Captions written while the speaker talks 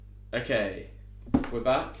Okay, we're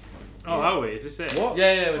back. Oh, are we? Is this it? What?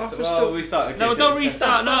 Yeah, we start. Okay, no, don't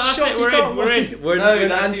restart. No, that's it. We're in. We're an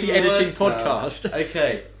anti-editing podcast.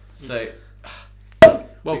 Okay, so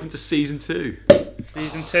welcome to season 2.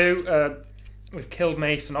 Season 2. We've killed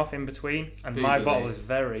Mason off in between, and my bottle is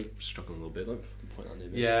very struggling a little bit. Don't point that near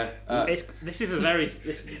me. Yeah, this is a very.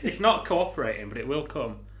 It's not cooperating, but it will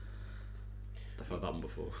come. I've heard that one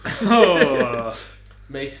before. Oh.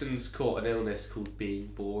 Mason's caught an illness called being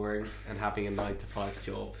boring and having a 9-to-5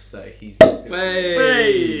 job, so he's.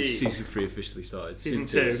 Hey! Season 3 officially started. Season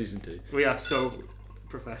 2. Season 2. We are so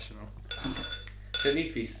professional. Don't need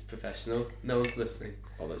to be professional. No one's listening.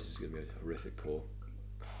 Oh, this is going to be a horrific pour.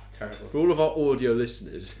 Oh, terrible. For all of our audio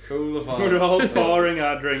listeners. We're all pouring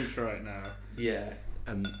our drinks right now. Yeah.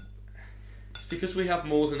 It's because we have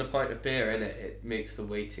more than a pint of beer in it. It makes the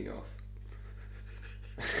waiting off.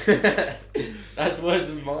 That's worse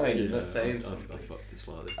than mine. Yeah, Not saying something. I fucked it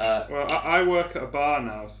slightly. Well, I work at a bar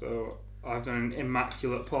now, so I've done an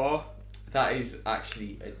immaculate pour. That is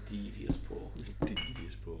actually a devious pour.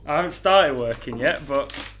 Devious pour. I haven't started working yet,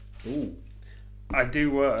 but Ooh. I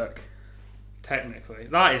do work. Technically,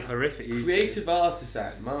 that is horrific. Easy. Creative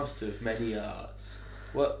artisan, master of many arts.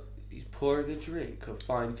 What? He's pouring a drink of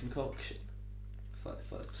fine concoction.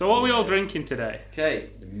 So what are we all drinking today? Okay.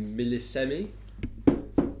 Millisemi.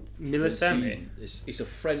 Millisemi. It's a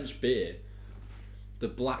French beer. The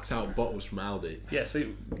blacked out bottles from Aldi. Yeah, so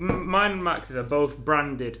mine and Max's are both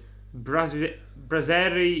branded Brasserie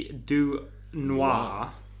du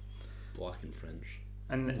Noir. Black and French.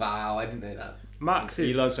 And Wow, I didn't know that. Max is.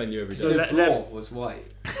 He learns something new every So day. The blanc was white.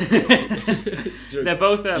 They're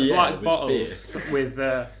both black with bottles with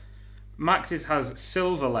Max's has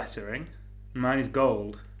silver lettering. Mine is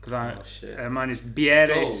gold because mine is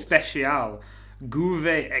Biere Gold. Speciale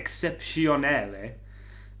Gouve Exceptionnelle,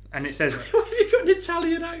 and it says. What have you got an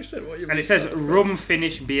Italian accent? What you And it says rum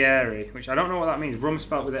finish Biere, which I don't know what that means. Rum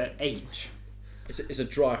spelled with an H. It's a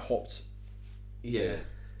dry hopped. Yeah.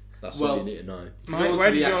 That's all you need to know. Where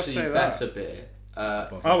did yours say that? Better beer.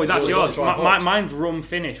 That's yours. Mine's rum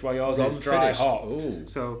finish, while yours is dry finished. hop. Ooh.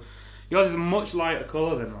 So yours is a much lighter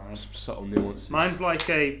colour than mine. Subtle nuances. Mine's like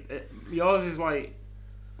yours is like.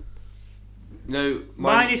 No,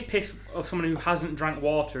 Mine is piss of someone who hasn't drank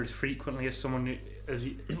water as frequently as someone who, as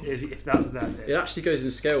if that's that. It actually goes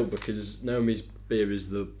in scale because Naomi's beer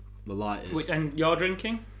is the lightest. And you're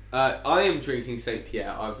drinking? I am drinking Saint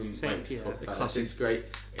Pierre. I've been Saint waiting to Pierre. talk about Classic. this. It's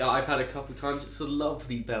great. I've had a couple of times. It's a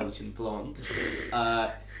lovely Belgian blonde.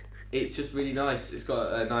 It's just really nice. It's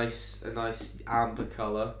got a nice amber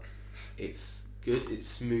colour. It's good. It's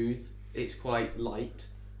smooth. It's quite light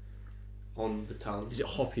on the tongue. Is it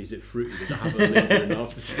hoppy? Is it fruity? Does it have a lingering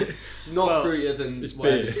aftertaste? It's not fruitier than it's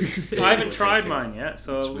beer. I haven't tried mine yet,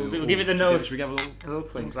 so we'll give it the nose. Should we have a little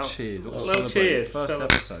clink? cheers? A little cheers. First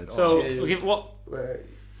episode. So cheers. we'll give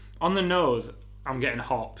on the nose. I'm getting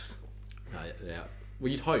hops. Yeah. Well,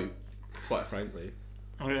 you'd hope, quite frankly.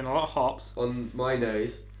 I'm getting a lot of hops. On my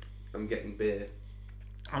nose, I'm getting beer.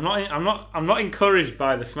 I'm not encouraged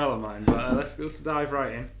by the smell of mine, but let's dive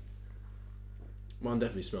right in. Mine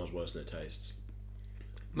definitely smells worse than it tastes.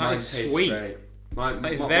 That is sweet. Great.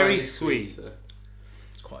 That is very sweet. sweeter.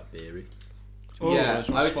 It's quite beery. Oh, Yeah,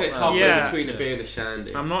 I would say it's halfway between a beer and a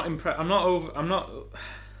shandy. I'm not impressed. I'm not.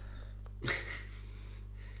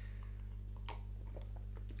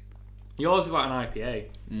 Yours is like an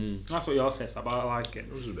IPA. That's what yours tastes like, but I like it.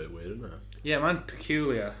 It was a bit weird, isn't it? Yeah, mine's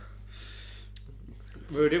peculiar.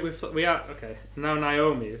 We are okay. Now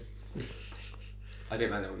Naomi's. I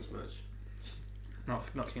don't like that one as much.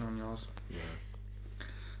 Not keen on yours. Yeah.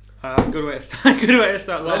 That's a good way to start. Good way to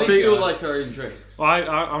start. At least we all like our own drinks. Well,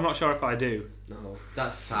 I'm not sure if I do. No,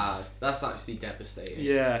 that's sad. That's actually devastating.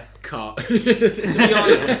 Yeah. Cut. To be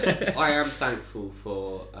honest, I am thankful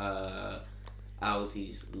for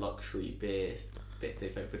Aldi's luxury beer bit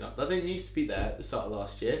they've opened up. That didn't used to be there at the start of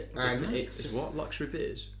last year, and it's just what luxury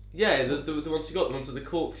beers? Yeah, the ones you got, the ones with the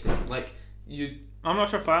corks in. Like you. I'm not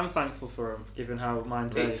sure if I'm thankful for them, given how mine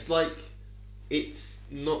tastes. It's like it's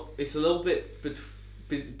not. It's a little bit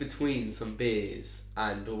between some beers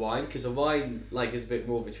and a wine, because a wine is a bit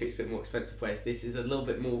more of a treat, it's a bit more expensive, whereas this is a little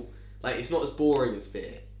bit more it's not as boring as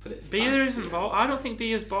beer, but it's beer fancier. isn't boring. I don't think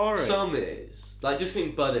beer's boring. Some is just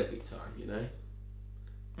getting Bud every time, you know.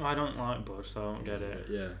 I don't like Bud, so I don't get it.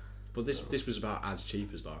 Yeah, but this was about as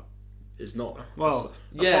cheap as that. It's not. Well,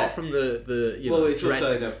 apart from the it's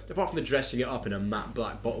also apart from the dressing it up in a matte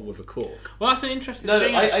black bottle with a cork. Well, that's an interesting No,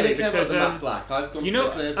 thing. I actually, don't care about because, the matte black. I've gone for the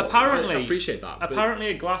clear bottle. apparently, I appreciate that. Apparently,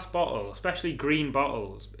 a glass bottle, especially green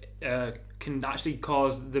bottles, can actually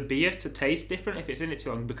cause the beer to taste different if it's in it too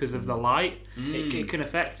long because of the light. It can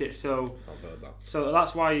affect it. So I've heard that. So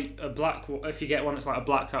that's why if you get one that's like a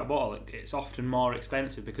blacked out bottle, it's often more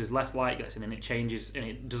expensive because less light gets in and it changes and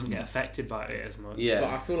it doesn't get affected by it as much. Yeah. But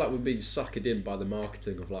I feel like we're being suckered in by the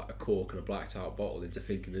marketing of like a cork and a blacked out bottle into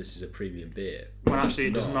thinking this is a premium beer. When actually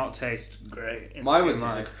it does not taste great. My one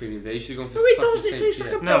tastes like a premium beer. You should have gone for No, it does. It tastes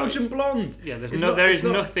like a Belgian blonde. Yeah, there is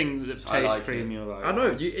nothing that tastes like premium about it. I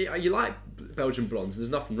know you like Belgian blondes. There's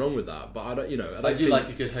nothing wrong with that, but I don't. I do like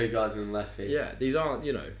a good Hoegaarden and Leffy. Yeah, these aren't.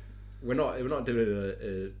 We're not doing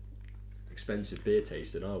a expensive beer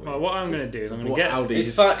tasting, are we? Well, what I'm going to do is I'm going to get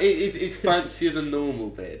Aldi's. It's fancier than normal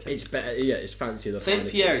beer tasting. It's better. Yeah, it's fancier than Saint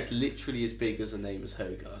Pierre is literally as big as the name as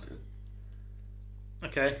Hoegaarden.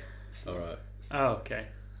 Okay. All right. Oh, okay.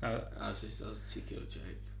 That was a cheeky little joke.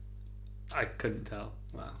 I couldn't tell.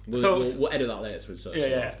 Wow. We'll edit that later to insert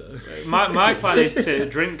after. My plan is to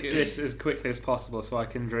drink this as quickly as possible so I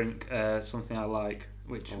can drink something I like,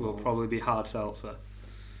 which will probably be hard seltzer.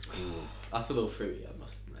 That's a little fruity, I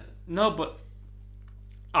must admit. No, but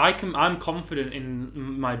I'm confident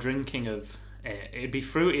in my drinking of it. It'd be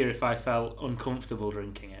fruitier if I felt uncomfortable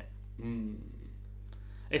drinking it.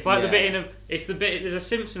 It's like the bit there's a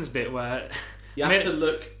Simpsons bit where you have to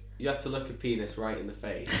look a penis right in the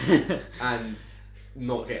face and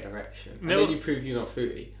not get an erection, and then you prove you're not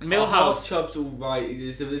fruity. Milhouse Chubb's all right.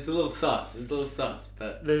 It's a little sus.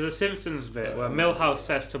 But there's a Simpsons bit where Milhouse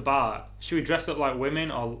says to Bart, "Should we dress up like women?"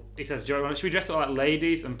 Or he says, "Should we dress up like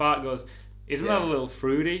ladies?" And Bart goes, "Isn't that a little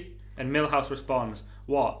fruity?" And Milhouse responds,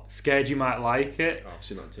 "What? Scared you might like it?" I've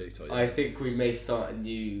seen that on TikTok. Yeah. I think we may start a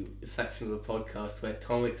new section of the podcast where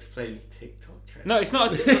Tom explains TikTok trends. No, it's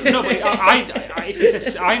not. No, but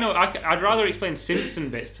I know. I'd rather explain Simpson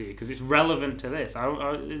bits to you because it's relevant to this. It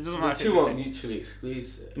doesn't matter. The two aren't mutually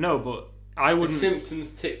exclusive. No, but I wouldn't. The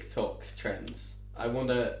Simpsons TikToks trends. I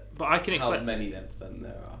wonder. But I can explain how many of them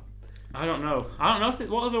there are. I don't know.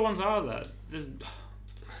 What other ones are there?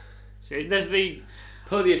 There's the.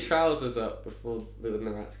 Pull your trousers up before when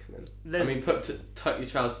the rats come in. Tuck your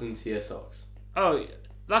trousers into your socks. Oh,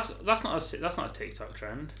 that's not a TikTok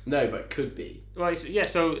trend. No, but it could be. Well,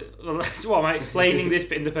 so what am I explaining this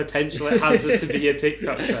bit in the potential it has to be a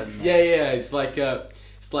TikTok trend? Yeah. It's like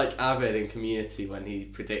Abed in Community when he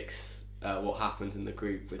predicts what happens in the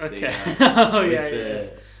group with the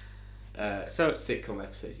sitcom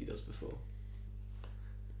episodes he does before.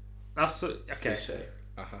 That's okay. It's a good show.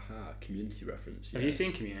 Community reference. Have you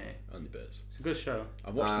seen Community? Only bits. It's a good show.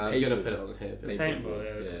 I've watched the I'm gonna put it on here.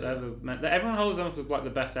 Paintball, everyone holds them up as like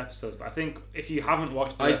the best episodes, but I think if you haven't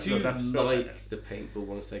watched the episodes, the paintball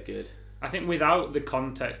ones. They're good. I think without the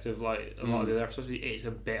context of like a lot of the other episodes, it's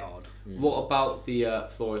a bit odd. What about the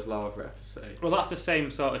Floor is Lava episode? Well, that's the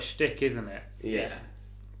same sort of shtick, isn't it? Yeah.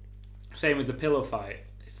 Same with the pillow fight.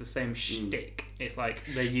 It's the same shtick. It's like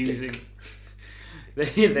they're using.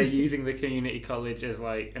 They're using the community college as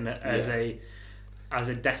like as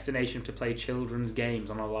a destination to play children's games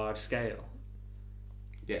on a large scale.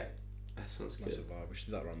 Yeah, that sounds good. That's a vibe. We should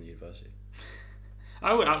do that around the university.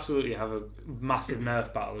 I would absolutely have a massive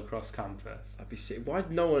Nerf battle across campus. That'd be sick. Why did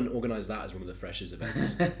no one organise that as one of the freshers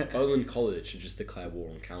events? Bowland College should just declare war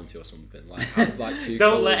on county or something. Like have like two.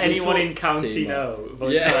 Don't let anyone in county know, but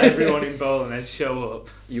let everyone in Bowland and show up.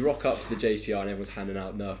 You rock up to the JCR and everyone's handing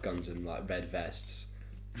out Nerf guns and like red vests.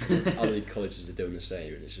 Other colleges are doing the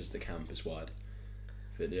same, and it's just the campus wide.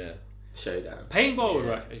 But yeah. Showdown. Paintball would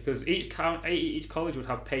work because each college would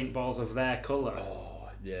have paintballs of their colour. Oh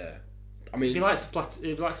yeah. I mean, it'd be like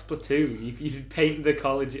Splatoon. You'd paint the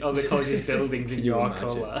college's buildings in your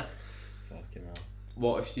colour. Fucking hell.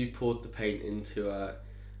 What if you poured the paint into a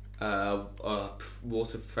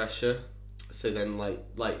water pressure? So then, like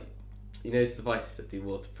those devices that do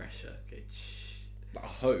water pressure. Okay. Like a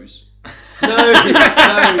hose. No.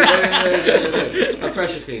 A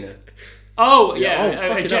pressure cleaner. Oh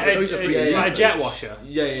yeah, a jet washer.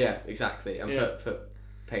 Yeah, exactly. And put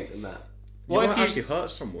paint in that. What if you actually hurt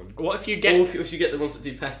someone? What if you get? Or if you get the ones that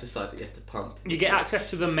do pesticide that you have to pump. You get access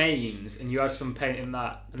to the mains, and you add some paint in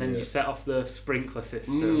that, and then you set off the sprinkler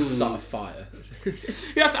system. Start a fire.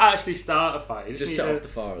 You have to actually start a fire. Just set off the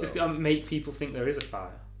fire. Just make people think there is a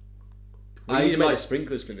fire. I need like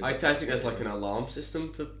sprinklers. I think there's like an alarm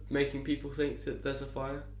system for making people think that there's a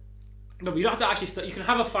fire. No, but you don't have to actually start. You can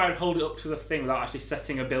have a fire and hold it up to the thing without actually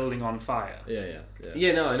setting a building on fire. Yeah,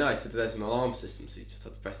 no, I know. I said there's an alarm system, so you just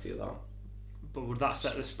have to press the alarm. But would that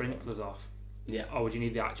set the sprinklers off? Yeah. Or would you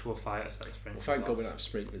need the actual fire to set the sprinklers off? Well, thank God off? we don't have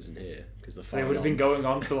sprinklers in here. because the They fire would have been alarm. going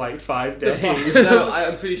on for like 5 days. No,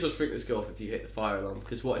 I'm pretty sure sprinklers go off if you hit the fire alarm.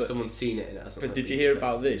 Because what if someone's seen it and it hasn't? But did you hear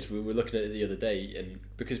about this? We were looking at it the other day, and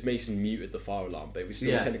because Mason muted the fire alarm, but it was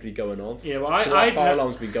still technically going on. Yeah, well, so that fire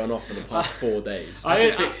alarm's been going off for the past 4 days. Has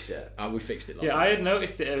it fixed yet? We fixed it last Yeah, night. I had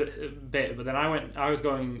noticed it a bit, but then I was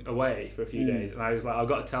going away for a few days, and I was like, I've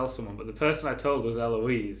got to tell someone. But the person I told was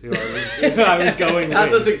Eloise, who I was going with.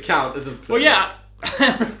 That doesn't count as a. Well, yeah.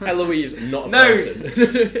 Eloise, not a person.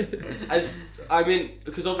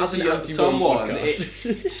 Because obviously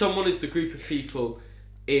someone is the group of people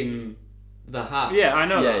in the house. Yeah, I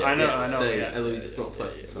know. So Yeah. Eloise is not a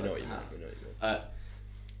person inside the house.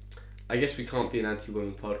 I guess we can't be an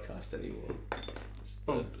anti-woman podcast anymore.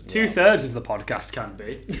 Well, 2/3 of the podcast can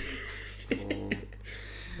be.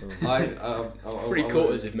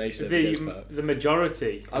 Three-quarters if Mason ever gets back. The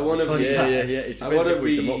majority. I want to. Yeah. It depends if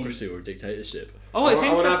we're democracy or dictatorship. Oh, it's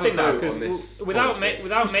interesting now because because without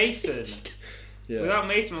Mason, Yeah. without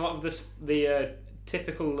Mason, a lot of the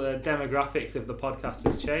typical demographics of the podcast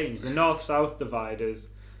has changed. The north-south dividers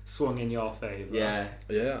swung in your favour.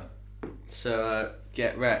 Yeah. So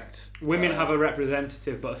get wrecked. Women have a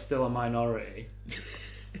representative, but are still a minority.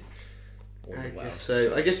 I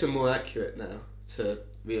guess we're more accurate now to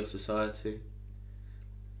real society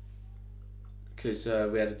because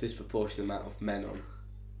we had a disproportionate amount of men on.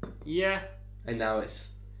 Yeah. And now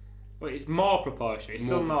it's. Well, it's more proportionate. It's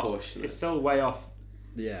still not. It's still way off.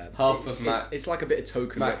 Yeah. Half of Max. It's like a bit of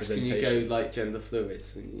token Max, representation. can you go like gender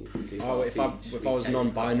fluids and you can do? If I was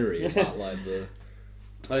non-binary, is that like the?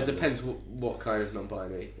 Well, it depends what kind of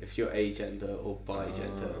non-binary. If you're agender or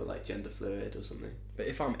bigender or like gender fluid or something. But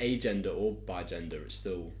if I'm agender or bigender, it's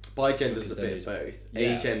still. Bigender's a bit of both.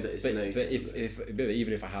 Yeah. Agender is no But gender.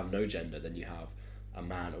 even if I have no gender, then you have a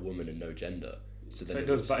man, a woman, and no gender. So then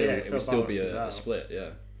So it would still be a out. split. Yeah.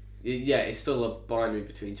 Yeah, it's still a binary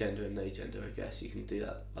between gender and no gender. I guess you can do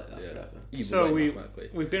that like that forever. Either So way,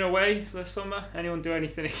 we've been away this summer. Anyone do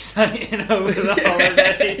anything exciting over the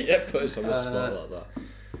holidays? Yeah, put us on the spot like that.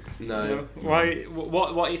 No. Why?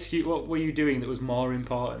 What were you doing that was more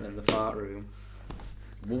important than the fart room?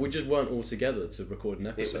 Well, we just weren't all together to record an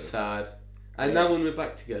episode. It was sad, and now when we're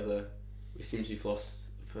back together, it seems we've lost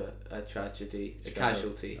a tragedy, a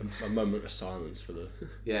casualty. A moment of silence for the.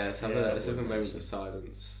 Yeah, let's have a moment of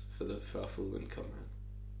silence for our fallen comrade.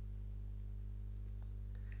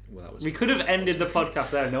 Well, We could have ended the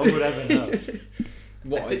podcast there. No one would ever know.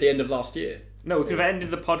 What, at the end of last year? No, we could have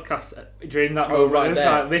ended the podcast during that. Oh, right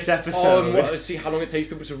there. Like this episode. See how long it takes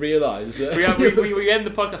people to realise that. we end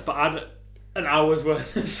the podcast, but add an hour's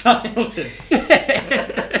worth of silence.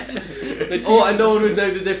 And no one would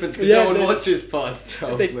know the difference because no one watches past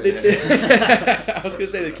 12 minutes. I was going to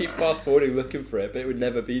say they keep fast forwarding looking for it, but it would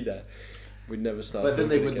never be there. We'd never start. But then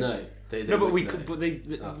they would again. know.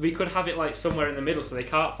 We could have it like somewhere in the middle, so they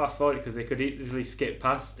can't fast forward because they could easily skip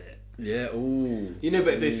past it. Yeah. Ooh. But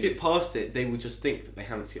if they skip past it, they would just think that they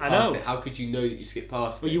haven't skipped past it. How could you know that you skipped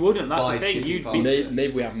past it? Well, you wouldn't. That's the thing. You'd be.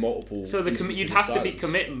 Maybe we have multiple. So you'd have to be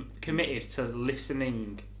committed to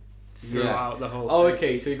listening throughout the whole. Oh, thing.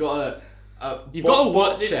 okay. So you've got You've got to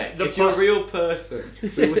bot check. If you're a real person,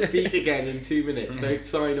 we will speak again in 2 minutes. Don't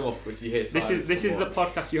sign off if you hear silence. This is the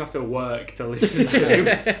podcast you have to work to listen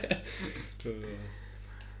to.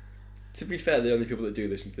 To be fair, the only people that do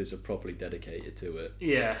listen to this are properly dedicated to it.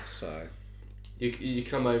 Yeah. So you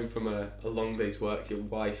come home from a long day's work. Your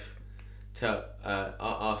wife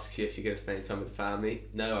asks you if you're going to spend time with the family.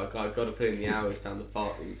 No, I've got to put in the hours down the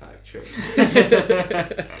fart room factory.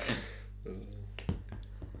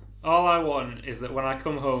 All I want is that when I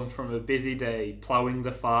come home from a busy day ploughing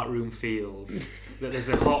the fart room fields, that there's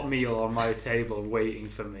a hot meal on my table waiting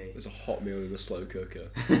for me. There's a hot meal in the slow cooker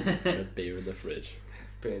and a beer in the fridge.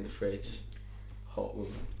 Beer in the fridge. Hot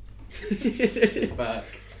woman. Sit back.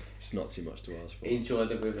 It's not too much to ask for. Enjoy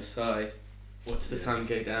the riverside. Watch the sun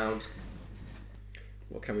go down.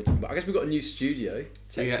 What can we talk about? I guess we've got a new studio.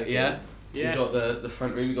 Yeah. We've got the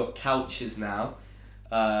front room. We've got couches now.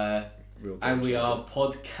 And we are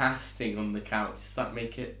podcasting on the couch. Does that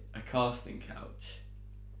make it a casting couch?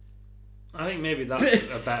 I think maybe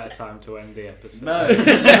that's a better time to end the episode. No.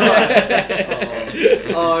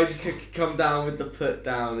 You could come down with the put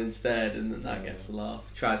down instead, and then that gets a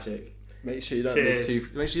laugh. Tragic. Make sure you don't move too.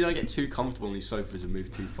 Make sure you don't get too comfortable on these sofas and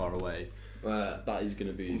move too far away. That is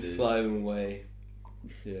going to be. Slide them away.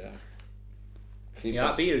 Yeah.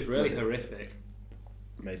 That beer is really horrific.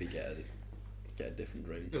 Maybe get a different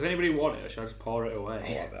drink. Does anybody want it, or should I just pour it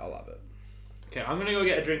away? I'll have it. Okay, I'm gonna go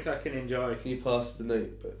get a drink I can enjoy. Can you pass the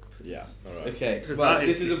notebook? Yeah, alright. Okay, 'Cause right, that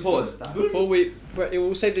this is is important. disgusting. Before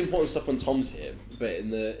we'll save the important stuff when Tom's here. But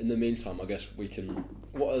in the meantime, I guess we can.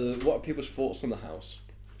 What are people's thoughts on the house?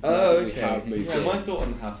 Oh, We okay. have moved Yeah, in. my thought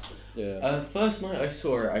on the house. Yeah. First night I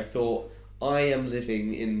saw it, I thought, I am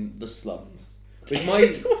living in the slums. With my,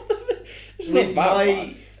 It's not with that my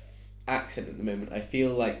bad. accent at the moment, I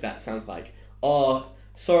feel like that sounds like, oh,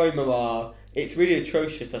 sorry mama, it's really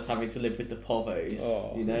atrocious us having to live with the povos,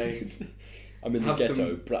 Oh. you know? I'm in the Have ghetto.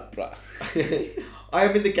 some- Brat brat. I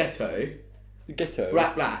am in the ghetto, The ghetto.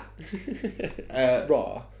 brat brat,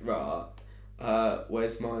 Raw. rah.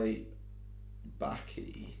 Where's my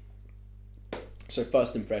backy? So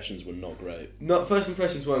first impressions were not great. Not, first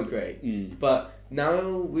impressions weren't great. Mm. But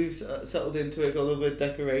now we've settled into it, got a little bit of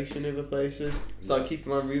decoration over places. Started keeping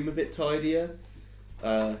my room a bit tidier.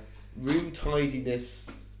 Room tidiness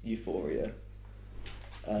euphoria.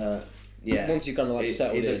 Yeah. Once you kind of like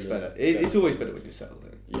settled it in. looks better. and- It's always better when you're settled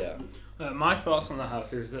in. Yeah. My thoughts on the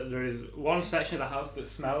house is that there is one section of the house that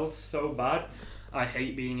smells so bad. I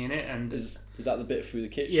hate being in it, and Is that the bit through the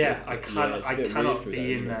kitchen? yeah, I cannot. it's a I bit weird cannot through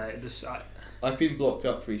be isn't in it? there. Just, I've been blocked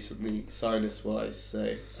up recently, sinus wise,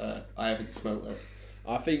 so I haven't smelt it.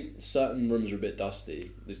 I think certain rooms are a bit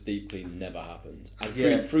dusty. This deep clean never happened. And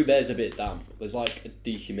Yeah. through there's a bit damp. There's like a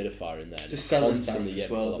dehumidifier in there. and Just it's cellar's damp constantly as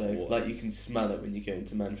getting well, full of though. water. Like you can smell it when you go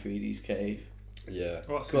into Manfredi's cave. Yeah.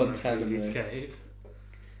 what's Go in on, the tell them, Freddie's mate. cave?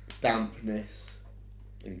 Dampness.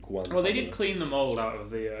 In Guantanamo. Well, they did clean the mold out of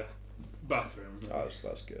the bathroom.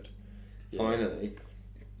 That's good. Yeah. Finally.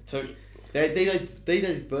 So they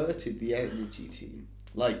diverted the energy team.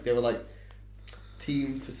 Like they were like,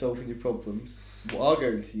 team for solving your problems. Well, I'll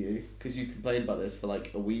go to you because you complained about this for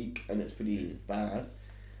like a week and it's pretty bad.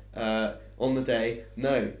 On the day,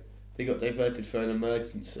 no, they got diverted for an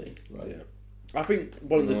emergency. Right. Yeah. I think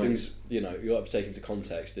one of the Annoying. things you have to take into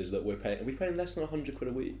context is that are we paying less than £100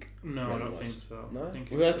 a week? No, I don't Rent-wise? think so. No? I think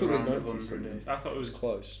Well, I it's thought it was around 90 100. something. I thought it It was was.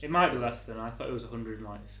 close. It might be less than. I thought it was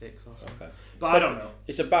 196 or something. Okay. But I don't know.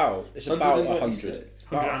 It's about 100. 196.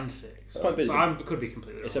 106. Quite busy. But I could be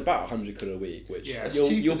completely wrong. It's about £100 a week, which Yeah. That's you'll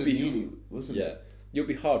cheaper than be uni, wasn't yeah it? you'll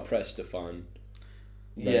be hard pressed to find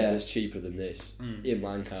rent Yeah. that's cheaper than this in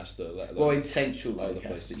Lancaster. Let Well, alone in central other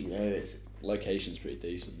Lancaster, places. you know, it's location's pretty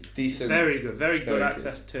decent, decent. Very good. Very good Very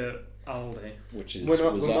access to Aldi. which is When I-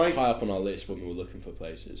 was when up my- high up on our list when we were looking for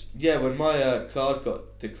places. Yeah, when my card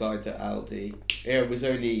got declined at Aldi, I was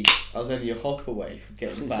only a hop away from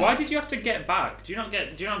getting back. Why did you have to get back? Do you not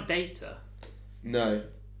have data? No,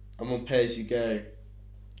 I'm on pay as you go.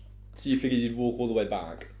 So you figured you'd walk all the way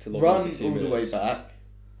back to log Run in for 2 all the way minutes. back.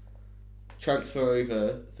 Transfer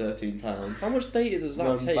over £13. How much data does that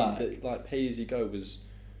Run take? back. That like pay as you go was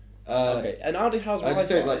Okay. okay. And Aldi has I just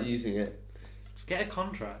Wi-Fi. don't like using it. Just get a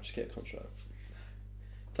contract. Just get a contract.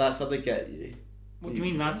 That's how they get you. What do you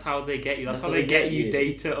mean? That's how they get you. That's, That's how they get you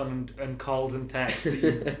data and calls and texts. That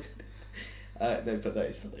you, No, but that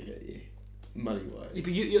is how they get you. Money wise. but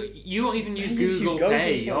you don't even use Pay as you Google go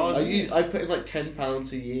Pay just now. I put in like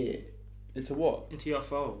 £10 a year. Into what? into your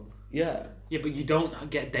phone. Yeah. Yeah, but you don't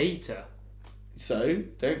get data. So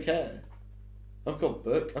don't care. I've got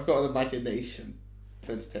an imagination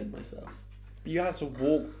to entertain myself. You had to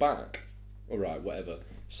walk back. Alright, whatever.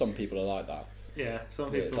 Some people are like that. Yeah,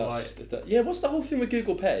 some Yeah, people yeah, what's the whole thing with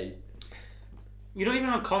Google Pay? You don't even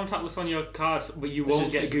have contactless on your card, but you This won't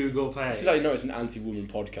is get just- Google Pay. This is how you know it's an anti-woman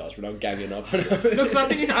podcast. We're now ganging up. No, because I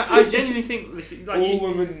think I genuinely think this is, like All you,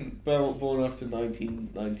 women born after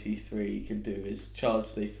 1993 can do is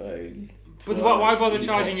charge their phone. but for why bother really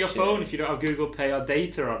charging hot your shit. phone if you don't have Google Pay or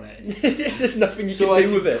data on it? There's nothing you So can I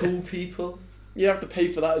do with it. cool people. You have to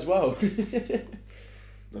pay for that as well.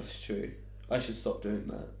 That's true. I should stop doing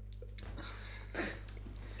that.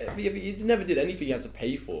 If you never did anything you had to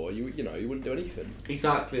pay for, you wouldn't do anything.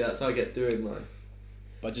 Exactly. That's how I get through in life.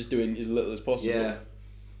 By just doing as little as possible. Yeah.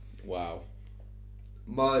 Wow.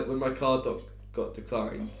 When my card got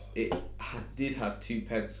declined, it did have 2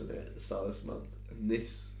 pence in it at the start of this month, and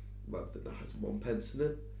this month it now has 1 pence in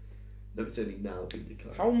it. No, it's only now been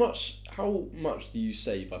declined. How much do you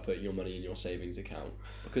save by putting your money in your savings account?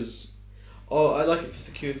 Because Oh, I like it for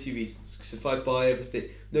security reasons. Because if I buy everything,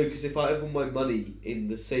 because if I have all my money in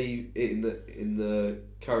the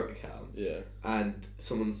current account, yeah, and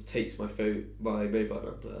someone takes my mobile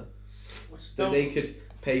number, then Don't- they could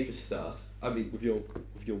pay for stuff. I mean, with your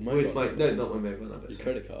mobile. with my not my mobile number. your sorry.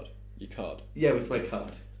 credit card, your card. Yeah, with my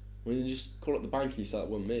card. Well, you just call up the bank and you say, "That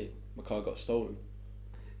wasn't me. My card got stolen."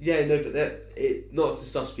 Yeah, no, but not if the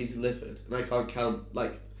stuff's been delivered, and I can't count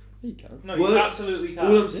like. Yeah, you can. No, Well, you absolutely can.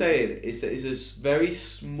 All I'm saying is that it's a very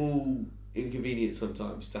small inconvenience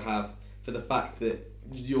sometimes to have for the fact that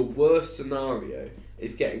your worst scenario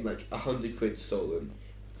is getting like 100 quid stolen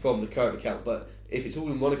from the current account, but if it's all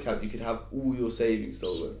in one account, you could have all your savings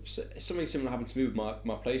stolen. So, something similar happened to me with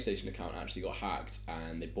my PlayStation account. Actually got hacked,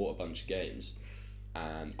 and they bought a bunch of games,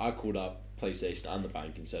 and I called up PlayStation and the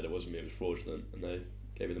bank and said it wasn't me, it was fraudulent, and they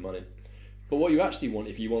gave me the money. But what you actually want,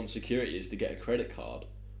 if you want security, is to get a credit card,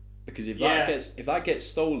 because if that gets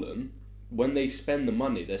stolen, when they spend the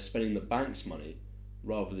money, they're spending the bank's money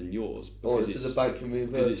rather than yours, because the bank can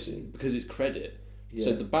reimburse because it's credit. Yeah.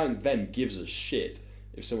 So the bank then gives a shit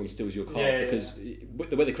if someone steals your card, because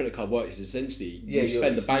the way the credit card works is essentially you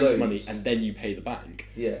spend the bank's money and then you pay the bank.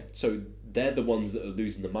 Yeah. So they're the ones that are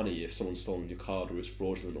losing the money if someone's stolen your card or it's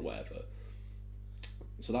fraudulent or whatever.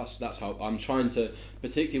 So that's how I'm trying to,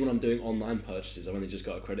 particularly when I'm doing online purchases, I've only just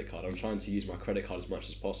got a credit card, I'm trying to use my credit card as much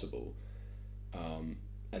as possible.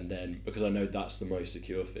 And then, because I know that's the most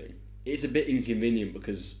secure thing. It's a bit inconvenient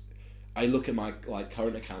because I look at my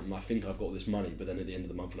current account and I think I've got this money, but then at the end of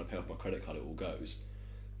the month when I pay off my credit card, it all goes.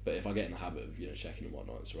 But if I get in the habit of checking and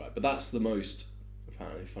whatnot, it's alright. But that's the most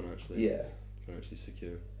apparently financially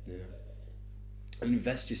secure. Yeah. And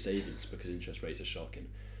invest your savings because interest rates are shocking.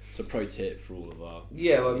 It's a pro tip for all of our...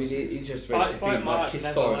 Yeah, well, I mean, interest rates have been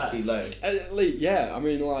historically low. Yeah, I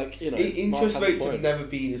mean, interest rates have never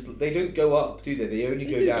been as... They don't go up, do they? They only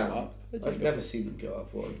go down. Go up. I've never seen them go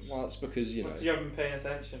up once. Well, that's because, Because you haven't been paying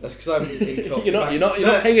attention. That's because I'm in you're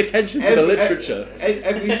not paying attention to the literature.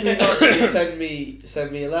 Every 3 months they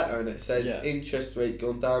send me a letter and it says interest rate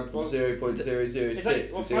gone down from 0.006 to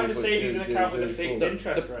 0.00004. Well, find a savings account with a fixed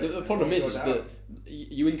interest rate. The problem is that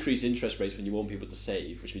you increase interest rates when you want people to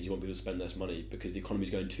save, which means you want people to spend less money because the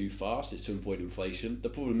economy's going too fast. It's to avoid inflation. The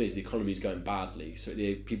problem is the economy's going badly, so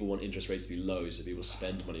people want interest rates to be low so people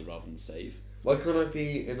spend money rather than save. Why can't I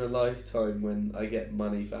be in a lifetime when I get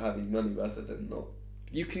money for having money rather than not?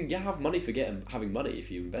 You can have money for having money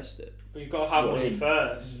if you invest it. But you've got to have money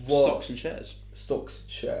first. Stocks and shares. Stocks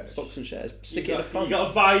and shares. Stick it in a fund. You got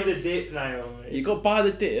to buy the dip, Naomi. You got to buy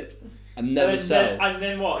the dip and never sell. And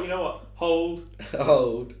then what? You know what? Hold.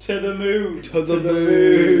 To the moon. To the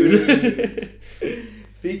moon.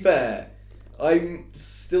 To be fair, I'm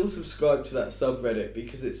still subscribed to that subreddit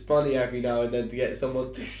because it's funny every now and then to get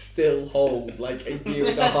someone to still hold like a year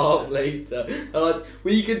and a half later. And like,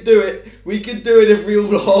 we can do it if we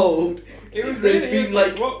all hold. It was There's really been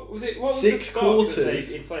like what was 6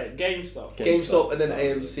 quarters. GameStop and then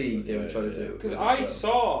AMC they were trying to do. Because I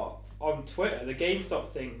saw on Twitter the GameStop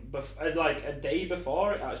thing like a day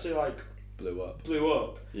before it actually blew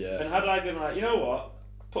up. Yeah. And had I been like, you know what,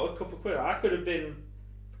 put a couple of quid, I could have been,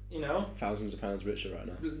 thousands of pounds richer right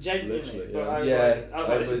now. Genuinely. Literally, but yeah. I was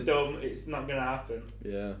like, this is dumb. It's not gonna happen.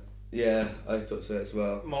 Yeah. Yeah, I thought so as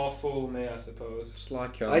well. More fool me, I suppose. It's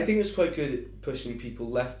like I think it was quite good at pushing people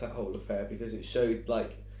left that whole affair because it showed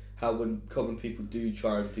how when common people do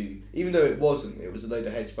try and do, even though it was a load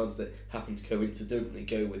of hedge funds that happened to coincidentally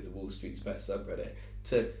go with the Wall Street's best subreddit,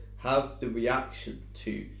 to have the reaction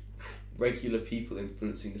to regular people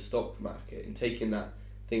influencing the stock market and taking that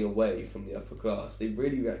thing away from the upper class, they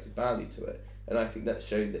really reacted badly to it, and I think that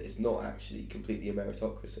showed that it's not actually completely a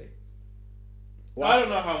meritocracy. Well, I don't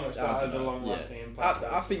know how much that had a long-lasting impact.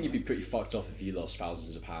 I think you'd be pretty fucked off if you lost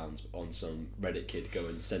thousands of pounds on some Reddit kid go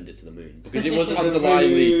and send it to the moon because it was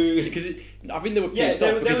underlyingly I think they were pissed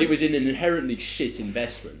off because it was in an inherently shit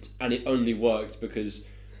investment and it only worked because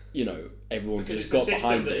everyone just got behind it. Because it's a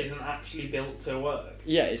system that isn't actually built to work.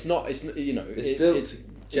 Yeah, it's not. It's it's built to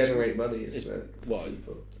generate money, isn't it? Well,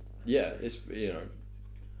 yeah, it's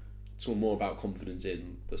it's more about confidence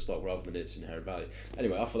in the stock rather than its inherent value.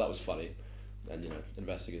 Anyway, I thought that was funny. And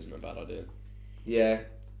investing isn't a bad idea. Yeah.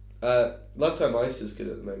 Lifetime ISA is good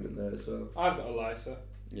at the moment there as well. I've got a LISA.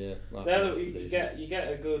 Yeah. You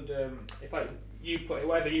get a good. It's like you put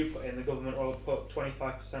whatever you put in, the government will put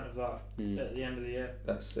 25% of that at the end of the year.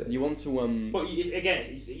 That's it. You want to But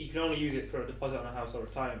again, you can only use it for a deposit on a house or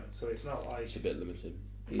retirement, so it's not like it's a bit limited.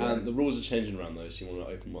 Yeah. And the rules are changing around those, so you want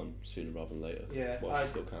to open one sooner rather than later. Yeah. I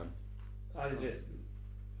still can. I did it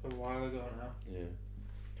a while ago now. Yeah.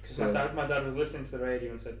 Because my dad was listening to the radio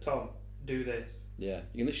and said, "Tom, do this." Yeah,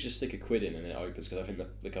 you can literally just stick a quid in and it opens because I think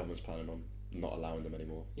the government's planning on not allowing them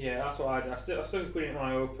anymore. Yeah, that's what I did. I stuck a quid in it when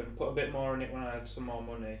I opened, put a bit more in it when I had some more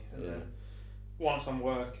money, and then once I'm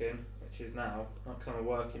working, which is now, because I'm a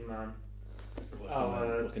working man,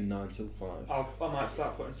 working 9 till 5. I might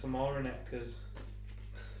start putting some more in it because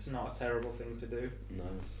it's not a terrible thing to do. No.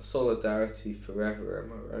 Solidarity forever,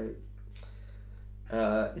 am I right?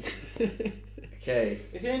 Okay.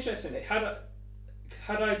 It's interesting. Had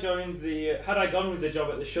I gone with the job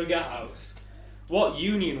at the Sugar House, what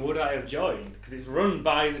union would I have joined? Because it's run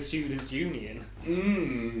by the students' union.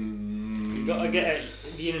 You've got to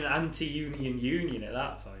be in an anti-union union at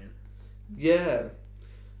that point. Yeah.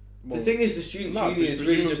 Well, the thing is, the students' union is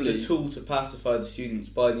really just a tool to pacify the students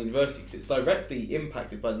by the university, because it's directly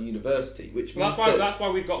impacted by the university, which means that's why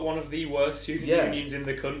we've got one of the worst student unions in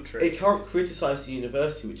the country. It can't criticise the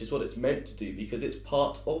university, which is what it's meant to do, because it's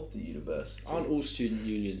part of the university. Aren't all student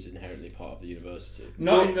unions inherently part of the university?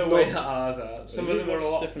 Not in the way that ours are. Some of them are a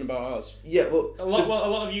lot different about ours. Yeah, well, a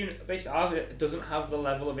lot of basically ours doesn't have the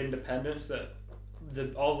level of independence that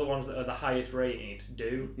all the ones that are the highest rated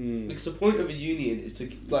do. Because the point of a union is to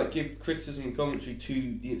give criticism and commentary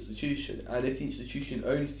to the institution, and if the institution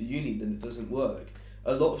owns the union, then it doesn't work.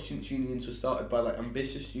 A lot of students' unions were started by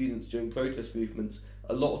ambitious students during protest movements.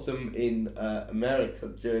 A lot of them in America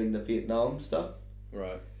during the Vietnam stuff.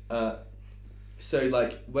 Right. So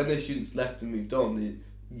when those students left and moved on, the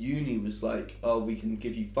uni was we can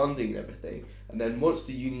give you funding and everything. And then once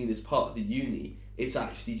the union is part of the uni, it's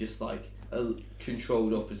actually just a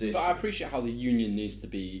controlled opposition. But I appreciate how the union needs to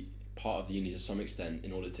be part of the uni to some extent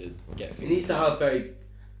in order to get things. It needs to have very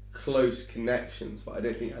close connections, but I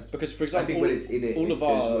don't think it has to. Because, for example, I think when it's in it, all it of goes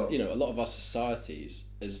our, well. a lot of our societies,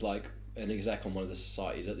 as an exec on one of the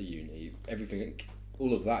societies at the uni, everything,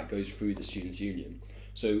 all of that goes through the students' union.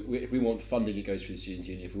 So if we want funding, it goes through the students'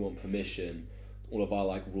 union. If we want permission, all of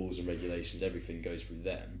our rules and regulations, everything goes through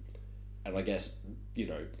them. And I guess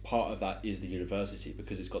part of that is the university,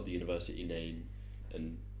 because it's got the university name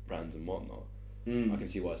and brand and whatnot. I can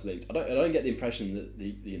see why it's linked. I don't get the impression that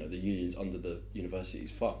the union's under the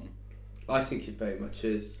university's thumb. I think it very much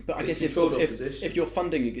is. But I guess if your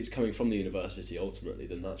funding is coming from the university ultimately,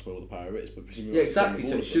 then that's where all the power is. But presumably exactly.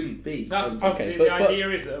 So it shouldn't be. That's okay. The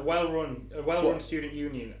idea is that a well-run student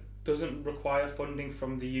union doesn't require funding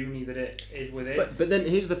from the uni that it is within. But then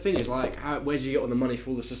here's the thing: is where do you get all the money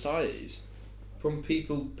for all the societies? From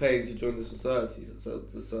people paying to join the societies. That's how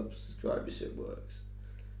the subscribership works.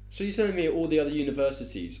 So you're telling me all the other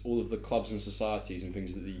universities, all of the clubs and societies and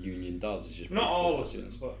things that the union does is just not all of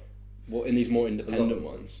students? them, but well, in these more independent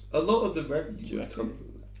ones. A lot of the revenue would come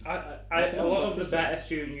from that. A lot of the better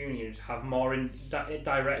student unions have more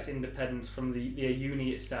direct independence from the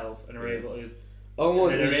uni itself and are able to.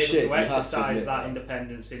 To exercise that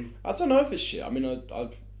independence in. I don't know if it's shit. I mean, I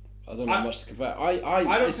don't know much to compare. I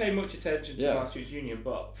don't pay much attention to our students' union,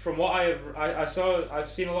 but from what I've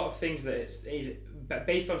seen a lot of things that it's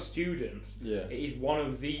based on students. Yeah. It is one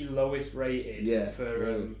of the lowest rated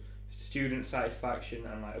for student satisfaction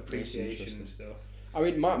and appreciation and stuff. I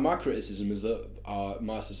mean, my criticism is that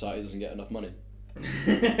my society doesn't get enough money.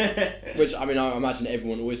 Which I imagine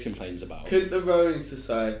everyone always complains about. Could the rowing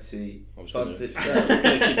society fund itself? I'm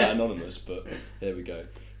going to keep that anonymous, but there we go.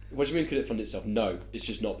 What do you mean, could it fund itself? No, it's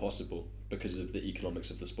just not possible because of the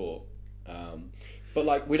economics of the sport.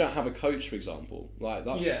 But we don't have a coach, for example.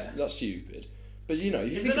 That's stupid. But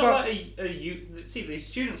if you think about the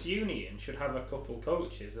students' union should have a couple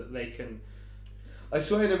coaches that they can. I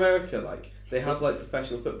swear in America, they have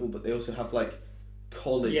professional football, but they also have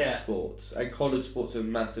college sports, and college sports are a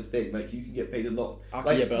massive thing. You can get paid a lot.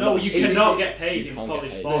 You cannot get paid in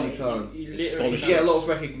college sports. No, you can't. You get a lot of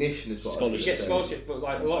recognition as well. You get scholarships, but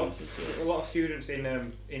a lot of students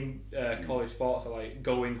in college sports are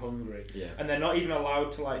going hungry, and they're not even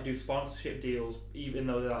allowed to do sponsorship deals, even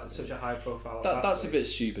though they're such a high profile. That's a bit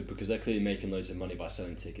stupid because they're clearly making loads of money by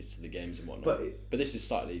selling tickets to the games and whatnot. But this is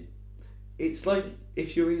slightly. It's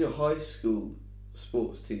if you're in your high school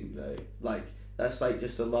sports team though, that's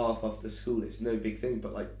just a laugh after school. It's no big thing.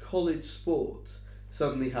 But college sports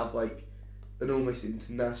suddenly have an almost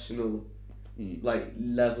international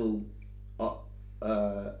level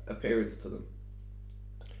appearance to them.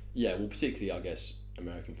 Yeah, well, particularly I guess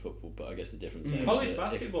American football, but I guess the difference there college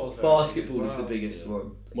basketball is the biggest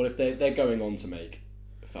one. Well, if they're going on to make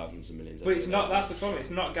thousands of millions. But it's not. That's the problem. It's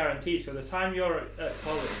not guaranteed. So the time you're at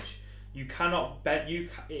college. You cannot bet.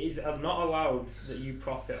 It is not allowed that you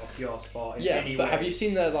profit off your sport in any way. But have you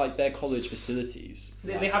seen their college facilities?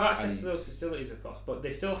 They have access to those facilities, of course, but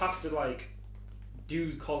they still have to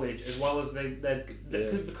do college as well as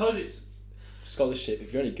because it's scholarship.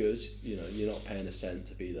 If you're any good, you're not paying a cent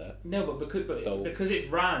to be there. No, but because it's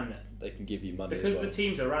ran, they can give you money. Because the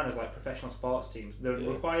teams are ran as professional sports teams, the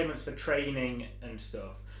requirements for training and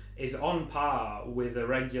stuff is on par with a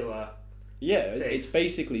regular. Yeah, it's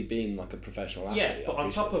basically being a professional athlete. Yeah, but on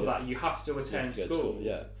top of that, you have to attend school.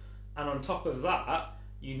 Yeah, and on top of that,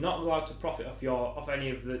 you're not allowed to profit off any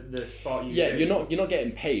of the sport you do. Yeah, you're not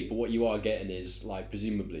getting paid, but what you are getting is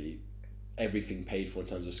presumably everything paid for in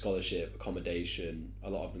terms of scholarship, accommodation. A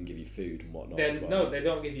lot of them give you food and whatnot. Then no, they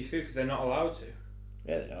don't give you food because they're not allowed to.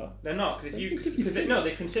 Yeah, they are. They're not, because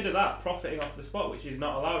they consider that profiting off the sport, which is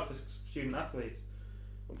not allowed for student athletes.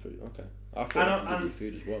 Okay. I thought they could give you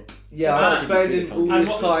food as well. Yeah, I'm spending all this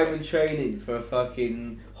what- time in training for a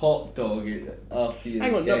fucking hot dog after you.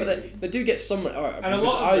 Hang on, no, but they do get some. All right, And a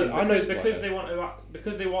lot of them, I know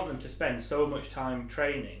because they want them to spend so much time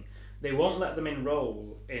training, they won't let them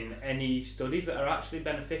enroll in any studies that are actually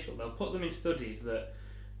beneficial. They'll put them in studies that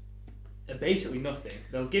are basically nothing.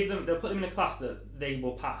 They'll put them in a class that they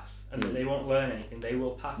will pass, and that they won't learn anything. They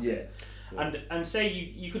will pass it. And say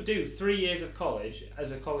you could do 3 years of college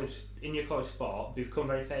in your college sport, become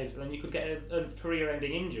very famous, and then you could get a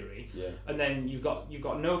career-ending injury, and then you've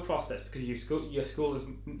got no prospects because your school has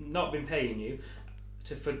not been paying you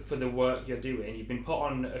for the work you're doing. You've been put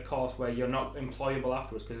on a course where you're not employable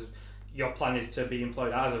afterwards because your plan is to be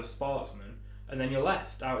employed as a sportsman, and then you're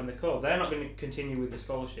left out in the cold. They're not going to continue with the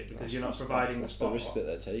scholarship because you're not providing the sport. That's the risk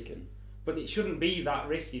that they're taking. But it shouldn't be that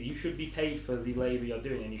risky. You should be paid for the labour you're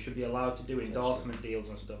doing, and you should be allowed to do endorsement deals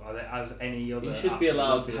and stuff as any other. You should be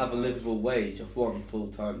allowed to have a livable wage of one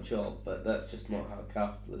full-time job, but that's just not how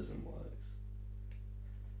capitalism works.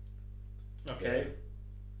 Okay.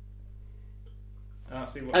 I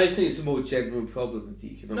see what. I just think it's a more general problem with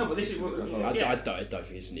the economic No, but this is system what- as a whole. I don't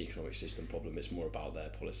think it's an economic system problem. It's more about their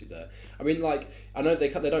policies there. I mean, like, I know they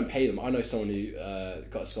don't pay them. I know someone who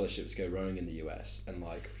got a scholarship to go rowing in the US, and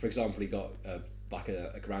like, for example, he got like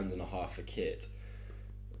a $1.5 for kit.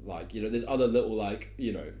 Like, you know, there's other little like,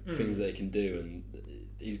 you know, things they can do, and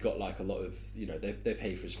he's got like a lot of, you know, they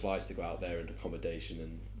pay for his flights to go out there and accommodation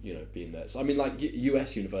and, you know, being there. So I mean, like,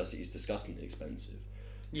 US university is disgustingly expensive.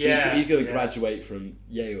 So he's going to graduate from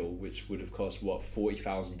Yale, which would have cost what,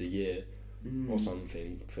 $40,000 a year or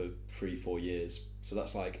something for 3-4 years. So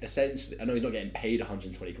that's like essentially, I know he's not getting paid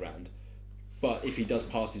 120 grand, but if he does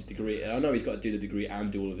pass his degree, and I know he's got to do the degree and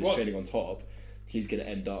do all of this training on top, he's going to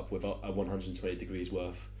end up with a 120 degrees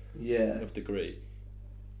worth of degree.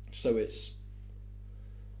 So it's,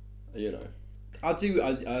 you know, I do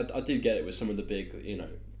get it with some of the big, you know,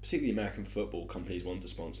 particularly American football companies want to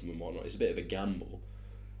sponsor them and whatnot. It's a bit of a gamble.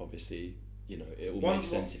 Obviously, you know, it will make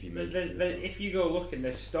sense if you make it. If you go looking,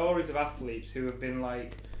 there's stories of athletes who have been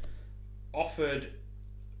like offered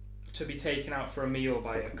to be taken out for a meal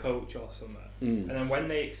by a coach or something, and then when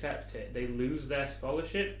they accept it, they lose their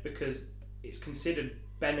scholarship because it's considered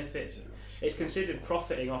benefits. It's considered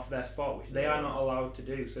profiting off their sport, which they are not allowed to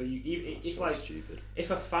do. So it's like stupid. If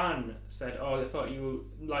a fan said, "Oh, I thought you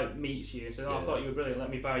like meets you," and said, "Oh, I thought you were brilliant. Let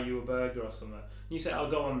me buy you a burger or something," and you say, "I'll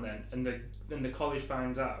go on then," and the college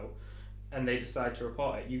finds out, and they decide to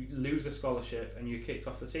report it, you lose the scholarship and you're kicked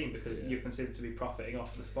off the team because you're considered to be profiting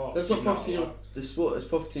off the sport. That's not profiting off the sport. It's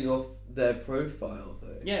profiting off their profile,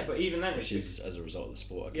 though. Yeah, but even then, which is as a result of the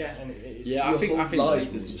sport, I guess. Yeah, and it's I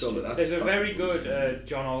think there's a very good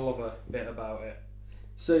John Oliver bit about it.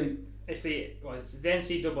 So it's the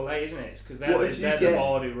NCAA, isn't it? Because they're the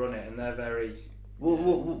board who run it, and they're very.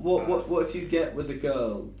 What if you get with a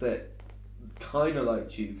girl that kind of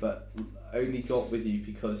liked you, but only got with you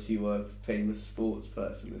because you were a famous sports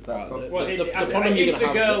person? Is that if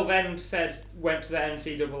the girl then went to the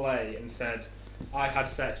NCAA and said, "I had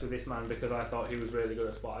sex with this man because I thought he was really good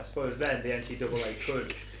at sport," I suppose then the NCAA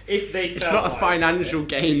could, if they. It's not a financial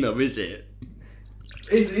gain, though, is it?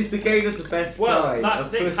 Is the gain of the best kind? Well, that's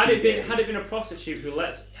the thing. Had it been a prostitute who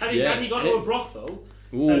had he gone to a brothel.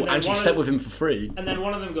 Ooh, and she slept with him for free. And then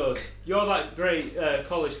one of them goes, "You're that great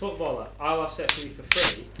college footballer. I'll have sex with you for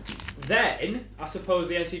free." Then I suppose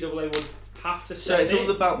the NCAA would have to say. So it's all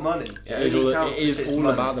about money. It is all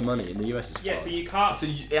about the money in the US. Yeah, so you can't. So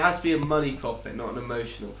it has to be a money profit, not an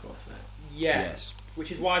emotional profit. Yeah. Yes.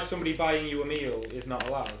 Which is why somebody buying you a meal is not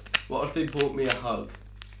allowed. What if they bought me a hug?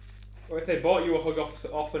 Or if they bought you a hug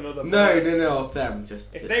off another. No, off them.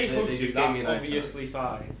 Just if they hugged you, that's obviously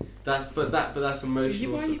fine. That's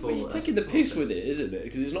emotional support. You're taking the piss with it, isn't it?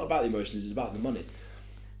 Because it's not about the emotions; it's about the money.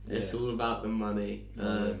 It's all about the money.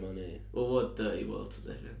 Money. Well, what a dirty world to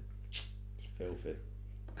live in. It's filthy.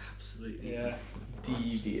 Absolutely. Yeah.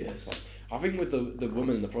 Devious. I think with the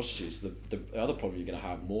women and the prostitutes, the other problem you're going to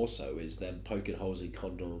have more so is them poking holes in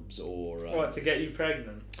condoms or. To get you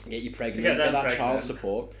pregnant. Get you pregnant. Get that child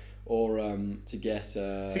support. Or to get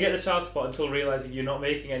the child support until realising you're not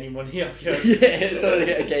making any money off your until they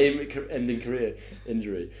get a game-ending career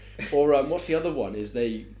injury. Or what's the other one? Is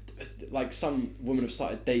they like some women have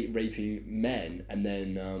started date raping men and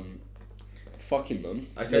then fucking them.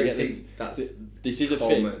 I don't think this is a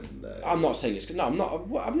common, thing. Though. I'm not saying it's no.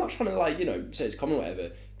 I'm not trying to say it's common or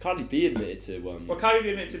whatever. Can't he be admitted to? Well, can't he be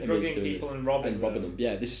admitted to drugging people and robbing them?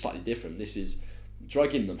 Yeah, this is slightly different. This is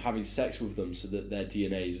drugging them, having sex with them so that their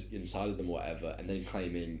DNA's inside of them or whatever, and then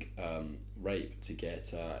claiming rape to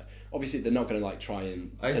get... obviously, they're not going to like try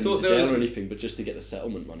and send them to jail or anything, but just to get the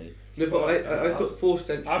settlement money. No, but I thought forced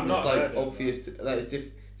entry was like obvious.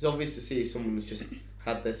 It's obvious to see if someone has just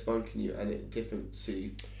had their spunk in you and it different to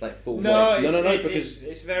like full. No, because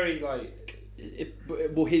it's very like.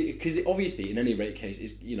 Because obviously in any rape case,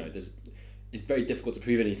 it's it's very difficult to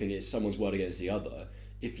prove anything. It's someone's word against the other.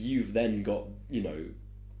 If you've then got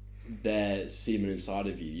their semen inside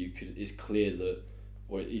of you, it's clear that,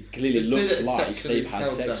 or it clearly looks like they've had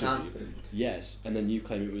sex with you. Yes, and then you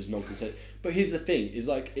claim it was non-consent. But here's the thing: is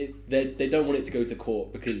like they don't want it to go to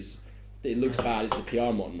court because it looks bad. It's the PR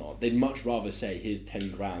and whatnot. They'd much rather say here's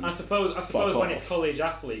 10 grand. I suppose when it's college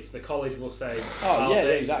athletes, the college will say. Oh yeah,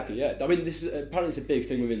 exactly. Yeah, I mean this is apparently it's a big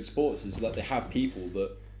thing within sports. Is like they have people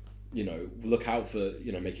that look out for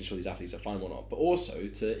making sure these athletes are fine or not. But also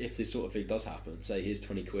if this sort of thing does happen, say here's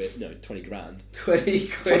 20 grand. 20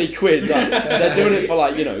 quid. 20 quid. Like, they're doing it for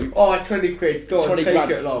like Oh, 20 quid. Go on, 20 take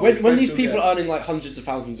grand. It along. When these people are earning like hundreds of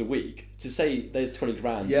thousands a week, to say there's 20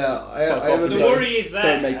 grand. Yeah, the worry is there.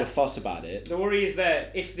 Don't make a fuss about it. The worry is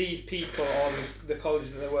there if these people on the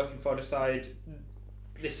colleges that they're working for decide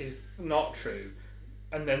this is not true,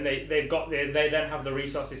 and then they then have the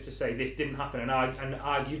resources to say this didn't happen and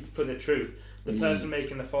argue for the truth. The person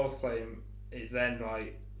making the false claim is then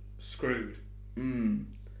like screwed.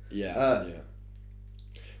 Yeah.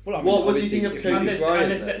 Well, I mean, what do you think of Kobe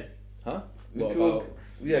Bryant then? Huh?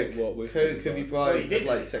 Kobe Bryant had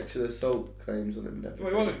like sexual assault claims on him and everything.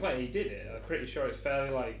 Well, he wasn't playing. He did it. I'm pretty sure it's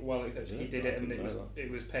fairly like well accepted. He did it, and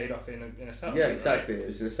it was paid off in a settlement. Yeah, exactly. Right? It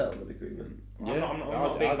was in a settlement agreement. I'm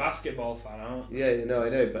not a big basketball fan. Yeah, no, I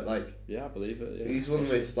know, but like. Yeah, I believe it. Yeah. He's one of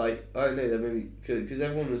those like I don't know. I mean, because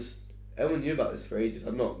everyone knew about this for ages.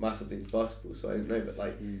 I'm not massively into basketball, so I don't know. But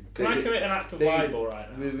like, can I commit an act of libel right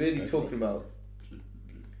now? We're really talking about.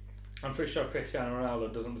 I'm pretty sure Cristiano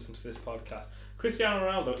Ronaldo doesn't listen to this podcast. Cristiano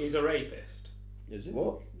Ronaldo is a rapist. Is it?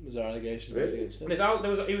 What? Was there allegations against him?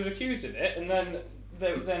 He was accused of it, and then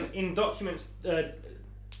in documents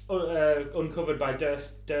uncovered by Der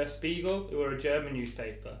Spiegel, who were a German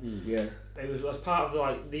newspaper. Yeah. It was as part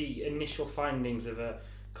of the initial findings of a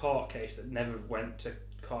court case that never went to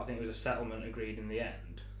court. I think it was a settlement agreed in the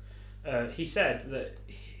end. He said that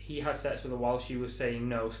he had sex with her while she was saying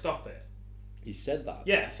no, stop it. He said that?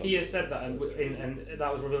 Yeah, he has said that, and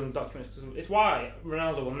that was revealed in documents. It's why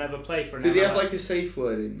Ronaldo will never play for an Did he have like a safe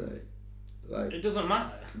word in though? Like it doesn't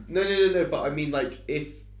matter. No. But I mean, like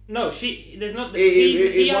if there's not.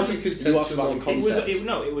 It wasn't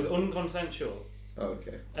consensual. It was unconsensual. Oh,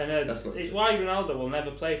 okay. And it's why Ronaldo will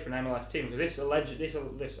never play for an MLS team because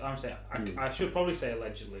I'm saying I should probably say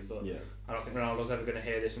allegedly, but yeah. I don't think Ronaldo's ever going to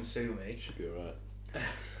hear this and sue me. Should be alright.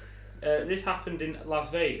 This happened in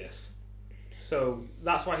Las Vegas. So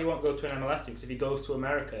that's why he won't go to an MLS team. Because if he goes to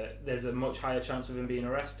America, there's a much higher chance of him being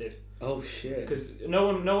arrested. Oh shit! Because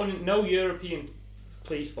no European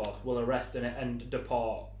police force will arrest and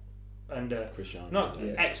deport and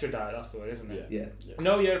extradite. That's the word, isn't it? Yeah.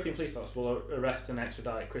 No European police force will arrest and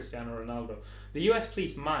extradite Cristiano Ronaldo. The US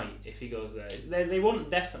police might if he goes there. They won't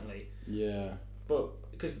definitely. Yeah. But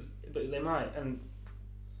they might, and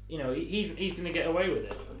he's going to get away with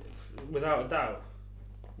it without a doubt.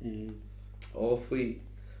 Mm. Or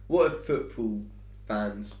what if football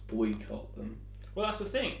fans boycott them? Well, that's the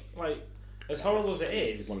thing. Like, as horrible as it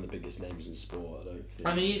is, he's one of the biggest names in sport. I don't think.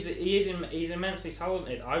 And he's immensely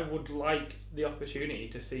talented. I would like the opportunity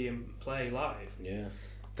to see him play live. Yeah.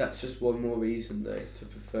 That's just one more reason though to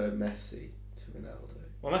prefer Messi to Ronaldo.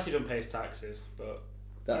 Well, Messi doesn't pay his taxes, but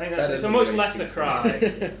it's a much lesser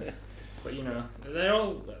cry. But they're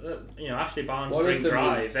all Ashley Barnes drink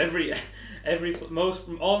drive not every that's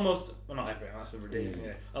ridiculous.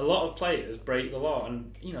 Yeah. A lot of players break the law,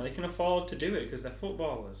 and they can afford to do it because they're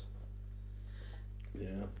footballers.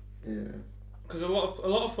 Yeah. Because a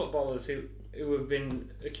lot of footballers who have been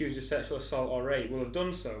accused of sexual assault or rape will have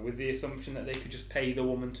done so with the assumption that they could just pay the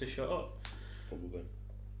woman to shut up. Probably.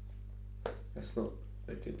 That's not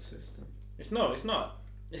a good system. It's not.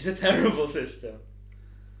 It's a terrible system.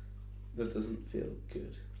 That doesn't feel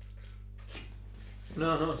good.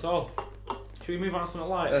 No, not at all. Should we move on to something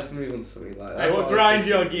light? Let's move on to something light. Hey, what grinds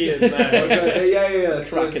your gears, man? Yeah.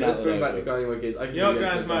 Let's bring back the grinding my gears. You know what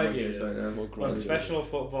grinds my gears? Right now. When professional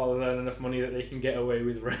footballers earn enough money that they can get away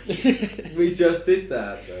with rape. We just did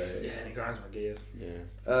that, though. Yeah, and it grinds my gears.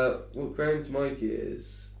 Yeah. What grinds my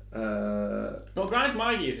gears? What grinds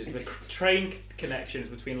my gears is the train connections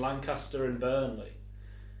between Lancaster and Burnley.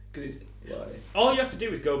 Because Why? all you have to do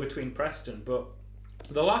is go between Preston, but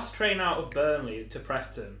the last train out of Burnley to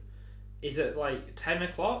Preston is at like 10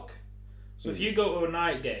 o'clock. So if you go to a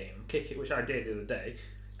night game, kick it, which I did the other day,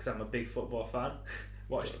 because I'm a big football fan,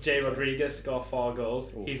 watched Jay Rodriguez score 4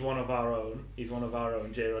 goals. Ooh. He's one of our own,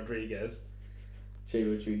 Jay Rodriguez. Jay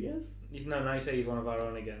Rodriguez? He's now you say he's one of our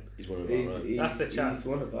own again. He's one of our own. That's the chance. He's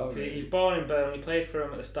one of our own. He's born in Burnley, played for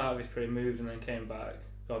him at the start of his career, moved and then came back.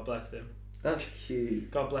 God bless him. That's cute.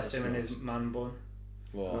 God bless him and his man bun.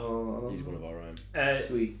 Wow. He's one of our own.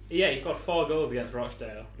 Sweet. Yeah, he scored 4 goals against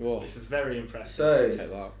Rochdale. Whoa. Which was very impressive. So, take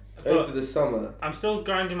that. Over the summer. I'm still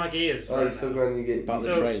grinding my gears. Oh, you're still grinding your gears. About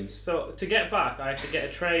the trains. So to get back, I had to get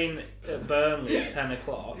a train at Burnley at 10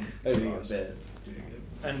 o'clock. Nice.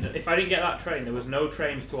 And if I didn't get that train, there was no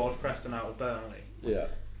trains towards Preston out of Burnley. Yeah.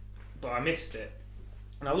 But I missed it.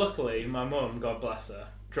 Now luckily, my mum, God bless her,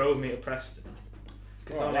 drove me to Preston.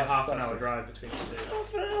 Because it's only a half an hour drive between the two.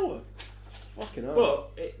 Half an hour? Fucking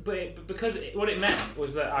hell. But because what it meant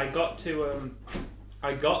was that I got to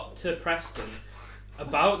Preston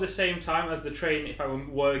about the same time as the train, if I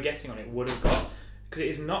were getting on it, would have got. Because it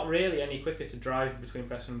is not really any quicker to drive between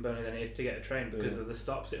Preston and Burnley than it is to get a train because of the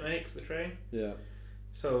stops it makes, the train. Yeah.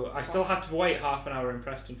 So I still had to wait half an hour in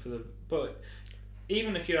Preston for the... But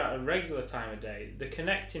even if you're at a regular time of day, the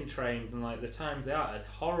connecting trains and like the times they are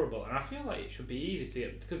horrible. And I feel like it should be easy to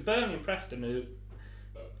get... Because Burnley and Preston are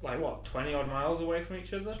like, what, 20 odd miles away from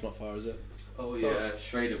each other? It's not far, is it? Oh yeah,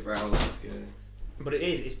 straight up round, let's go. But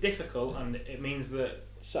it's difficult, and it means that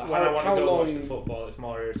so when I want to go watch the football, it's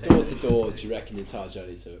more irritating. Door to door, do you reckon the entire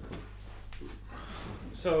journey took?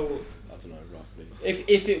 So I don't know, roughly.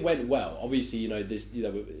 If it went well, obviously, you know this. You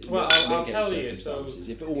know, well, I'll tell you. So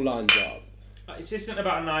if it all lines up, this isn't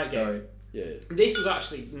about a night game. Yeah. This was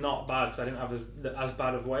actually not bad because I didn't have as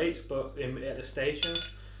bad of waits, but at the stations.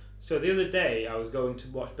 So the other day, I was going to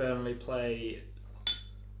watch Burnley play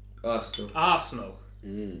Arsenal,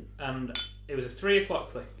 and it was a 3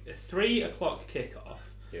 o'clock kickoff.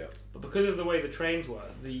 Yeah. But because of the way the trains were,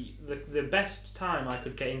 the best time I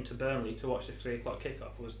could get into Burnley to watch this 3 o'clock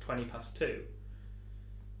kickoff was 2:20,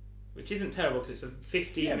 which isn't terrible because it's a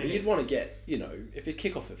 15 minute. Yeah, but you'd want to get, you know, if it's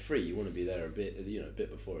kick off at 3, you want to be there a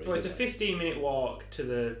bit before it. Well, it's a 15-minute walk to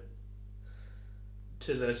the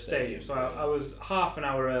stadium, so I was half an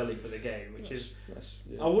hour early for the game, which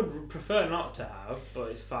I would prefer not to have, but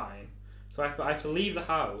it's fine. So I had to leave the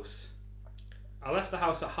house. I left the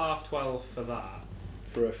house at 12:30 for that.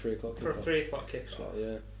 For a 3 o'clock. For a 3 o'clock kickoff. So,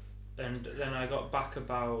 yeah. And then I got back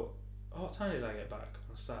about. What time did I get back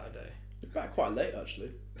on Saturday? You're back quite late,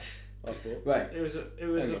 actually. I thought. Right. It was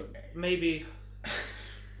maybe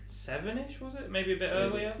 7ish, was it? Maybe a bit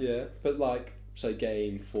earlier. Yeah, but like so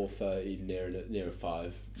game 4:30 near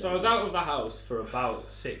 5. So I was out of the house for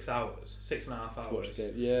about 6 hours, 6.5 hours. To watch the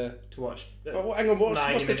game. Yeah. To watch. Hang on,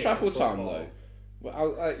 what's the travel time though?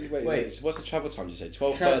 Well, wait. What's the travel time? Did you say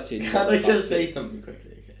 12:30? Can I just say something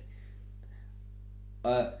quickly?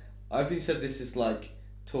 Okay. I've been said this is like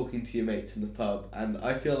talking to your mates in the pub, and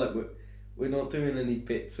I feel like we're not doing any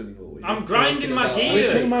bits anymore. I'm grinding my gears.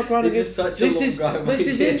 We're talking about grinding gears. This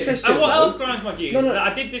is interesting. And what else grinds my gears? No.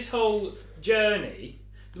 I did this whole journey.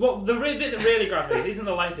 What the bit that really grinds my gears isn't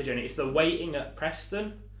the length of the journey; it's the waiting at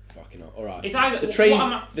Preston. Fucking hell. Alright. It's either the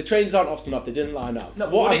trains aren't often enough, they didn't line up. No,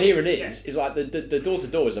 what I'm hearing is like the door to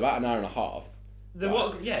door is about an hour and a half. An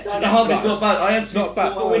hour and a half is not bad. I have not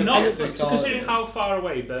bad. But we're not considering how far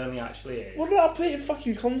away Burnley actually is. Well, I'll put it in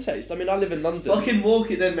fucking context. I mean, I live in London. Fucking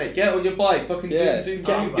walk it then, mate. Get on your bike. Fucking zoom,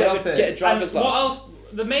 get up here. Get a driver's license. What else?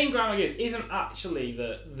 The main ground isn't actually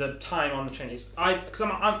the time on the train. It's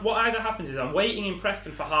what either happens is I'm waiting in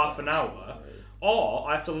Preston for half an hour, or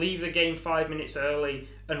I have to leave the game 5 minutes early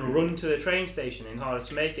and run to the train station in order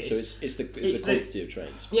to make it. So it's the quantity of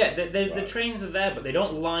trains. Yeah, the trains are there, but they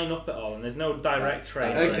don't line up at all, and there's no direct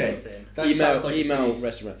trains or anything. Email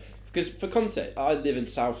restaurant. Because for context, I live in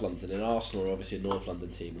South London, and Arsenal are obviously a North London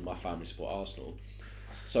team, and my family support Arsenal.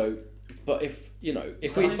 So, but if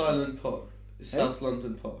South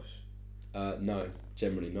London posh? No,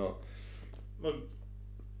 generally not. Well,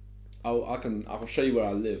 I'll show you where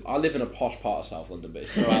I live. I live in a posh part of South London, but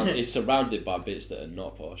it's surrounded by bits that are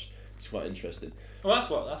not posh. It's quite interesting. Well, that's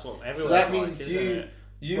what everyone. So that means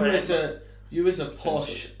you as a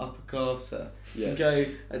posh upper classer can go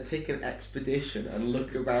and take an expedition and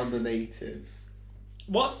look around the natives.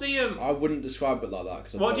 What's the I wouldn't describe it like that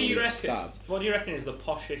because what do you reckon? Stabbed. What do you reckon is the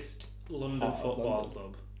poshest London football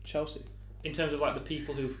club? Chelsea. In terms of like the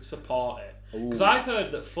people who support it, because I've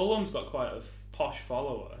heard that Fulham's got quite a posh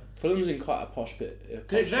follower. Fulham's in quite a posh bit.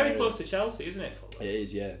 Because it's very close to Chelsea, isn't it? Fulham? It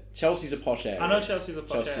is, yeah. Chelsea's a posh area. I know Chelsea's a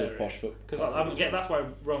posh area. Because that's why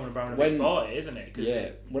Roman Abramovich bought it, isn't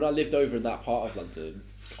it? When I lived over in that part of London,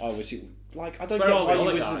 I obviously like I don't It's get where all why the you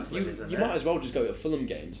oligarchs live, wouldn't. isn't You it? might as well just go to Fulham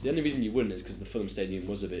games. The only reason you wouldn't is because the Fulham stadium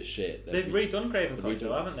was a bit shit. They've redone Craven Cottage,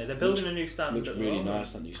 though, haven't they? They're building a new stand. Looks at the really moment.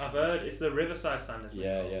 nice, that new stand. I've heard it's the Riverside stand, isn't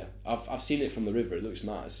it? Yeah. I've seen it from the river. It looks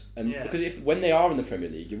nice, and Yeah. because when they are in the Premier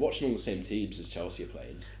League, you're watching all the same teams as Chelsea are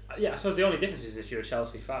playing. Yeah, I suppose the only difference is if you're a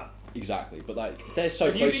Chelsea fan. Exactly, but like they're so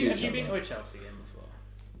Have close to each you other. been to a Chelsea game before,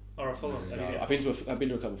 or a Fulham? No, I've been to a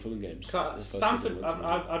couple of Fulham games. Stanford,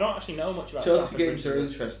 I don't actually know much about Chelsea Stamford games are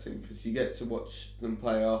Bridge. interesting because you get to watch them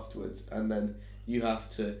play afterwards, and then you have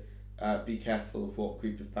to be careful of what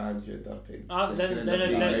group of fans you end up in.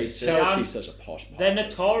 Chelsea's such a posh part. They're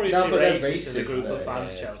notoriously they're racist as a group though. of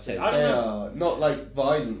fans. Yeah, Chelsea. yeah. I They don't know. are not like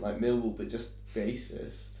violent like Millwall, but just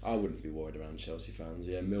racist. I wouldn't be worried around Chelsea fans.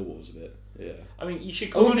 Yeah, Millwall's a bit. Yeah. I mean, you should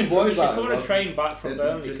I come on wouldn't a worry about it, train back from they're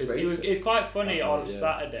Burnley just because racist. it's quite funny on Yeah.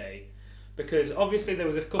 Saturday. Because obviously there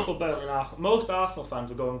was a couple Burnley and Arsenal. Most Arsenal fans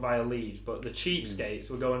were going via Leeds, but the cheapskates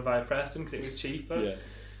were going via Preston because it was cheaper. Yeah.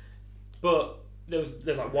 But there's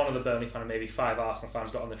like one of the Burnley fan and maybe 5 Arsenal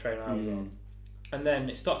fans got on the train I was on. And then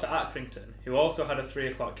it stopped at Accrington, who also had a 3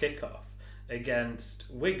 o'clock kickoff against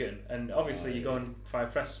Wigan. And obviously you're going via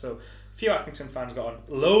Preston, so a few Accrington fans got on.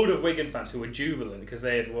 Load of Wigan fans who were jubilant because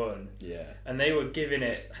they had won. Yeah. And they were giving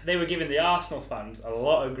the Arsenal fans a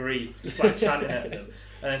lot of grief, just like chanting at them.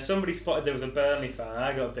 And then somebody spotted there was a Burnley fan, and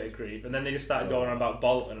I got a bit of grief. And then they just started going on about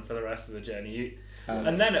Bolton for the rest of the journey.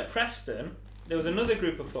 And then at Preston, there was another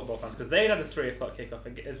group of football fans because they had a 3 o'clock kickoff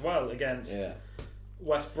as well against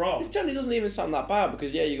West Brom. This generally doesn't even sound that bad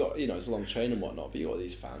because you got it's a long train and whatnot, but you got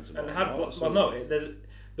these fans and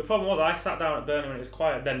the problem was I sat down at Burnley when it was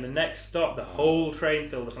quiet. Then the next stop, the whole train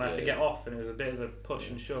filled up, and I had to get off, and it was a bit of a push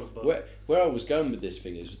and shove. But where I was going with this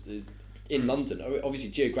thing is in London. Obviously,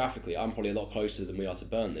 geographically, I'm probably a lot closer than we are to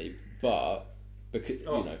Burnley, but because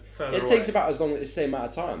it takes about as long as the same amount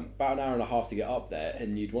of time, about an hour and a half to get up there,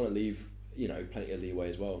 and you'd want to leave plenty of leeway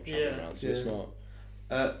as well traveling around. So it's not.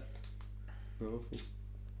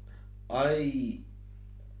 I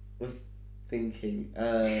was thinking.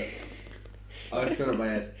 I was going up my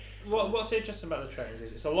head. What's interesting about the trains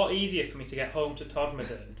is it's a lot easier for me to get home to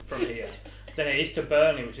Todmorden from here than it is to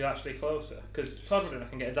Burnley, which is actually closer. Because Todmorden, I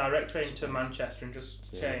can get a direct train to Manchester and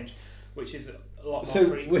just change, which is a lot more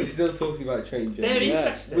frequent. We're still talking about train journeys. They're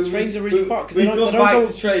interesting. Trains are really fun because they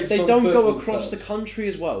don't go across the country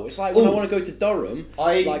as well. It's like when I want to go to Durham,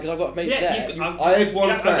 because I've got mates there. I have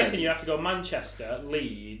one friend. I'm guessing you have to go Manchester,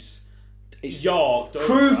 Leeds, York.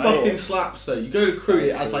 Crew fucking slaps though. You go to Crew,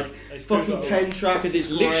 it has like fucking 10 tracks. Because it's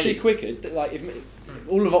literally quicker. Like if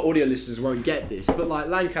all of our audio listeners won't get this, but like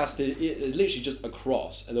Lancaster is literally just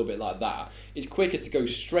across a little bit like that. It's quicker to go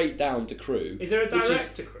straight down to Crew. Is there a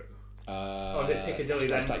direct to Crew? Or is it Piccadilly then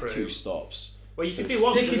That's like Crew? 2 stops. Well, you could do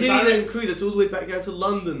one. Piccadilly then Crew. That's all the way back down to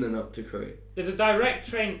London then up to Crew. There's a direct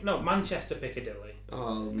train. No, Manchester Piccadilly.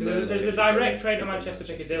 Oh, no, there's a direct train to Manchester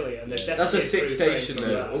Piccadilly, and there's that's a definitely 6 station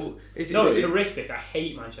though. It's horrific. I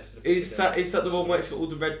hate Manchester Piccadilly. Is that the one where it's got all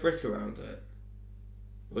the red brick around it?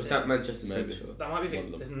 Or is that Manchester Central? That might be.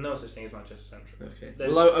 There's no such thing as Manchester Central. Okay.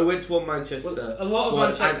 Well, I went to one Manchester. Well, a lot of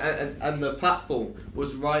Manchester, and the platform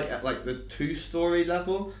was right at like the 2-story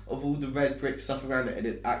level of all the red brick stuff around it, and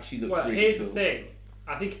it actually looked. Well, really here's cool. the thing.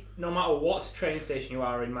 I think no matter what train station you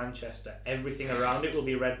are in Manchester, everything around it will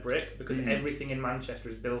be red brick because everything in Manchester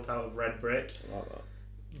is built out of red brick. I like that.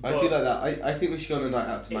 I do like that. I think we should go on a night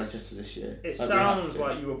out to Manchester this year. It sounds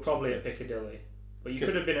like you were probably at Piccadilly, but you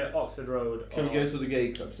could have been at Oxford Road. Can we go to the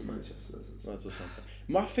gay clubs in Manchester? Or something.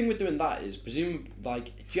 My thing with doing that is, presumably, like,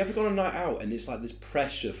 do you ever go on a night out and it's like this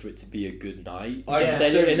pressure for it to be a good night? And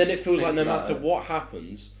then it feels like no matter what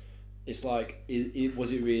happens, it's like,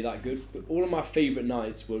 was it really that good? But all of my favourite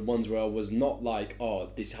nights were ones where I was not like, oh,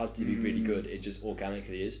 this has to be really good. It just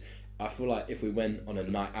organically is. I feel like if we went on a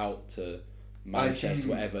night out to Manchester,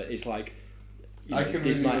 whatever, it's like,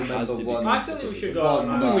 this night has to be. I still think we should go on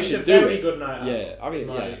a night out. It's a very good night out. Yeah, I mean,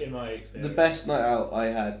 in my experience. The best night out I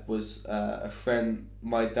had was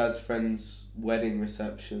my dad's friend's wedding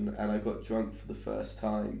reception, and I got drunk for the first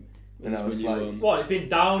time. And I was like, what? It's been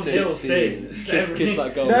downhill 16. since. Kiss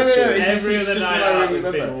that girl. No. Every It's other just night what I out really has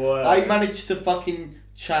been remember. worse. I managed to fucking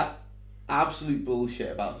chat absolute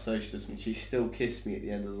bullshit about socialism, and she still kissed me at the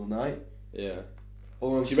end of the night. Yeah.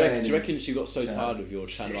 All Do you reckon she got so tired of your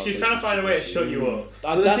chat about She's trying to find a way to shut you up.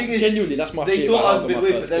 That's genuinely, that's my they fear thought I about was a my bit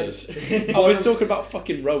weird, first but kiss. I was talking about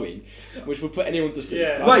fucking rowing, which would put anyone to sleep.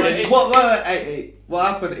 Yeah. Right, what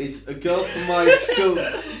happened is a girl from my school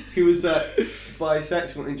who was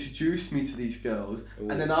bisexual introduced me to these girls,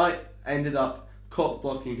 and then I ended up cock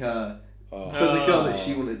blocking her for the girl that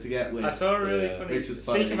she wanted to get with. I saw a really funny. Which was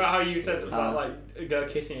funny. Speaking about how you said about like a girl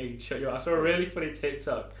kissing you, shut you up. I saw a really funny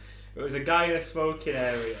TikTok. It was a guy in a smoking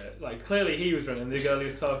area. Like clearly he was drunk, and the girl he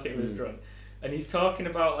was talking was drunk. And he's talking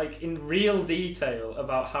about like in real detail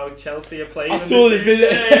about how Chelsea are playing. I saw this video.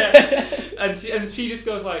 Yeah. And she just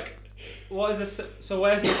goes like, "What is this? So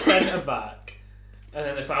where's the centre back?" And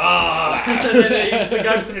then it's like, and then the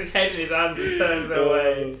guy puts his head in his hands and turns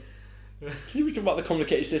away. He was talking about the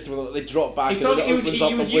complicated system where they drop back. He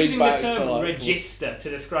was using the term register to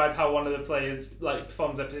describe how one of the players like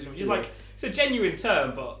performs their position, which is like it's a genuine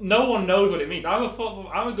term, but no one knows what it means. I'm a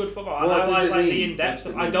good footballer. What I does like it the mean? in-depth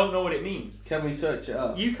stuff. I don't know what it means. Can we search it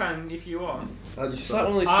up? You can if you want. It's like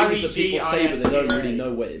one of those things that people say, but they don't really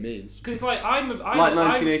know what it means. Because it's like I'm like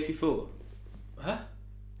 1984. Huh?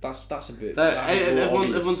 That's a bit.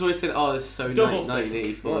 Everyone's always saying, "Oh, this is so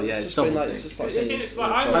 1984." Well, yeah, it's double think. It's just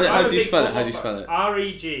like how do you spell it? How do you spell it?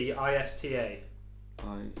 Regista.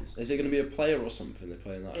 Is it going to be a player or something? They're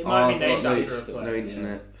playing that. It might be named after a player. No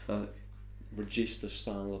internet. Fuck. Register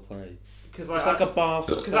style of play. Because it's like a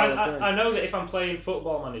Barca style of play. I know that if I'm playing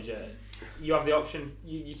Football Manager, you have the option.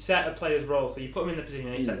 You set a player's role, so you put them in the position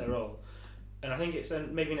and you set their role. And I think it's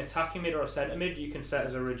maybe an attacking mid or a centre mid. You can set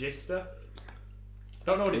as a register. I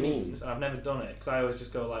don't know what it means, and I've never done it because I always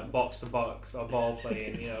just go like box to box or ball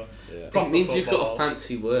playing, you know. It means you've got a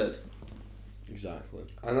fancy word. Exactly.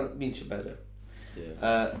 And that means you're better.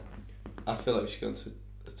 Yeah. I feel like we should go into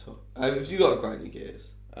the top. Have you got a grind your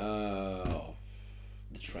gears?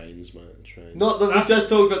 The trains, mate. The trains. Not that we just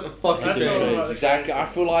talked about the fucking trains. Exactly. I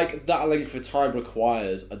feel like that length for time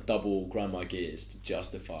requires a double grind my gears to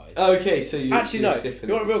justify. Okay, so you actually no. You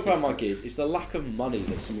know what real grind my gears? It's the lack of money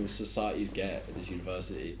that some of the societies get at this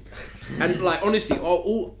university. And like honestly,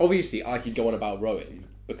 obviously I could go on about rowing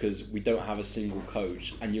because we don't have a single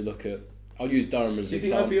coach. And you look at, I'll use Durham as an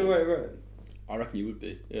example. Do you think I'd be alright rowing? I reckon you would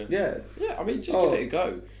be. Yeah. Yeah. I mean, just give it a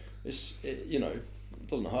go. You know.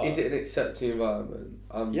 Doesn't hurt. Is it an accepting environment?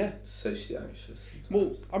 I'm yeah. socially anxious sometimes.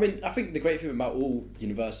 Well, I mean, I think the great thing about all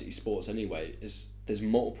university sports anyway is there's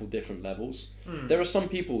multiple different levels. There are some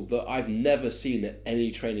people that I've never seen at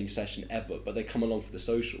any training session ever, but they come along for the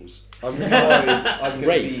socials. I'm worried. I'm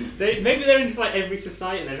great. Maybe they're in just like every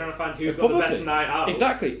society and they're trying to find who's got the best night out.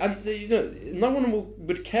 Exactly, and you know, no one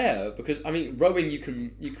would care because I mean, rowing you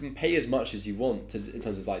can pay as much as you want in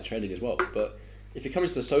terms of like training as well, but if it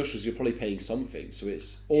comes to the socials, you're probably paying something. So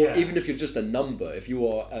even if you're just a number, if you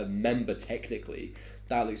are a member technically,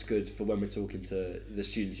 that looks good for when we're talking to the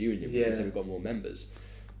students' union because then we've got more members.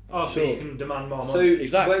 Oh, so you can demand more money. So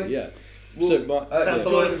exactly, When should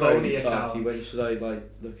I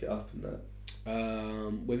look it up and that?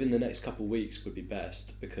 Within the next couple of weeks would be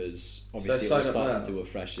best because obviously we'll start to do a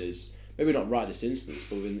freshers. Maybe not right this instance,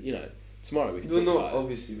 but within tomorrow we can talk about it.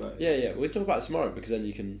 Obviously right. Yeah, we'll talk about it tomorrow because then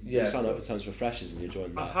you can sign up for terms for freshers and you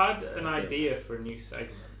join that. I've had an idea for a new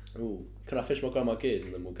segment. Ooh, can I finish my grandma gears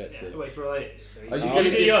and then we'll get to... Wait, it's related. So Are you going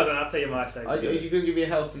to do yours and I'll tell you my segment. Are you going to give me a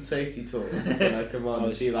health and safety talk? And I come on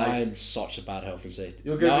and be like... I'm such a bad health and safety...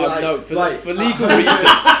 You're going to be like... for legal reasons.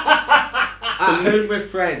 At home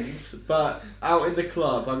with friends, but out in the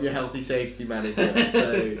club, I'm your healthy safety manager.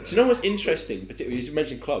 So. Do you know what's interesting? Particularly, you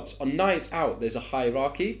mentioned clubs. On nights out, there's a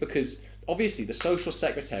hierarchy because obviously the social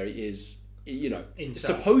secretary is,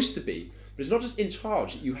 supposed to be, but it's not just in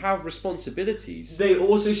charge. You have responsibilities. They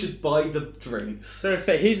also should buy the drinks.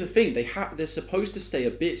 But here's the thing: they're supposed to stay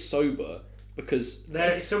a bit sober because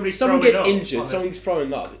if someone gets injured, someone's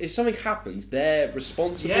throwing up. If something happens, they're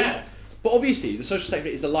responsible. Yeah. But obviously, the social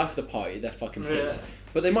secretary is the life of the party. They're fucking pissed. Yeah.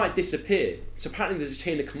 But they might disappear. So apparently there's a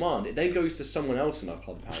chain of command. It then goes to someone else in our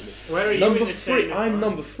club, apparently. Where are you number 3. I'm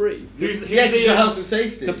number 3. Who's your health and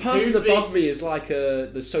safety? The person above me is like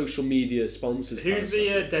the social media sponsors. Who's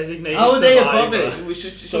the designated How are they survivor? above it?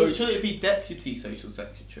 Should it be deputy social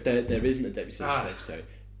secretary? There isn't a deputy social secretary.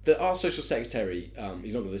 Our social secretary,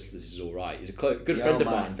 he's not going to listen to this, is alright. He's a good friend of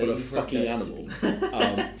mine, but a fucking animal.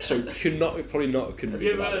 So probably not. Have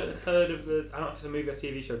you ever heard of I don't know if it's a movie or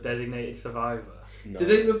TV show, Designated Survivor? No.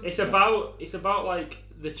 It's about like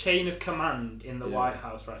the chain of command in the White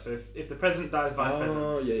House, right? So if the president dies, vice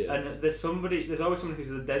president, and there's always someone who's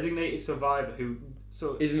a designated survivor who.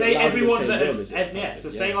 So isn't say everyone's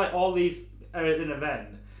say like all these are at an event.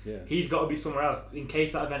 Yeah. He's got to be somewhere else in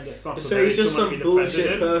case that event gets smashed. So he's just some bullshit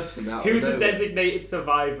president. person out Who's of the nowhere. designated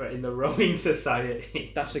survivor in the rowing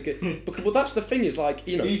society? That's a good. Well, that's the thing. Is like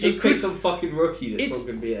You it just could pick some fucking rookie that's not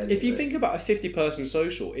going to be anything. If you think about a 50-person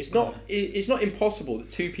social, it's not impossible that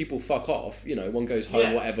 2 people fuck off. One goes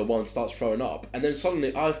home, whatever. One starts throwing up, and then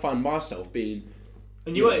suddenly I find myself being.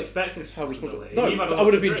 And you weren't expecting how responsible. No, I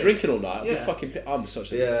would have been drinking all night. I'm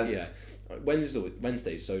such a yeah.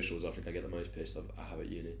 Wednesdays socials. I think I get the most pissed I have at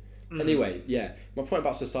uni. Anyway, my point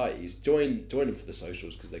about societies: join them for the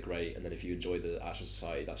socials because they're great, and then if you enjoy the actual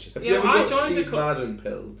society, that's just. Have you ever got Steve Madden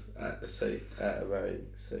pilled at a rowing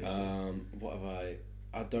station? What have I?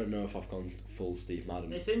 I don't know if I've gone full Steve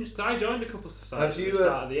Madden. It's interesting. I joined a couple of societies at the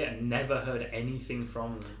start of the year and never heard anything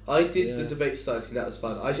from them. I did the debate society, and that was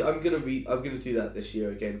fun. I'm gonna do that this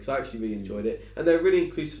year again because I actually really enjoyed it, and they're a really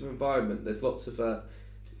inclusive environment. There's lots of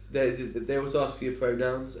they always ask for your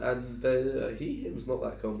pronouns, and him's not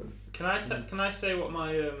that common. Can I say what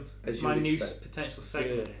my my new potential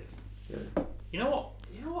segment is? Yeah. You know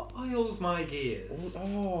what oils my gears?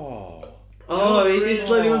 Is this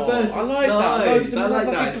slowly reversed? I like that. I like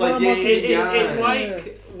that. It's like it's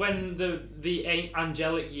like when the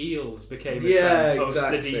angelic yields became a trend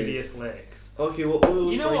post the devious licks. Okay, what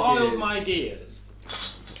oils? You know what oils my gears?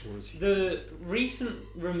 The recent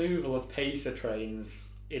removal of pacer trains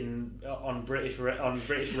on British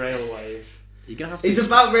railways. You're gonna have to. It's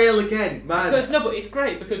about rail again, man. But it's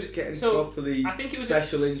great because it's getting properly. I think it was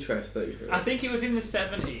special interest over it. I think it was in the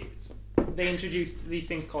 70s. They introduced these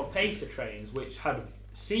things called pacer trains, which had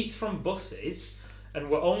seats from buses and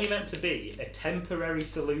were only meant to be a temporary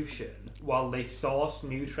solution while they sourced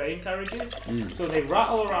new train carriages. So they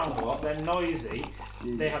rattle around a lot, they're noisy.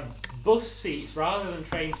 They had bus seats rather than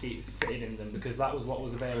train seats fitted in them because that was what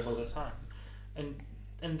was available at the time.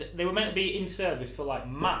 And they were meant to be in service for like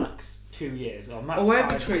max 2 years or max. I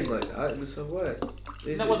have a train like that in the Southwest.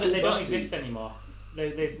 They don't exist anymore.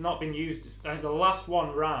 They've not been used. I think the last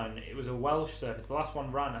one ran. It was a Welsh service. The last one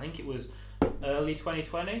ran. I think it was early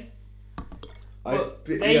 2020.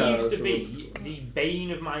 They used to be the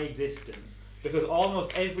bane of my existence because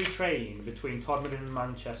almost every train between Todmorden and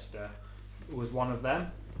Manchester was one of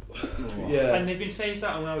them. Yeah. And they've been phased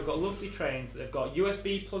out, and now we've got lovely trains. They've got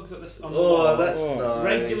USB plugs on the wall. That's nice.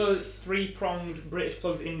 Regular 3-pronged British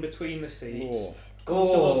plugs in between the seats.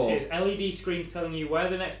 Comfortable seats. LED screens telling you where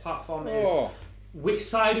the next platform is. Which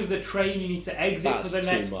side of the train you need to exit for the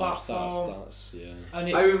next platform.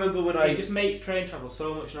 And I remember when it just makes train travel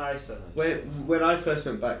so much nicer. When I first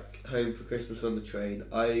went back home for Christmas on the train,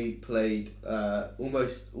 I played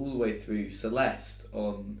almost all the way through Celeste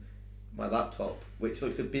on my laptop, which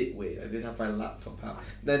looked a bit weird. I did have my laptop out.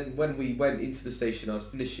 Then when we went into the station I was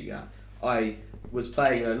finishing at, I was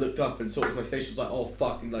playing and I looked up and saw my station was like, oh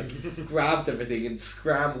fuck, and like grabbed everything and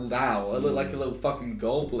scrambled out. I looked like a little fucking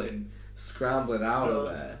goblin scrambling out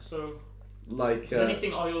of there. So, like, does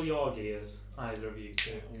anything oil your gears? Either of you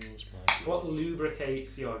two? What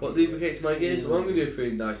lubricates your gears? What lubricates my gears? Well, I'm going to go for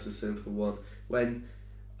a nice and simple one. When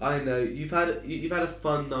I know you've had a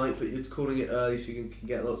fun night, but you're calling it early so you can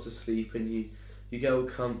get lots of sleep, and you get all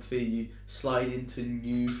comfy, you slide into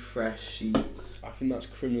new fresh sheets. I think that's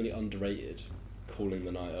criminally underrated, calling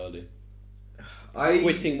the night early.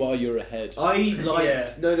 Quitting while you're ahead. I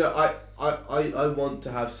want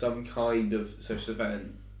to have some kind of social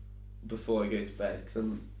event before I go to bed because I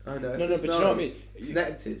know. No, but you know what I mean.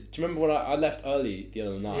 Connected. Do you remember when I left early the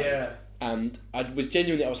other night? Yeah. And I was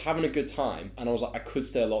having a good time, and I was like, I could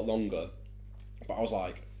stay a lot longer, but I was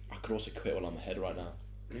like, I could also quit while I'm ahead right now.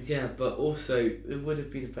 Yeah, but also it would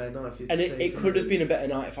have been a better night if you. And it could have been a better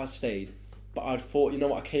night if I stayed. But I'd thought, you know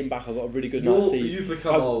what, I came back, I got a really good night's sleep. You've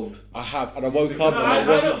become old. I have, and I woke up and I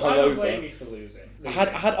wasn't hungover. I don't blame you for losing. I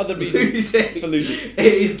had other reasons for losing. It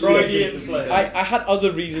is Freudian slip. I had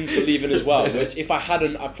other reasons for leaving as well, which if I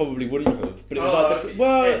hadn't, I probably wouldn't have. But it was other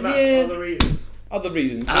reasons. Other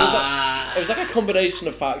reasons. It was like a combination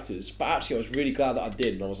of factors, but actually I was really glad that I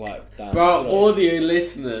did, and I was like, damn. For our audio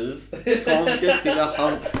listeners, Tom just did a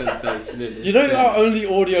hump sensation. Do you know our only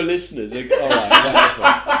audio listeners?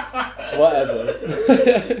 Alright,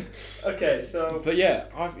 whatever. Okay, so. But yeah,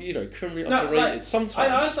 I've criminally underrated sometimes. I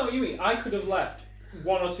understand what you mean. I could have left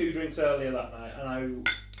 1 or 2 drinks earlier that night, and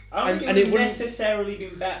I don't think it would have necessarily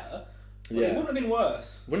been better. But it wouldn't have been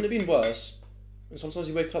worse. Wouldn't have been worse. And sometimes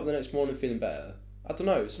you wake up the next morning feeling better. I don't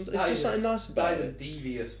know. It's just something nice about it. That is a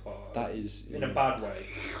devious part. That is in a bad way.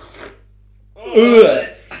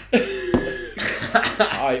 I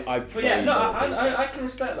pray. I can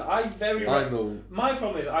respect that. My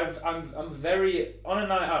problem is I'm very on a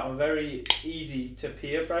night out. I'm very easy to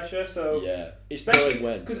peer pressure. So yeah, it's knowing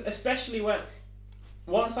when. Because especially when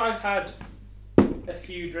once I've had a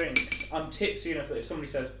few drinks, I'm tipsy enough that if somebody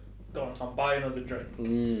says, "Go on, Tom, buy another drink,"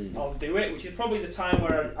 I'll do it. Which is probably the time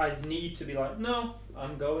where I need to be like, "No,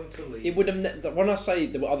 I'm going to leave." It would have when I say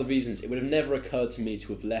there were other reasons, it would have never occurred to me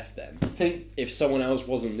to have left them. I think if someone else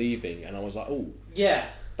wasn't leaving, and I was like, "Oh, yeah,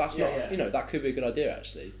 that's not that could be a good idea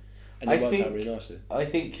actually," and it worked out really nicely. I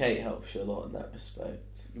think Kate helps you a lot in that respect.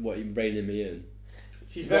 What, you reining me in?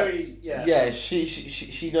 She's very Yeah,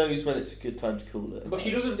 she knows when it's a good time to call it. But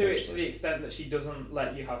she doesn't do it to the extent that she doesn't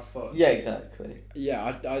let you have fun. Yeah, exactly.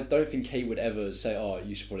 Yeah, I don't think Kate would ever say, "Oh,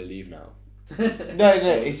 you should probably leave now." No,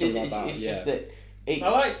 it's just that. I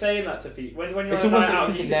like saying that to people when you're it's on a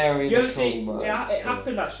almost night out. you ever see? It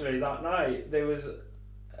happened actually that night. There was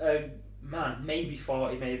a man, maybe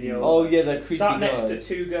 40, maybe over. Oh yeah, that creepy sat next guy. to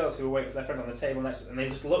two girls who were waiting for their friends on the table next to them, and they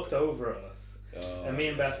just looked over at us. And me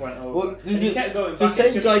and Beth went over. Well, and he kept going back. The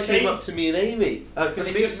same guy came up to me and Amy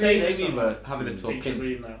because me and Amy were having a talk.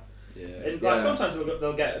 Leave now. Yeah. And like sometimes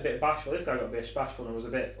they'll get a bit bashful. This guy got a bit bashful and was a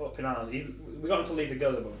bit up in arms. We got him to leave the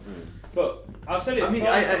girls above. But I've said it before.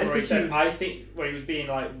 I think where he was being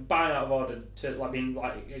like bang out of order to like being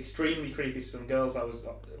like extremely creepy to some girls I was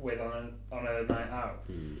with on a night out.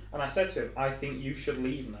 And I said to him, I think you should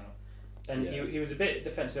leave now. And he was a bit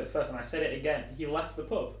defensive at first, and I said it again. He left the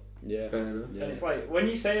pub. Yeah. And it's like when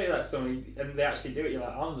you say that to somebody and they actually do it, you're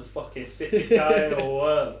like, I'm the fucking sickest guy in the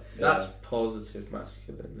world. That's positive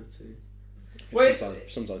masculinity. Well,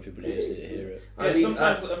 sometimes people just need to hear it. I mean,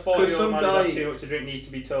 sometimes a 40-year-old man who's had too much to drink needs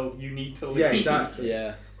to be told, you need to leave. Yeah, exactly.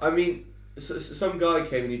 Yeah. I mean, some guy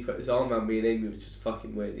came and he put his arm around me and Amy, which is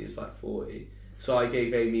fucking weird. He was like 40. So I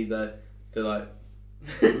gave Amy the like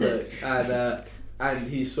look, and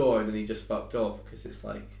he saw it and he just fucked off because it's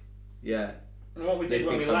like, yeah. And what we did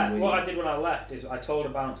when we left, what I did when I left is I told a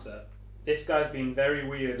bouncer, this guy's being very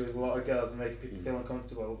weird with a lot of girls and making people feel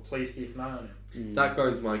uncomfortable. Please keep an eye on him. That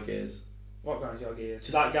grinds my gears. What grinds your gears?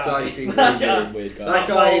 Just that guy. Being that guy. Weird guy. That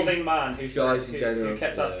holding man who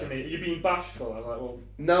kept yeah. asking me, are you being bashful? I was like, well,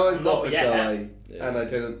 no, I'm not a yet. guy, Yeah. and I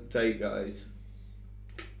don't date guys.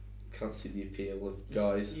 Can't see the appeal of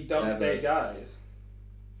guys. You don't date guys?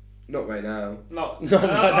 Not right now. Not now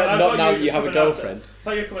that you have a girlfriend. I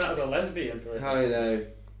thought you were coming out as a lesbian for a second. I know.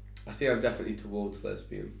 I think I'm definitely towards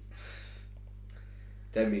lesbian.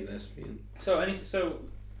 Demi-lesbian. So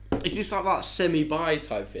is this like that semi-bi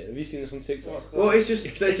type thing? Have you seen this on TikTok? Well, it's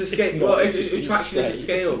just there's a scale. Well, attraction is a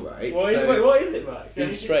scale, right? Wait, what is it, Max?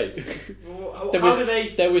 Being straight. How do they?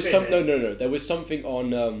 There was spin it? No. There was something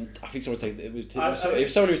on. I think someone was taking it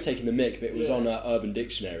was someone who was taking the mic, but it was on Urban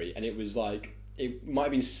Dictionary, and it was like. It might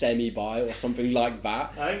have been semi-bi or something like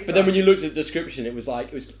that. But then when you looked at the description, it was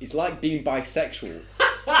like it's like being bisexual,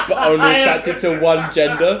 but only attracted to one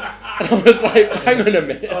gender. And I was like, hang on a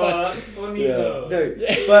minute. Oh, that's funny though. No,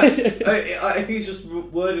 but I think it's just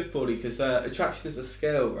worded poorly because attraction is a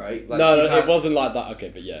scale, right? Like it wasn't like that. Okay,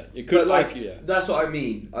 but yeah, it could. But yeah. That's what I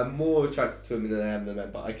mean. I'm more attracted to women than I am to men,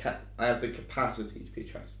 but I have the capacity to be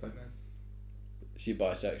attracted by men. So you're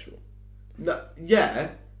bisexual. No,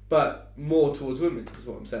 yeah. But more towards women is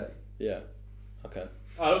what I'm saying. Yeah. Okay.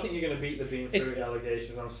 I don't think you're going to beat the bean fruit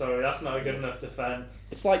allegations. I'm sorry, that's not a good enough defence.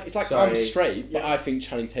 It's like sorry. I'm straight, but I think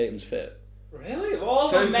Channing Tatum's fit. Really? Well, all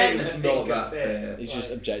the men think are fit. He's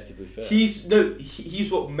just objectively fit.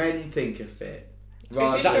 He's what men think are fit.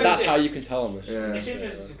 Right. That's how you can tell him. Yeah. It's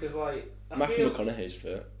interesting because like Matthew McConaughey's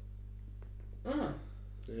fit. Oh.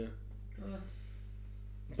 Yeah.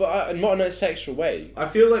 But not in a sexual way. I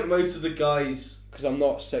feel like most of the guys. Because I'm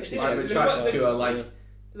not sexually I'm attracted to are like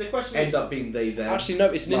the question end up being they them. Actually, no.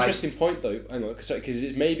 It's an interesting point though. Hang on,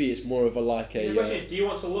 because maybe it's more of a like a. The question is, do you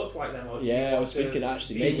want to look like them or do you I want was thinking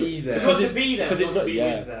actually be maybe them? Because it's be them. Because it's not. Be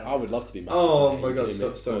with them. I would love to be. Oh my god,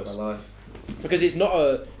 story of my life. Because it's not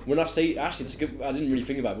a. When I say actually, it's a good. I didn't really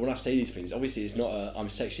think about it. But when I say these things, obviously, it's not a. I'm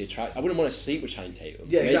sexually attracted. I wouldn't want to sleep with Channing Tatum.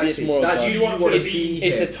 Yeah, maybe exactly. it's more of you want to see.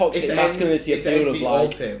 It's the toxic masculinity appeal of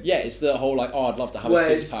like. him. Yeah, it's the whole like. Oh, I'd love to have a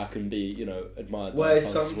six pack and be admired.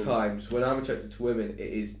 Whereas sometimes when I'm attracted to women, it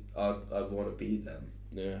is I want to be them.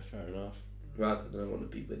 Yeah, fair enough. Rather than I want to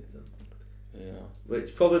be with them. Yeah.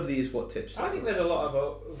 Which probably is what tips. I think there's a lot of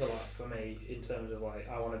overlap for me in terms of like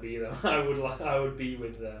I want to be them. I would be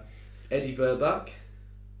with them. Eddie Burback.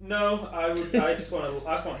 No, I just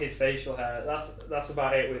want his facial hair. That's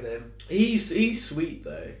about it with him. He's sweet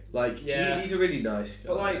though. Like he's a really nice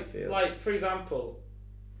guy. But like for example,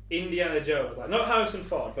 Indiana Jones, like not Harrison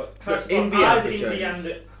Ford, but Harrison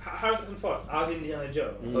Ford as Indiana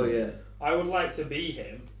Jones. Oh yeah. I would like to be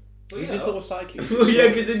him. Who's this little psychic? Well, yeah,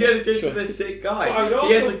 because Indiana Jones is a sick guy. Also,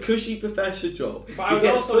 he has a cushy professor job. But I would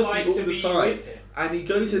also like to be with him. and he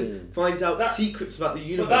goes and finds out secrets about the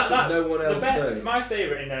universe that no one else knows. My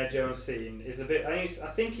favourite Indiana Jones scene is the bit. I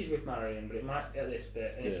think he's with Marion, but it might at this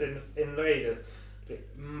bit, and it's in Raiders. But it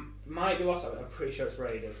might be lost. I'm pretty sure it's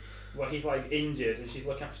Raiders, where he's like injured, and she's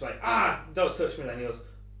looking after. She's like, don't touch me. Then he goes,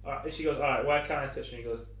 and she goes, all right, where can I touch you? And he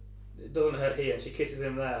goes, it doesn't hurt here. And she kisses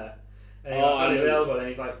him there, and he on his elbow. And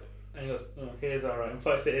he's like. And he goes, here's alright, and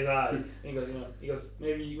points at his eye. And he goes,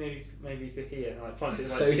 maybe you could hear. And like points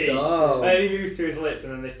at his cheek. And then he moves to his lips,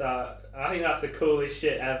 and then they start. I think that's the coolest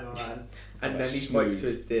shit ever, man. And then he points to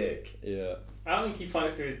his dick. Yeah. I don't think he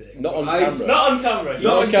points to his dick. Not on camera. Not on camera.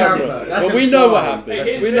 Not on camera. But we know what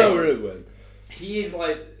happened. We know where it went. He is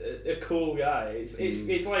like a cool guy. It's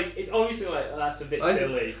like it's obviously like that's a bit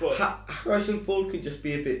silly, but Harrison Ford can just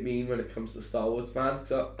be a bit mean when it comes to Star Wars fans.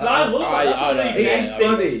 I love that. It is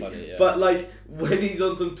funny, but like when he's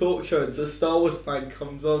on some talk show and a Star Wars fan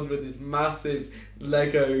comes on with his massive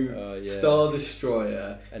Lego Star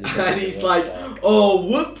Destroyer, and he's like, "Oh,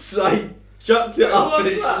 whoops! I chucked it up and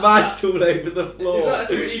it smashed all over the floor." Is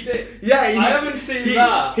that what he did? Yeah, I haven't seen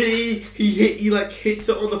that. He like hits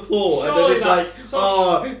it on the floor, and then it's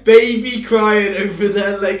like, baby crying over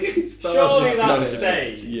their Lego Star. Surely that's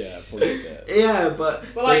staged. Yeah, probably. Yeah, but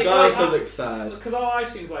like, the guy also looks sad. Because all I've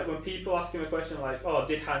seen is like when people ask him a question like,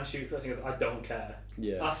 did Han shoot first? He goes, I don't care.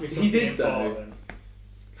 Yeah. Ask me something important.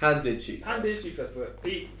 Han did shoot. Han did shoot first, but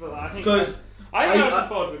I think because. I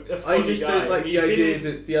just don't like the idea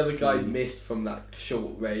that the other guy missed from that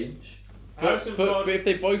short range. But if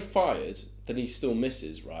they both fired, then he still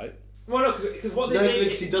misses, right? Well, no, because what they did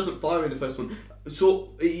because he doesn't fire in the first one.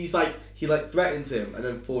 So he threatens him, and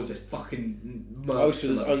then Ford just fucking murders so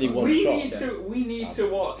there's only one shot. We need to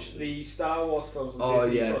watch the Star Wars films on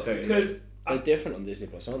Disney Plus because they're different on Disney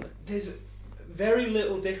Plus, aren't they? There's very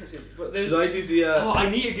little differences. But should I do the? I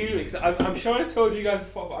need to Google it because I'm sure I told you guys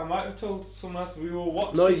before, but I might have told someone else we were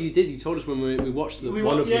watching. No, you did. You told us when we watched the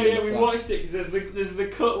one of them. Yeah, we watched it because there's the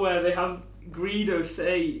cut where they have Greedo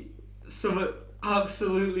say something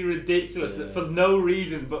absolutely ridiculous that for no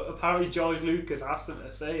reason, but apparently George Lucas asked them to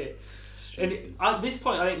say it. And at this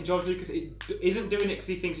point, I think George Lucas isn't doing it because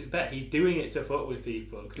he thinks it's better. He's doing it to fuck with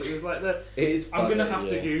people. Because it was like I'm gonna have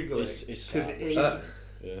to Google it because it is.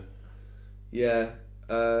 Yeah.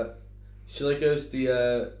 Should I go as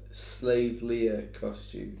the Slave Leia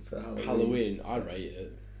costume for Halloween? I rate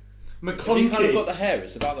it. McClunky. If you kind of got the hair,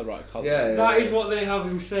 it's about the right colour. Yeah, that is what they have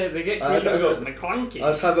him say. They get McClunky.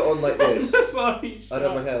 I'd have it on like this. I'd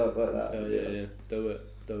have my hair like that. Oh yeah. Do it.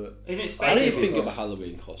 Isn't it I didn't think of a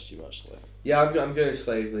Halloween costume actually. Yeah, I'm going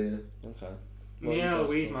Slave Leia. Okay. Me and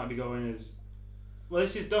Eloise might be going as. Well,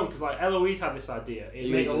 this is dumb because like Eloise had this idea. It'd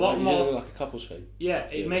make a lot more like a couples thing. Yeah,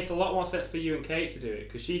 it'd make a lot more sense for you and Kate to do it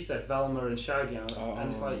because she said Velma and Shaggy, and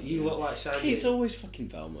it's like you look like Shaggy. Kate's always fucking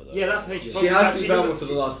Velma though. Yeah, that's the thing. She has been Velma for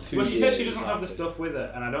the last 2 years. Well, she said she doesn't have the stuff with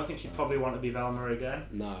her, and I don't think she'd probably want to be Velma again.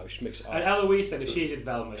 No, she should mix it up. And Eloise said if she did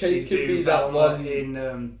Velma, Kate she'd could do be Velma that one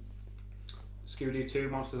in Scooby-Doo 2: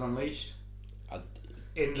 Monsters Unleashed.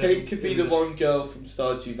 Kate could be the one girl from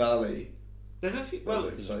Stardew Valley. There's a few. Well,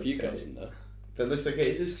 there's a few girls in there. That looks like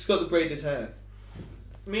Kate. It's got the braided hair.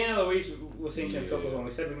 Me and Eloise were thinking a couple of times.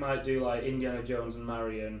 We said we might do like Indiana Jones and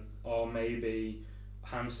Marion, or maybe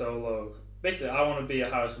Han Solo. Basically, I want to be a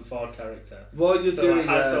Harrison Ford character. While you're doing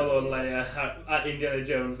Han Solo and Leia at Indiana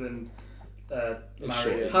Jones and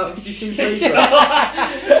Marion. Have you seen?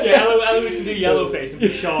 Eloise can do Yellowface and be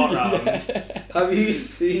short round. Have you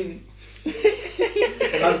seen?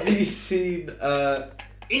 Have you seen?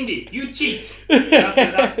 Indy, you cheat.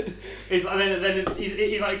 Then he's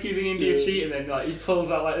like accusing Indy of cheating. Then like Indy pulls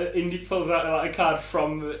out like a card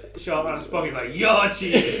from Short Round's pocket. He's like, you're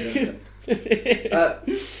cheating.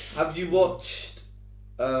 Have you watched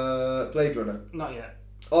Blade Runner? Not yet.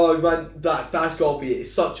 Oh man, that's got to be it.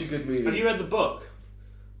 It's such a good movie. Have you read the book?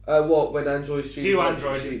 What when androids dream? Do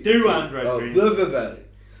android dream? Blah, blah, blah.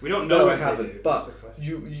 We don't know. No, I haven't. But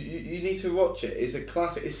you need to watch it. It's a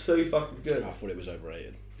classic. It's so fucking good. I thought it was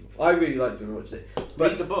overrated. I really liked it and watched it. But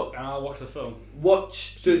read the book and I'll watch the film. Don't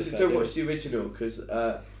watch the original because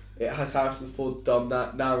it has Harrison Ford dumb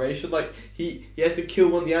narration. Like he has to kill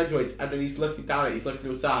one of the androids and then he's looking down at it. He's looking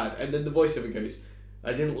all sad and then the voiceover goes,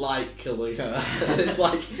 "I didn't like killing her." It's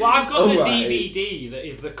like, well, I've got the DVD that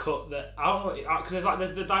is the cut that I don't know because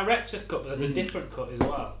there's the director's cut, but there's a different cut as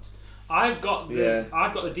well. I've got the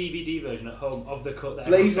DVD version at home of the cut that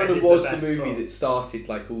Blade Runner was the movie that started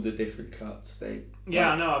like all the different cuts thing.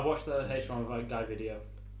 Yeah, I know. I've watched the H1 guy video.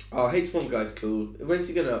 Oh, H1 guy's cool. When's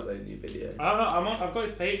he gonna upload a new video? I don't know. I've got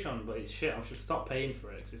his Patreon, but it's shit. I should stop paying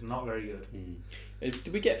for it because it's not very good.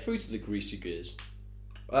 Did we get through to the greasy gears?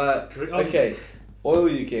 Okay. Oil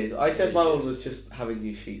your gears. I said my Oil your one gears. was just having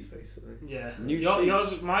new sheets, basically. Yeah. New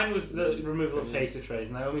Yours, mine was the removal of pacer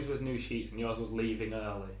trays. Naomi's was new sheets, and yours was leaving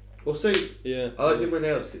early. Also, Yeah. I like doing my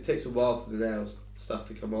nails 'cause it takes a while for the nails stuff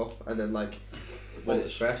to come off, and then like when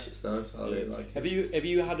it's fresh, it's nice. I really like it. Have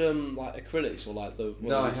you had like acrylics or like the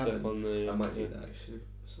No, I you stuck haven't. on the, I might do that actually.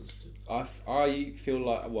 I feel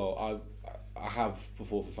like I have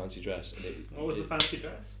before for fancy dress. And What was the fancy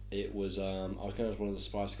dress? It was I was going as one of the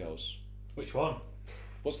Spice Girls. Which one?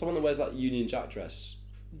 What's the one that wears that Union Jack dress?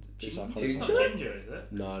 It's iconic. It's not Ginger, is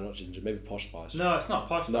it? No, not Ginger. Maybe Posh Spice. No, it's not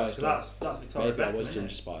Posh No, Spice, it's because that's Victoria Maybe I Beckham, was isn't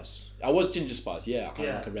Ginger it? Spice. I was Ginger Spice. Yeah, I had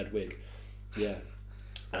Yeah. like a red wig. Yeah.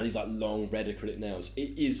 And these like long red acrylic nails.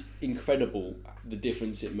 It is incredible the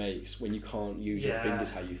difference it makes when you can't use your Yeah.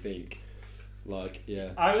 fingers how you think. Like, yeah.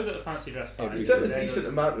 I was at a fancy dress party. You've done a They decent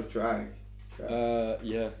were- amount of drag.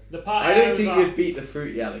 Yeah. The party I don't was think at- you'd beat the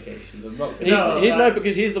fruity allegations. I'm not. No,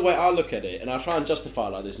 Because here's the way I look at it, and I try and justify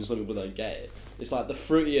it like this, and some people don't get it. It's like the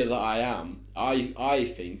fruitier that I am, I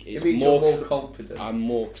think it's It means more. you're more confident. I'm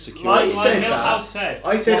more secure. Like said Milhouse said.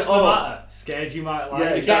 I said, What's oh. the matter? Scared you might like Yeah,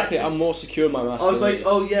 it. Exactly, I'm more secure in my I masculinity. was like,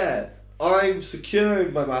 oh yeah, I'm secure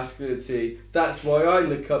in my masculinity. That's why I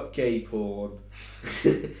look up gay porn.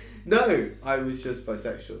 No, I was just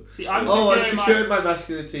bisexual. See, I'm I'm secure secure in in my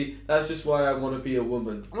masculinity. That's just why I want to be a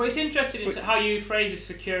woman. Well, it's interesting into how you phrase is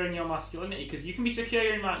secure in your masculinity, because you can be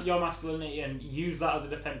secure in your masculinity and use that as a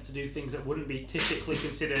defence to do things that wouldn't be typically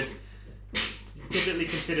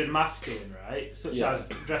considered masculine, right? Such Yeah. as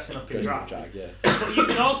dressing up in Dressing drag. yeah. But you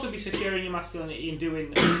can also be secure in your masculinity in doing,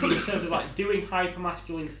 in terms of like doing hyper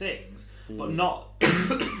masculine things, but not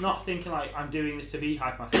thinking like I'm doing this to be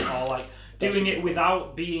hyper masculine, or like doing it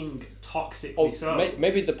without being toxically Oh, so.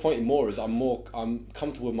 maybe the point more is I'm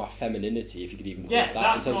comfortable with my femininity, if you could even call it that, in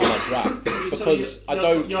that's terms more- of my drag, So because I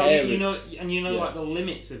don't care. You if- know, and you know Yeah. like the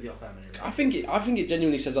limits of your femininity. I think it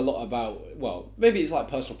genuinely says a lot about, well, maybe it's like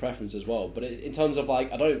personal preference as well, but in terms of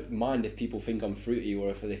like, I don't mind if people think I'm fruity or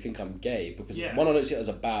if they think I'm gay, because one, I don't see it as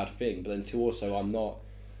a bad thing, but then two, also I'm not.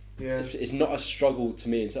 Yeah. It's not a struggle to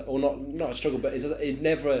me, or not a struggle, but it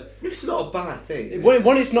never. It's not a bad thing.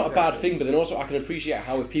 One, it's not a bad thing, but then also I can appreciate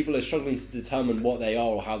how if people are struggling to determine what they are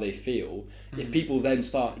or how they feel, if people then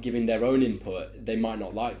start giving their own input, they might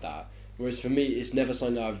not like that. Whereas for me, it's never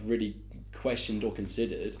something I've really questioned or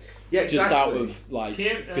considered. Yeah, exactly. Just out of like,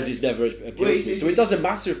 because it's never appealed to me. So it doesn't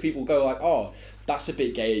matter if people go like, oh, that's a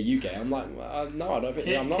bit gay, are you gay? I'm like, no, I don't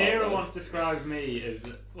think I'm not. Kira once described me as,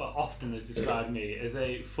 well, often has described me as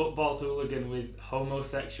a football hooligan with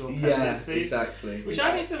homosexual tendencies. Yeah, exactly. Which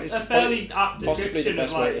I think is It's a fairly apt possibly the description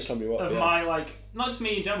best of way like to sum you up, of yeah. my like, not just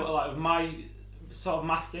me in general, but like of my sort of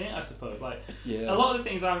masculinity, I suppose. Like Yeah. a lot of the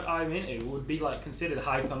things I'm into would be like considered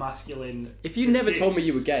hyper masculine. If you never told me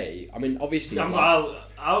you were gay, I mean, obviously. I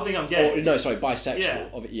don't think I'm gay. Or, no, sorry, bisexual.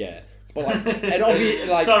 Yeah. Yeah. But like, and obviously,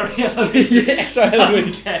 like. Sorry. Yeah, sorry,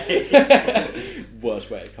 Eloise. Okay.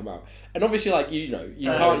 Worst way to come out. And obviously, like, you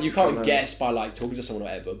can't guess by like talking to someone or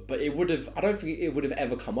whatever. But it would have. I don't think it would have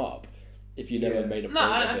ever come up if you never made a point. No,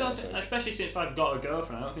 of I it, don't. so. Especially since I've got a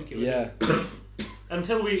girlfriend, I don't think it would. Yeah.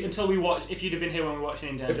 Until we watch. If you'd have been here when we were watching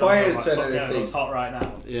Indiana If Jones, I I'd hadn't be like, said "Fuck yeah, anything- that's hot right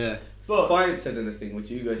now." Yeah. But If I hadn't said anything, would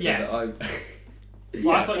you guys Yes. say that I'm...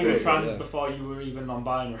 well, I thought you were probably, trans yeah. before you were even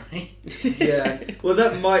non-binary. Yeah, well,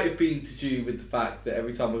 that might have been to do with the fact that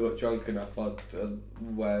every time I got drunk enough, I'd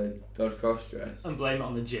wear I'd cross-dress. And blame it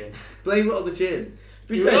on the gin. Blame it on the gin. To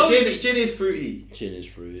be You fair, would only gin is fruity. Gin is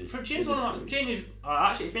fruity. For gin's one of my, gin is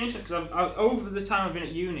actually it's been interesting because I've over the time I've been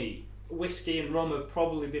at uni, whiskey and rum have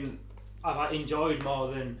probably been I've enjoyed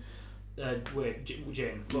more than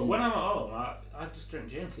gin. But when I'm at home, I just drink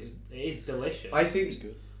gin because it is delicious. It's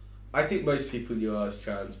good. I think most people knew I was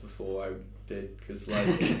trans before I did, because like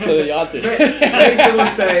Clearly, I did. Mason was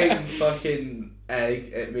saying fucking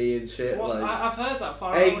egg at me and shit. I've heard that before.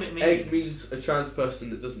 I don't know what it means. Egg means a trans person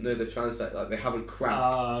that doesn't know they're trans, like they haven't cracked.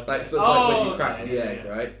 Okay. Like so it's like when you crack okay, the yeah, egg,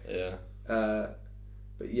 yeah. right? Yeah.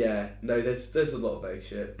 But yeah, no, there's a lot of egg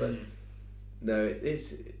shit, but Mm. no,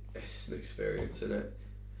 it's an experience, isn't it?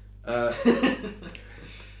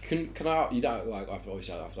 Can I? You don't like.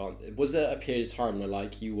 Obviously, I've done. Was there a period of time where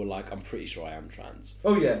like you were like, I'm pretty sure I am trans?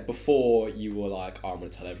 Oh yeah. Before you were like, oh, I'm gonna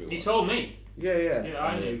tell everyone. You told me. Yeah. Yeah,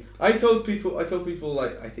 I knew. I told people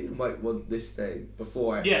like I think I might want this name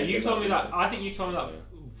before I. Yeah, actually you came told out me with that. it. I think you told me that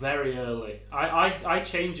very early. I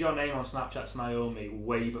changed your name on Snapchat to Naomi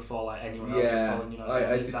way before like anyone else was Yeah, calling you. Know,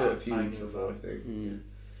 I did that a few I weeks knew before, I about. think. Mm.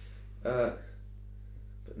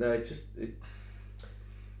 But no,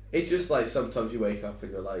 it's just like sometimes you wake up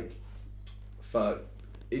and you're like, fuck,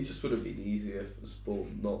 it just would have been easier if it was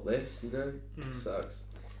born not this, you know? It Mm. sucks.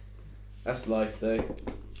 That's life though.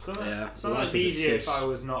 Something life be is a easier if cis. I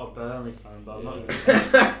was not a Burnley fan, but I'm not even.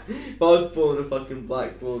 If I was born a fucking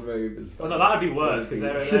Blackburn Ravens fan. Well, no, that'd be worse because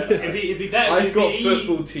it'd be better. I've got it'd be-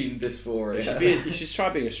 football team dysphoria. You should try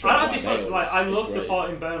being a straight I white just male. like I It's love great.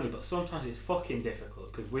 supporting Burnley, but sometimes it's fucking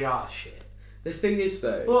difficult because we are shit. The thing is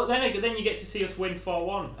though, But then you get to see us win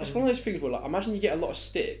 4-1. It's one of those things where, like, imagine you get a lot of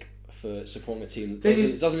stick for supporting a team that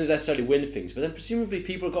Thing doesn't necessarily win things, but then presumably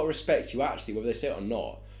people have got to respect you actually, whether they say it or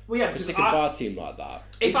not. Well, yeah, For because sticking by a team like that.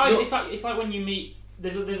 it's like when you meet.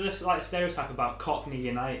 There's a like stereotype about Cockney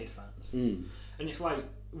United fans, and it's like,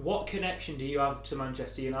 what connection do you have to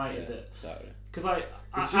Manchester United? Yeah, that exactly. Because like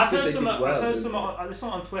It's just I've 'cause heard they some. did well, I've heard isn't some. it? There's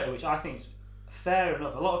something on Twitter which I think's fair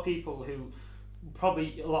enough. A lot of people who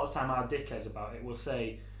probably a lot of time are dickheads about it will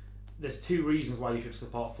say there's two reasons why you should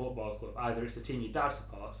support a football club. Either it's the team your dad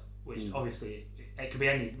supports, which obviously it could be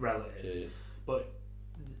any relative, Yeah. but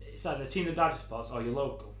it's either the team the dad supports or your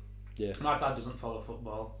local. Yeah. My dad doesn't follow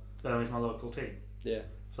football. Burnley's my local team. Yeah.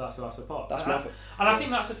 So that's who I support. That's and my I think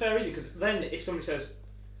that's a fair reason because then if somebody says,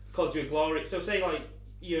 calls you a glory, so say like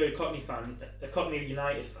you're a Cockney fan, a Cockney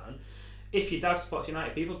United fan, if your dad supports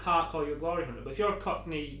United, people can't call you a glory hunter. But if you're a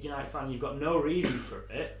Cockney United fan, you've got no reason for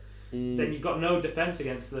it, then you've got no defence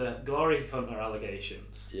against the glory hunter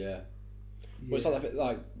allegations. Yeah. Well, it's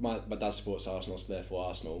like my dad supports Arsenal, so therefore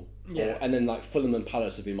Arsenal. Yeah. And then like Fulham and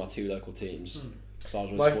Palace have been my two local teams. So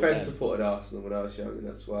I was my friend them. supported Arsenal when I was young, and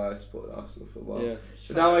that's why I supported Arsenal for a while. Yeah.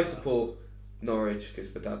 But now I support Norwich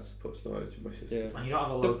because my dad supports Norwich and my sister. Yeah. And you don't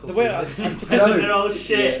have a local The way team. No. They're all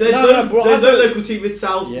shit. There's No, but there's I no don't- local team in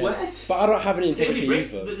South West. But I don't have any It's gonna be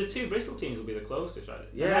integrity either. the two Bristol teams will be the closest, right?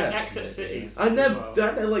 Yeah. And Exeter Cities. And as they're, well.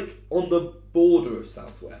 they're like on the border of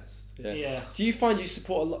South West. Yeah. Do you find you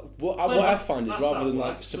support a lot? What I Plymouth, find is that's rather than like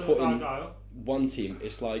South West, supporting Argyle. one team,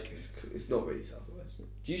 it's like, It's not really South West.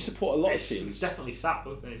 do you support a lot of It's teams? definitely South,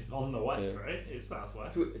 it's on the west, Yeah. right? It's South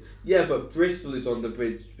West. Yeah, but Bristol is on the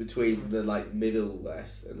bridge between the like middle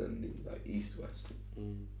west and then the like east west.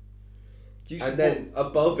 Do you And then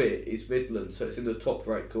above it is Midland, so it's in the top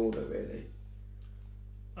right corner, really.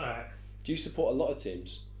 Alright. do you support a lot of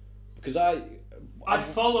teams? Because I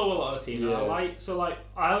follow a lot of teams. Yeah.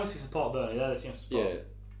 I obviously support Burnley. They're the team I support. yeah.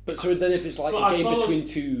 But so then if it's like But a I game follow- between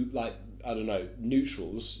two like I don't know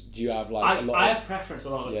neutrals, do you have like a lot? I of, have preference a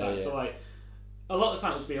lot of the Yeah, time. yeah. So like, a lot of the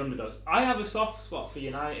time it'll be underdogs. I have a soft spot for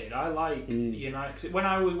United. I like United because when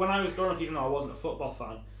I was growing up, even though I wasn't a football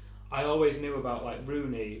fan, I always knew about like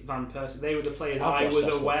Rooney, Van Persie. They were the players I was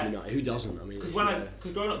aware. Who doesn't? I mean,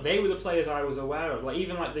 Because growing up, they were the players I was aware of. Like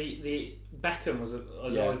even like the Beckham was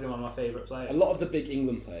always been one of my favourite players. a lot of the big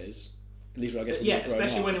England players, at least I guess. Yeah,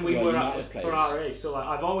 especially when we were United at, for players. our age. So like,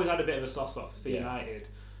 I've always had a bit of a soft spot for Yeah. United,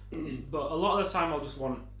 but a lot of the time I'll just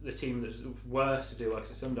want the team that's worse to do well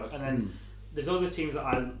because it's underdog. And then there's other teams that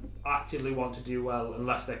I actively want to do well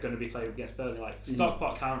unless they're going to be playing against Burnley, like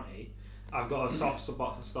Stockport County. I've got a soft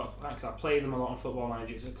spot for Stockport because I play them a lot on Football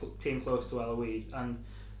Manager. It's a team close to Eloise, and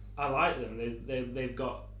I like them.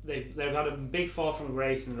 They've had a big fall from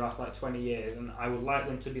grace in the last like 20 years, and I would like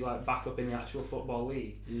them to be like back up in the actual football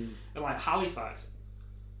league. And like Halifax,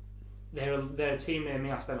 they're a team near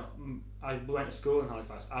me. I went to school in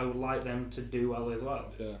Halifax. I would like them to do well as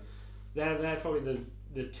well. Yeah. They're probably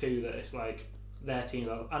the two that it's like their teams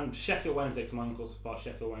are, and Sheffield Wednesday because my uncle supports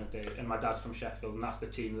Sheffield Wednesday and my dad's from Sheffield, and that's the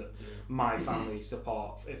team that my family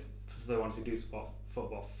support if they're ones who do support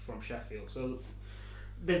football from Sheffield. So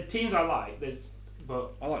there's teams I like.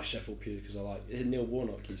 But I like Sheffield purely because I like Neil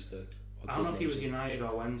Warnock used to. I don't know if he was United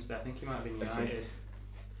or Wednesday. I think he might have been United.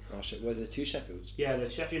 Oh shit! Were there two Sheffields? Yeah,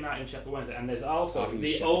 there's Sheffield United and Sheffield Wednesday, and there's also I think the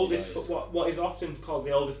it's Sheffield oldest United. what is often called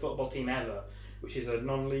the oldest football team ever, which is a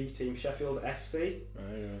non-league team, Sheffield FC. Right.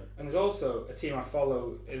 And there's also a team I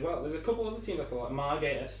follow as well. There's a couple other teams I follow, like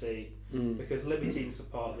Margate FC, because Libertines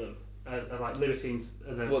support them. Like Libertines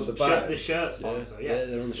are the shirt sponsor. Yeah,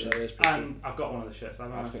 they're on the shirt. And I've got one of the shirts. I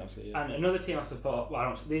think that's it. Yeah. And another team I support.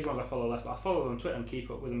 Well, these ones I follow less, but I follow them on Twitter and keep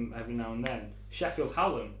up with them every now and then. Sheffield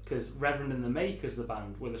Hallam, because Reverend and the Makers, the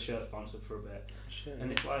band, were the shirt sponsor for a bit. Shit.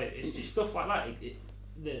 And it's like it's just stuff like that.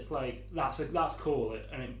 It's like that's cool,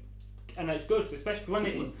 and it's good, 'cause especially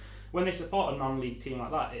when they support a non-league team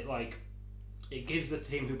like that. It gives the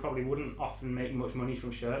team who probably wouldn't often make much money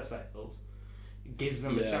from shirt sales. It gives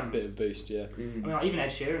them a chance. a bit of a boost. Yeah. I mean, like even Ed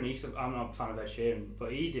Sheeran. I'm not a fan of Ed Sheeran,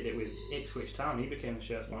 but he did it with Ipswich Town. He became the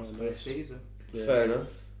shirt sponsor for this season. Yeah. Fair enough.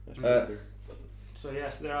 So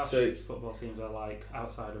yeah, there are football teams I like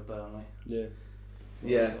outside of Burnley. Yeah.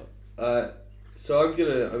 Yeah. So I'm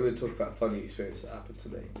gonna talk about a funny experience that happened to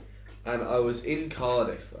me, and I was in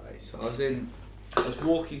Cardiff, right? So I was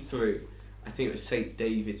walking through, I think it was St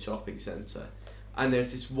David's shopping centre, and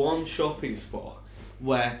there's this one shopping spot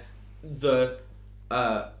where the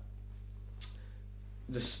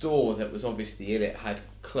store that was obviously in it had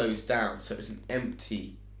closed down, so it was an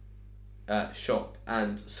empty shop,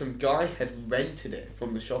 and some guy had rented it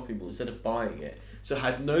from the shopping mall instead of buying it, so it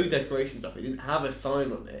had no decorations up. It didn't have a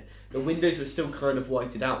sign on it. The windows were still kind of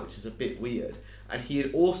whited out, which is a bit weird, and he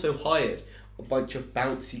had also hired a bunch of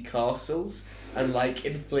bouncy castles and like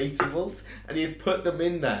inflatables, and he had put them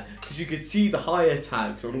in there because you could see the hire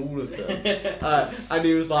tags on all of them. And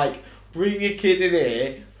he was like, bring a kid in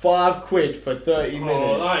here, £5 for 30 minutes.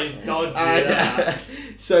 Oh, that is dodgy. And,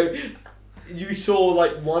 so you saw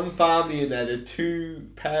like one family in there, the two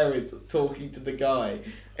parents talking to the guy.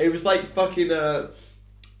 It was like fucking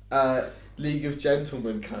League of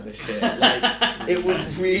Gentlemen kind of shit. Like, it was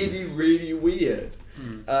really, really weird.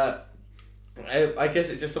 I guess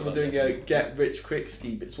it's just someone doing a get rich quick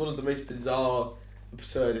scheme. It's one of the most bizarre,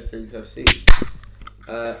 absurdist things I've seen.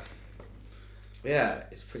 Yeah,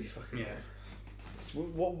 it's pretty fucking Yeah.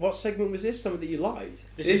 weird. What segment was this? Something that you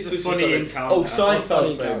liked? This is a was funny just encounter. Oh, funny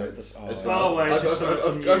Seinfeld encounter. moments Oh, as yeah. well. where it's just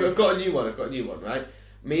something I've got a new one, right?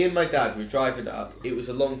 Me and my dad were driving up. It was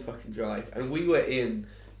a long fucking drive, and we were in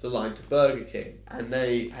the line to Burger King, and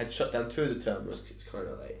they had shut down 2 of the terminals because it's kind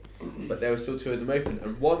of late, but there were still 2 of them open,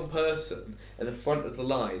 and one person at the front of the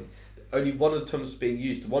line, only one of the terminals was being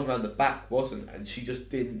used, the one around the back wasn't, and she just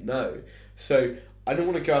didn't know. So I didn't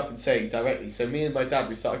want to go up and say it directly, so me and my dad,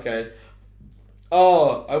 we started going,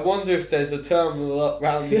 oh, I wonder if there's a terminal up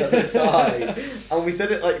round the other side. And we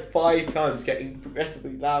said it like 5 times, getting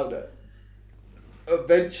progressively louder.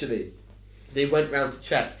 Eventually, they went round to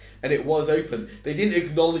check, and it was open. They didn't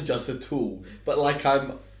acknowledge us at all, but like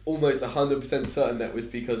I'm almost 100% certain that was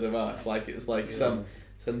because of us. Like it was like some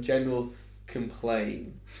general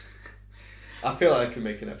complaint. I feel like I can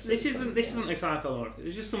make an episode. This isn't a Seinfeld moment.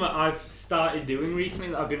 It's just something I've started doing recently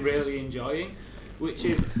that I've been really enjoying, which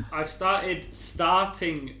is I've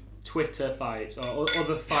starting Twitter fights or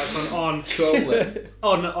other fights on trolling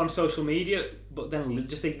on social media, but then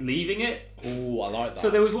just leaving it. Oh, I like that. So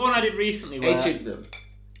there was one I did recently where Aging them.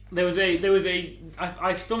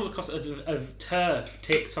 I stumbled across a TERF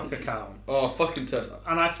TikTok account. Oh, fucking tough.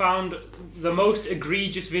 And I found the most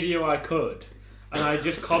egregious video I could, and I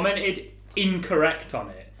just commented incorrect on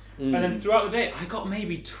it. And then throughout the day, I got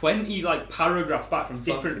maybe 20 like paragraphs back from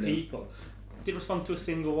different people. Didn't respond to a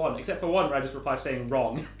single one, except for one where I just replied saying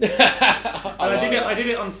wrong. I did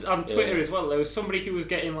it on Twitter as well. There was somebody who was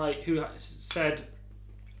getting like who said,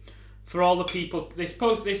 for all the people this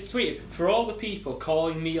tweeted, for all the people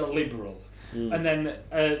calling me a liberal, and then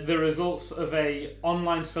the results of a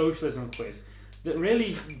online socialism quiz that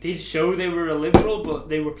really did show they were a liberal, but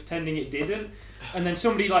they were pretending it didn't. And then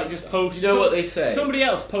somebody like just posted. You know what they say? Somebody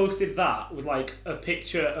else posted that with like a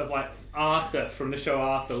picture of like Arthur from the show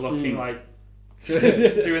Arthur looking like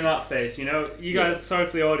doing that face. You know, you guys. Sorry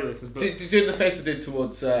for the audio listeners, but doing the face I did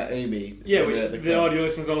towards Amy. Yeah, which the audio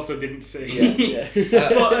listeners also didn't see. Yeah.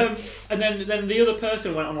 But and then the other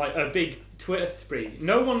person went on like a big Twitter spree.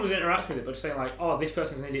 No one was interacting with it, but just saying like, "Oh, this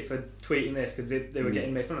person's an idiot for tweeting this," because they were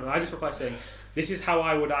getting made fun of. And I just replied saying, "This is how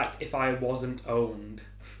I would act if I wasn't owned."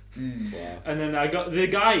 Wow. And then I got the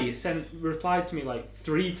guy replied to me like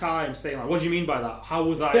 3 times saying like, "What do you mean by that? How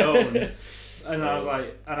was I owned?" And I was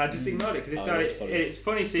like, and I just ignored it because this guy. Funny. It's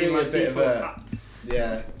funny seeing Doing like a bit people.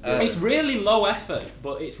 Yeah. It's really low effort,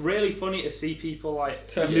 but it's really funny to see people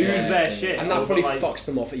like lose Yeah, their shit. And that over, probably like, fucks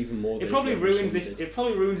them off even more. It than probably if you ruined responded. this. It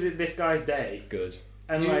probably ruins this guy's day. Good.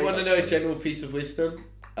 And You like, want to know a general piece of wisdom?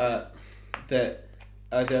 That there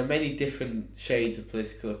are many different shades of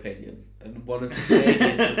political opinion, and one of the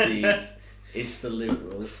shades of these is the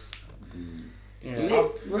liberals. yeah.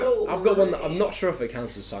 I've got one that I'm not sure if it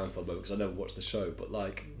counts as Seinfeld because I never watched the show, but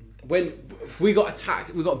like when we got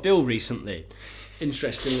attacked, we got a bill recently.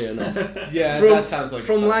 Interestingly enough, Yeah, from, that sounds like a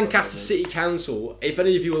from Seinfeld Lancaster moment. City Council. If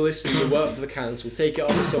any of you are listening who work for the council, take it up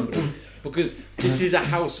with somebody because this is a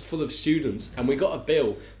house full of students, and we got a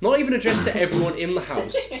bill not even addressed to everyone in the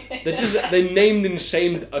house. They named and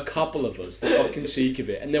shamed a couple of us. The fucking cheek of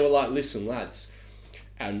it, and they were like, "Listen, lads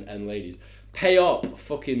and ladies, pay up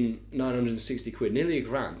fucking 960 quid, nearly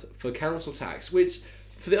 £1,000 for council tax, which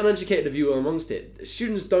for the uneducated viewer amongst it,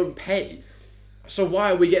 students don't pay. So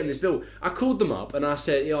why are we getting this bill?" I called them up and I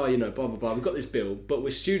said, "Yeah, you know, blah blah blah, we've got this bill, but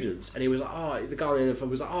we're students." And he was like, "Oh," the guy on the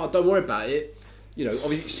phone was like, "Oh, don't worry about it. You know,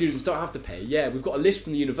 obviously students don't have to pay. Yeah, we've got a list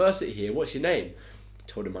from the university here. What's your name?" I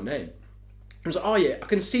told him my name. He was like, "Oh yeah, I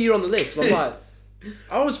can see you're on the list." And I'm like,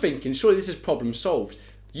 I was thinking, surely this is problem solved.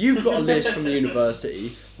 You've got a list from the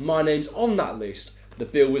university. My name's on that list. The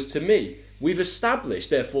bill was to me. we've established,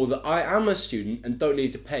 therefore, that I am a student and don't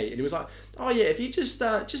need to pay. And he was like, oh yeah, if you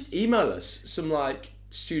just email us some like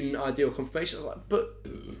student ID or confirmation. I was like, but do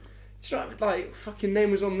you know, like fucking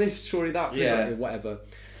name was on this, surely that, like, whatever.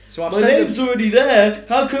 So I've my name's already there.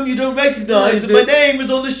 How come you don't recognise that my name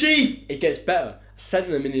is on the sheet? It gets better. I sent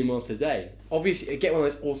them an email today. Obviously, I get one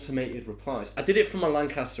of those automated replies. I did it from my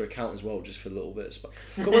Lancaster account as well, just for little bits. But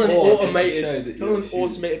got one of them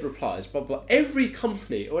automated replies. But every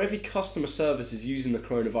company or every customer service is using the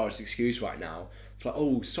coronavirus excuse right now. It's like,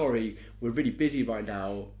 oh, sorry, we're really busy right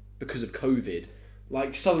now because of COVID.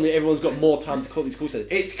 Like, suddenly everyone's got more time to call these call centers.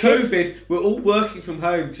 It's COVID. We're all working from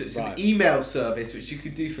home because it's an email service which you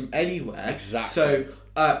can do from anywhere. Exactly. So,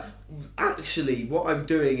 actually, what I'm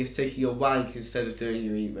doing is taking a wank instead of doing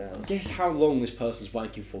your emails. Guess how long this person's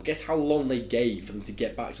wanking for. Guess how long they gave for them to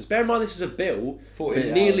get back to us. Bear in mind, this is a bill for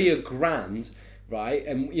nearly $1,000. Right,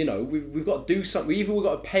 and you know we've got to do something. We've either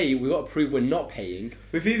got to pay, we've got to prove we're not paying.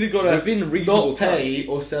 We've either got to not pay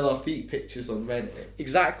or sell our feet pictures on Reddit.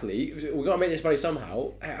 Exactly, we've got to make this money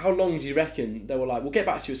somehow. How long do you reckon they were like? We'll get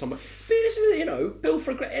back to you at some point. But this is, you know, bill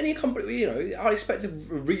for any company. You know, I expect a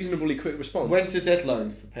reasonably quick response. When's the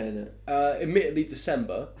deadline for paying it? Admittedly,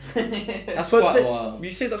 December. That's quite a while.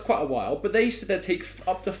 You say that's quite a while, but they said they'd take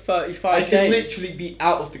up to 35 days. I can literally be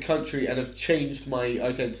out of the country and have changed my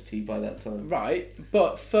identity by that time. Right.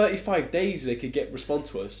 But 35 days they could respond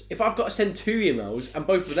to us. If I've got to send 2 emails and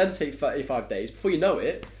both of them take 35 days, before you know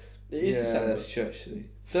it, it is December. That's true actually.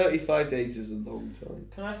 35 days is a long time.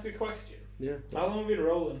 Can I ask a question? Yeah. How long have we been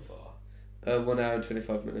rolling for? 1 hour and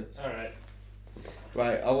 25 minutes. Alright.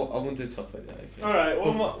 Right, I want to do a topic now. Okay. Alright,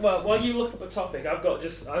 well, while you look up a topic, I've got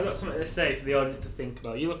something to say for the audience to think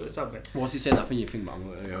about. You look at the topic. What's he saying that thing you think about? I'm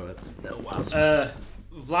going to go a little while.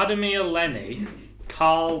 Vladimir Lenin,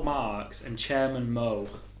 Karl Marx and Chairman Mao.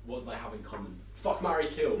 What do they have in common? Fuck, marry,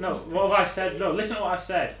 kill. No, what have I said? No, listen to what I've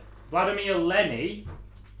said. Vladimir Lenin,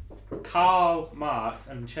 Karl Marx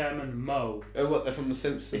and Chairman Mao. Oh, what, they're from The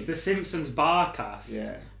Simpsons? It's the Simpsons Barcast.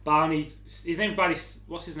 Yeah. Barney, his name's Barney,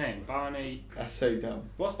 what's his name? Barney... That's so dumb.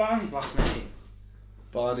 What's Barney's last name?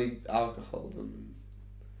 Barney Alcohol.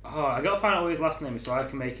 Oh, I gotta find out what his last name is so I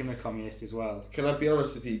can make him a communist as well. Can I be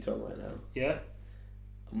honest with you, Tom, right now? Yeah?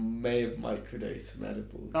 I may have microdosed some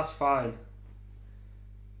edibles. That's fine.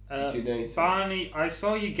 Did you know? Barney, I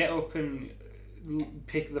saw you get up and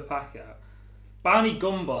pick the pack out. Barney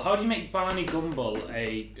Gumble. How do you make Barney Gumble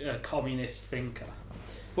a communist thinker?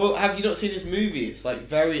 Well, have you not seen this movie? It's like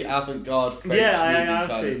very avant-garde French movie I've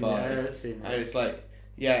kind seen of vibe. it. I've seen it. And it's like,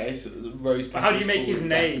 yeah, it's Rose. But how do you make his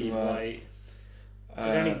name? Like,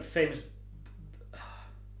 any famous...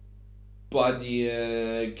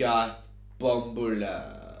 Barney Gumble.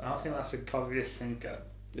 I don't think that's a communist thinker.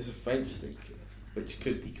 It's a French thinker, which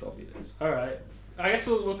could be communist. Alright. I guess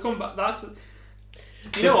we'll come back.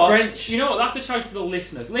 You know what? That's the challenge for the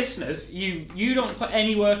listeners. Listeners, you don't put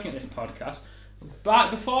any work in this podcast. But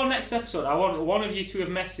before next episode, I want one of you to have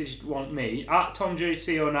messaged me at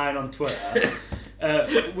TomJC09 on Twitter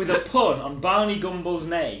with a pun on Barney Gumble's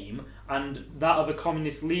name and that of a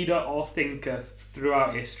communist leader or thinker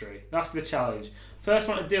throughout history. That's the challenge. First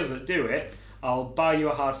one that do it, I'll buy you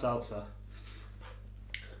a hard seltzer.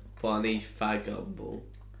 Barney Fagumble.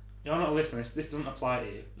 You're not listening. This doesn't apply to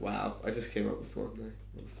you. Wow, I just came up with one there.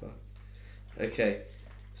 What the fuck? Okay,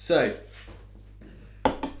 so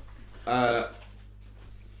I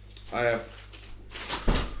have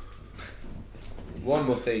one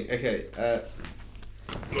more thing. Okay,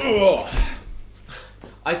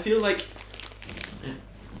 I feel like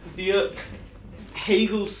the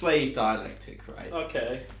Hegel slave dialectic, right?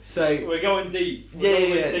 Okay. So we're going deep.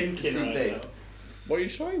 We're thinking right deep. now. What are you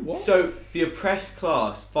saying? What? So the oppressed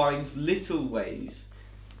class finds little ways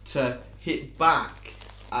to hit back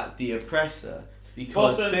at the oppressor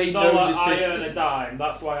because they know the system. I earn a dime.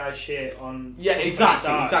 That's why I shit on. Yeah,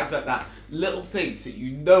 exactly like that. Little things that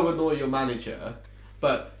you know annoy your manager,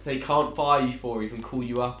 but they can't fire you for, or even call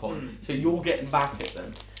you up on. So you're getting back at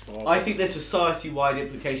them. Oh, I think there's society-wide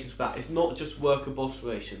implications for that. It's not just worker-boss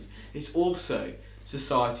relations. It's also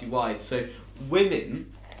society-wide. So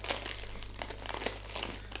women,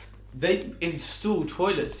 they install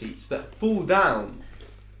toilet seats that fall down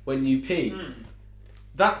when you pee.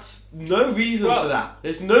 That's no reason for that.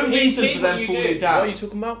 There's no reason for them falling down. What are you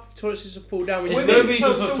talking about? Toilet seats to fall down when There's no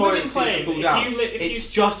reason for toilet seats to fall down. It's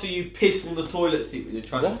just so you piss on the toilet seat when you're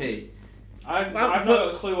trying to pee. I've not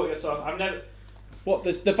got a clue what you're talking. I've never. What,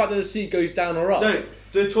 the fact that the seat goes down or up? No,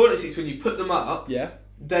 the toilet seats when you put them up. Yeah.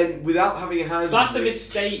 then without having a hand That's a injury,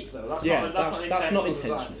 mistake, though. That's not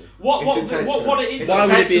intentional. What it is? Why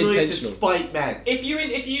would it be intentionally intentional? to spite men.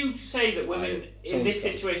 If you say that women in this Someone's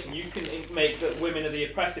situation, you can make that women are the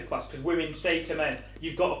oppressive class because women say to men,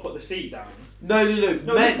 "You've got to put the seat down." No. Men you're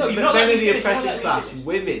not men are letting the me finish, oppressive you're not class. letting me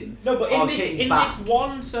Women No, but are in hitting back. this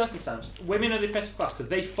one circumstance, women are the oppressive class because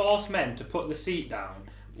they force men to put the seat down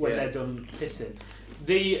when they're done pissing.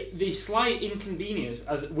 The slight inconvenience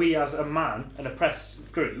as a man, an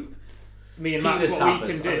oppressed group, me and Matt's Penis what we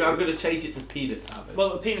havers. can do. I'm going to change it to penis havers.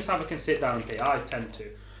 Well, a penis haver can sit down and pee. I tend to.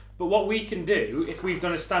 But what we can do if we've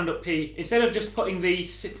done a stand-up pee, instead of just putting the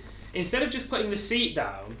seat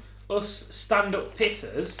down, us stand-up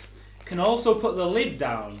pissers can also put the lid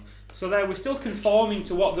down. So there, we're still conforming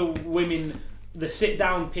to what the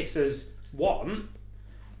sit-down pissers want,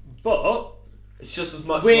 but it's just as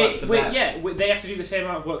much work for them. they have to do the same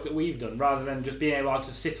amount of work that we've done, rather than just being able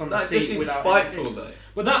to sit on the That seat just seems without spiteful, anything. though.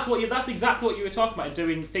 But that's exactly what you were talking about,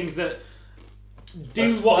 doing things that do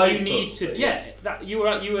That's what you spiteful, need to. Yeah, that you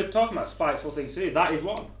were talking about spiteful things to do. That is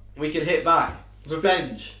one. We can hit back.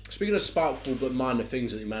 Revenge. Speaking of spiteful but minor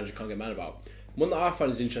things that your manager can't get mad about, one that I find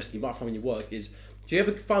is interesting, you might find when you work, is do you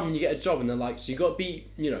ever find when you get a job and they're like, so you got to be,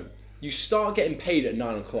 you start getting paid at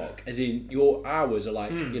 9 o'clock, as in your hours are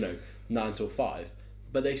like, 9 till 5,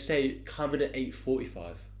 but they say come in at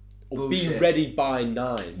 8:45 or Bullshit. be ready by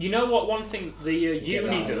 9. You know what? One thing the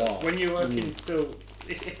uni that a does lot. when you're working, Phil.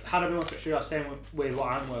 If had everyone cut you out, same with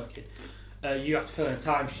what I'm working, you have to fill in a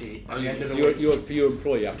timesheet at the end of the week. For your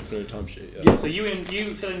employee, you have to fill in a timesheet. Yeah. So you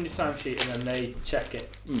fill in your timesheet and then they check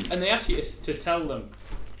it, and they ask you to tell them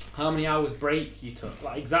how many hours break you took,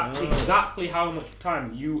 like exactly how much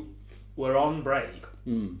time you were on break.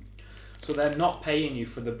 So they're not paying you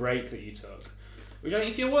for the break that you took. Which I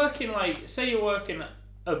think if you're working say you're working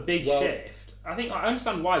a big shift. I think I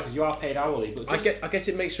understand why, because you are paid hourly. But I guess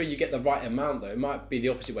it makes sure you get the right amount though. It might be the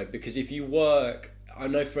opposite way, because if you work, I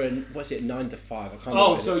know for 9 to 5. I can't remember.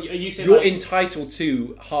 Oh, so are you saying you're entitled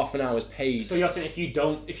to half an hour's paid? So you're saying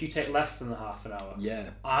if you take less than the half an hour?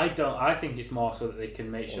 Yeah. I don't. I think it's more so that they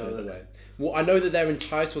can make sure that. Way. Well, I know that they're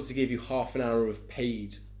entitled to give you half an hour of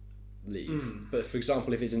paid leave, but for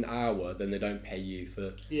example, if it's an hour, then they don't pay you for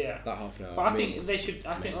that half an hour. But I think they should.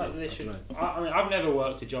 I think they should. I mean, I've never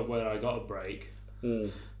worked a job where I got a break.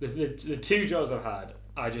 The two jobs I've had,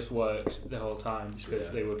 I just worked the whole time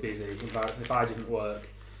because they were busy. If I didn't work,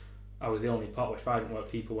 I was the only pot. If I didn't work,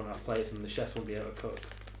 people wouldn't have plates and the chefs wouldn't be able to cook.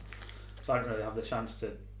 So I didn't really have the chance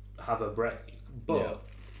to have a break. But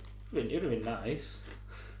it would have been nice.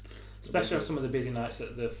 Especially on some of the busy nights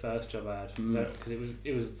at the first job I had, because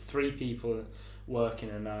it was 3 people working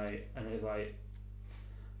a night, and it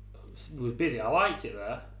was busy. I liked it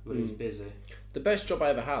there, but it was busy. The best job I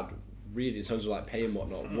ever had, really, in terms of like pay and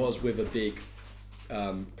whatnot, was with a big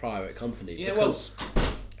private company. Yeah, because,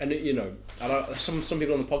 and some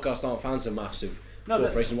people on the podcast aren't fans of massive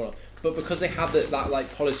corporations and whatnot. But because they had that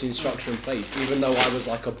like policy and structure in place, even though I was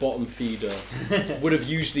like a bottom feeder, would have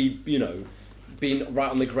usually been right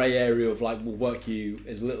on the grey area of like, we'll work you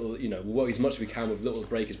as little, we'll work as much as we can with little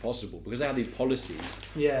break as possible. Because they had these policies,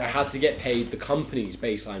 I had to get paid the company's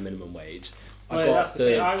baseline minimum wage. I got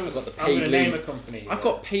the paid leave. I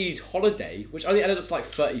got paid holiday, which only added up to like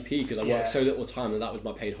 30p because I worked so little time, and that was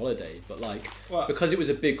my paid holiday. But like, because it was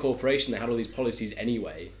a big corporation, they had all these policies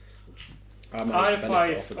anyway. I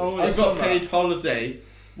got paid holiday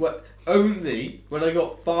only when I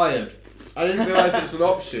got fired. I didn't realise it was an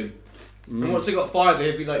option. And once I got fired,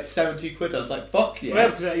 they'd be like 70 quid. I was like, fuck yeah.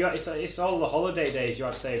 Well, because it's all the holiday days you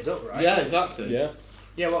had saved up, right? Yeah, exactly. Yeah.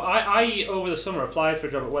 Yeah, well, I over the summer applied for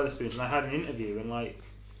a job at Wetherspoons, and I had an interview, and like,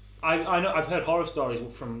 I know I've heard horror stories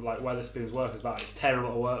from like Wetherspoons workers about it's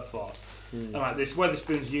terrible to work for, and like this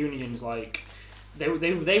Wetherspoons unions, like they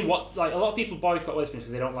what like a lot of people boycott Wetherspoons because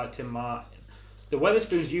they don't like Tim Martin. The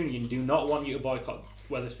Wetherspoons union do not want you to boycott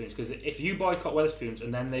Wetherspoons, because if you boycott Wetherspoons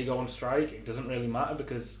and then they go on strike, it doesn't really matter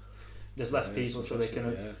because there's less people, so they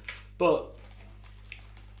can. But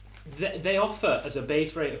they offer as a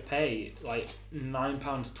base rate of pay like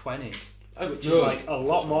 £9.20, which is like a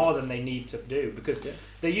lot more than they need to do, because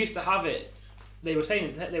they used to have it. They were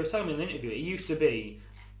telling me in the interview, it used to be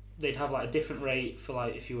they'd have like a different rate for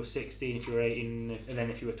like if you were 16, if you were 18, and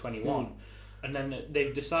then if you were 21. And then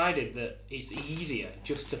they've decided that it's easier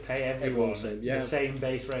just to pay everyone the same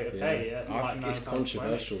base rate of pay. I think it's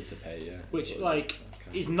controversial to pay, which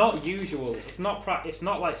is not usual. It's not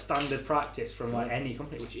like standard practice from like any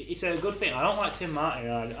company. Which it's a good thing. I don't like Tim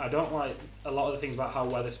Martin. I don't like a lot of the things about how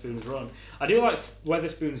Wetherspoons run. I do like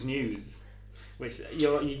Wetherspoons News, which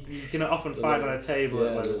you can often find on a table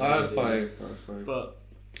at Wetherspoons. That's fine. But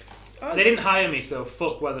They didn't hire me, so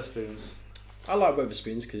fuck Weatherspoons. I like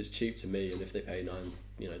Weatherspoons because it's cheap to me, and if they pay 20,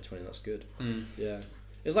 that's good. Yeah.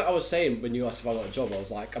 It's like I was saying when you asked if I got a job, I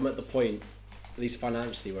was like, I'm at the point, at least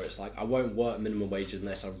financially, where it's like I won't work minimum wage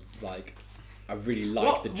unless I really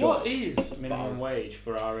like the job. What is minimum wage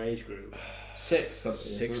for our age group? 6 something.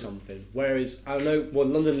 6 something. Whereas I don't know. Well,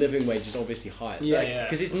 London living wage is obviously higher. Yeah.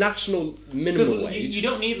 Because it's national minimum wage. You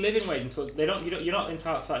don't need living wage until you're not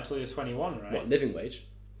entitled to it until you're 21, right? What, living wage?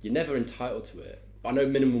 You're never entitled to it. I know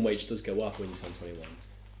minimum wage does go up when you turn 21.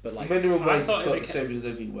 But like minimum wage is not the same as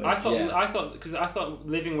living wage. I thought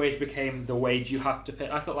living wage became the wage you have to pay.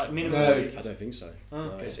 I thought like minimum wage. I don't think so. Oh,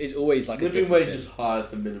 okay. It's always like living wage is higher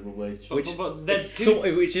than minimum wage, which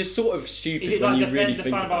is sort of stupid when you really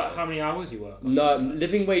think about it. How many hours you work? No,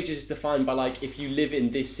 living wage is defined by like if you live in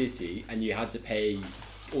this city and you had to pay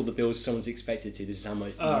all the bills someone's expected to. This is how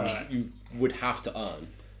much you would have to earn.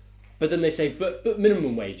 But then they say, but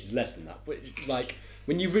minimum wage is less than that. Which like.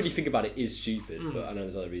 When you really think about it, is stupid, but I know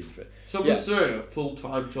there's other reasons for it. So was there a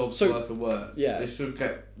full-time job worth of work? Yeah. They should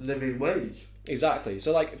get living wage. Exactly.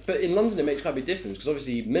 So but in London it makes quite a big difference because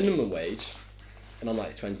obviously minimum wage, and I'm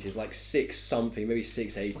like 20, is like 6 something, maybe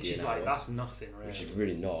 6.80 Which is an like hour, that's nothing, really. Which is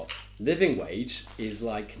really not. Living wage is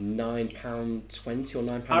like £9.20 or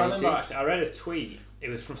 £9.80. I remember actually, I read a tweet. It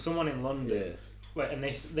was from someone in London, and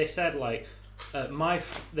they said like,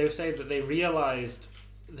 they would say that they realised.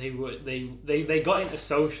 They got into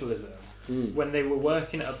socialism when they were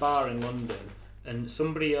working at a bar in London and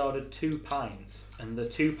somebody ordered 2 pints and the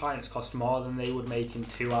 2 pints cost more than they would make in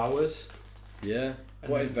 2 hours. Yeah.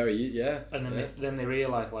 And then they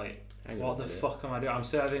realised like, what the fuck am I doing? I'm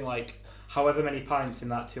serving like however many pints in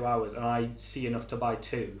that 2 hours and I see enough to buy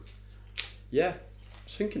 2. Yeah. I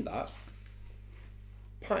was thinking that.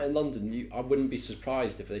 Pint in London, I wouldn't be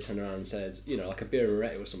surprised if they turned around and said, like a beer and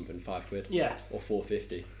Moretti or something, £5. Yeah. Or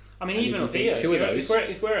 £4.50. I mean, and even up here,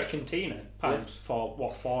 if we're at Cantina, pints for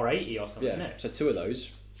what, £4.80 or something, isn't it? So 2 of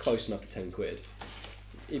those, close enough to £10.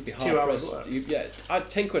 It'd be hard 2 hours work.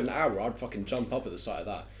 £10 an hour, I'd fucking jump up at the sight of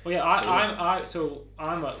that. Well, yeah, I'm at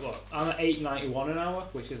 £8.91 an hour,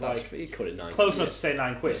 which is like you call it 9. Close enough to say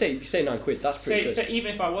 £9. You say £9, that's pretty good. So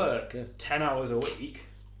even if I work 10 hours a week,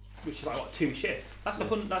 which is like what 2 shifts, that's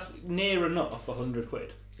that's near enough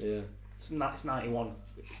 £100. Yeah. So that's 91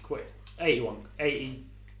 quid,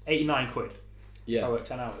 89 quid. Yeah. If I work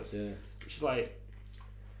 10 hours. Yeah. Which is like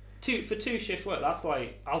for 2 shifts work. That's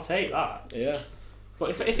like I'll take that. Yeah.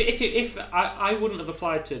 But if I wouldn't have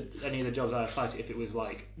applied to any of the jobs I applied to if it was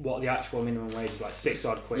like what the actual minimum wage is, like 6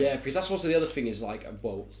 odd quid. Yeah, because that's also the other thing is like, I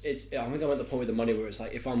think I'm at the point with the money where it's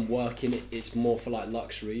like if I'm working, it's more for like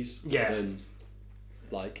luxuries than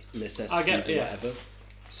like necessities or whatever.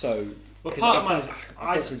 So, I've done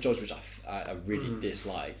some jobs which I really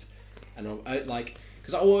disliked, and I like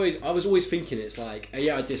because I was always thinking it's like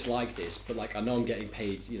I dislike this, but like I know I'm getting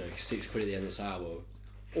paid £6 at the end of this hour.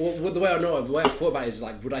 Or the way I thought about it is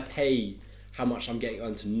like, would I pay how much I'm getting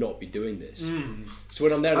on to not be doing this? So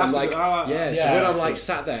when I'm there, I'm like, So when I'm like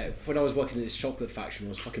sat there, when I was working at this chocolate factory, and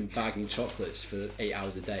I was fucking bagging chocolates for 8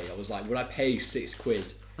 hours a day. I was like, would I pay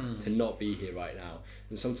 £6 to not be here right now?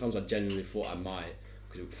 And sometimes I genuinely thought I might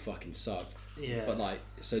because it fucking sucked. Yeah. But like,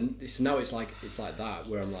 so now it's like that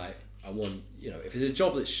where I'm like, I want if it's a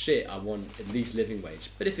job that's shit, I want at least living wage.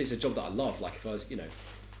 But if it's a job that I love, like if I was being a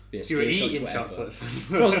you were eating chocolates.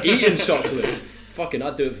 If I was eating chocolates, fucking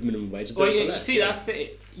I'd do it for minimum wage. That's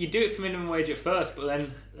it. You do it for minimum wage at first, but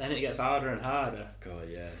then it gets harder and harder. God,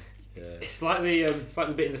 yeah. It's like the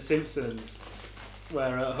bit in The Simpsons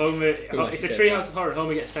where Homer. It's a treehouse of horror.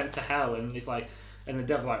 Homer gets sent to hell, and he's like, and the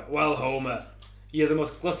devil's like, "Well, Homer, you're the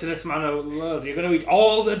most gluttonous man in the world. You're going to eat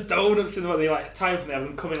all the donuts in the world." They like time for them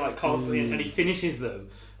and coming like constantly, and he finishes them.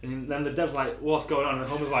 And then the dev's like, "What's going on?" And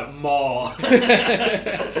Homer's like, "More."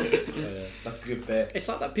 That's a good bit. It's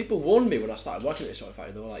like that. People warned me when I started working at this chocolate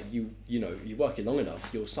factory. They were like, "You work here long enough,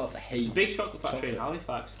 you'll start to hate." It's a big chocolate factory in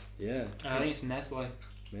Halifax. Yeah. I think it's Nestle.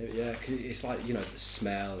 Maybe, yeah, because it's like the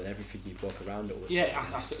smell and everything. You walk around it.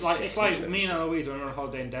 It's like me and Eloise when we were on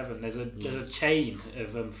holiday in Devon. There's a chain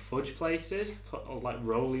of fudge places called like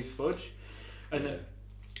Rowley's Fudge, and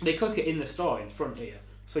they cook it in the store in front of you.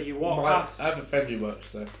 So you walk past. I have a friend who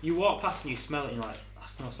works there. You walk past and you smell it and you're like,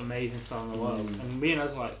 that's the most amazing smell in the world. And me and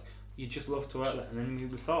us like, you'd just love to work there. And then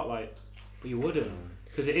we thought like, but you wouldn't,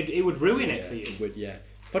 because it would ruin it for you. It would, yeah.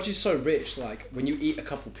 Fudge is so rich. Like when you eat a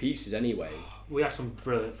couple pieces anyway. We had some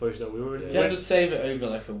brilliant fudge though. You have to save it over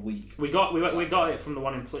like a week. We got it from the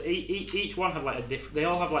one in each one had like a different. They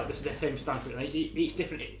all have like the same stamp, and they eat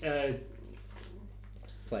different.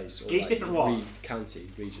 place or Each different what? county,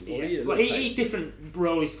 region. Yeah. Or each Well, place. each different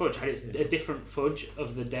Rollies fudge had a different fudge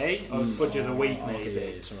of the day or fudge of the week maybe.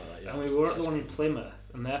 Okay, yeah, something like that, yeah. And we were at the one in Plymouth,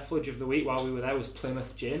 and their fudge of the week while we were there was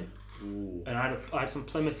Plymouth gin. Ooh. And I had some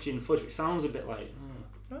Plymouth gin fudge, which sounds a bit like.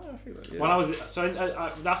 Oh, I feel like, yeah. When I was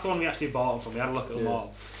that's the one we actually bought them from. We had a look at them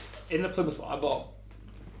all. In the Plymouth one,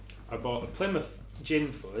 I bought a Plymouth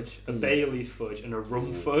gin fudge, a Bailey's fudge, and a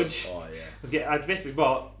rum fudge. Oh yeah. I basically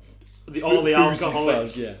bought all the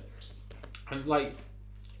alcoholics. Yeah. And like,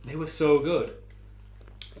 they were so good.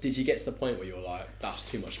 Did you get to the point where you were like, that's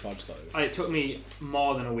too much fudge though? It took me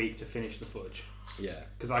more than a week to finish the fudge. Yeah.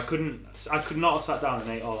 Because I could not have sat down and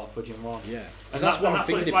ate all that fudge in one. Yeah. And that's what I'm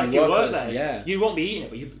thinking if you work there. Yeah. You won't be eating it,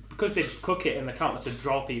 but because they cook it in the counter to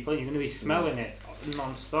draw people in, you're going to be smelling it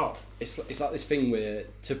non-stop. It's like this thing where,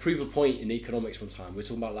 to prove a point in economics one time, we're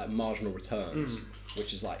talking about like marginal returns,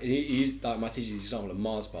 which is like, he used, like my teacher's example of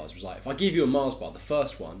Mars bars was like, if I give you a Mars bar, the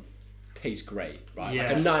first one tastes great, right? Yeah.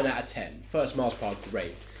 Like a 9 out of 10. First Mars bar,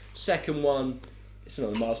 great. Second one, it's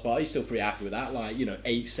another Mars bar, you're still pretty happy with that, like,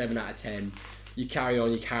 8, 7 out of 10. You carry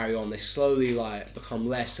on, they slowly like become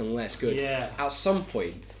less and less good. Yeah. At some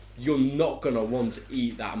point, you're not gonna want to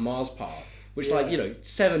eat that Mars bar, which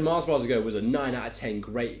 7 Mars bars ago was a 9 out of 10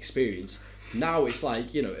 great experience. Now it's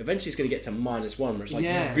like, eventually it's gonna get to -1 where it's like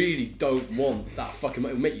you really don't want that fucking,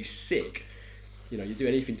 it'll make you sick. You do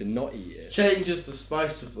anything to not eat it. Change is the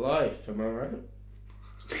spice of life, am I right?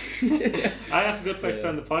 That's a good place to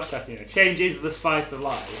end the podcast. Change is the spice of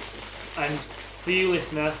life. And for you,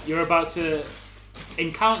 listener, you're about to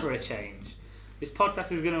encounter a change. This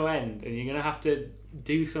podcast is going to end, and you're going to have to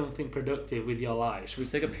do something productive with your life. Should we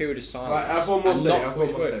take a period of silence? Right, have one more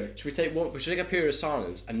thing. Should we take a period of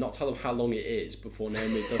silence and not tell them how long it is before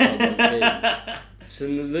Naomi does her one thing? So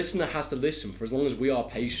the listener has to listen for as long as we are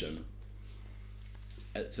patient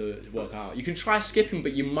to work out. You can try skipping,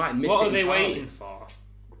 but you might miss it. What are they entirely. waiting for?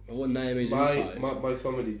 What Naomi's insight? My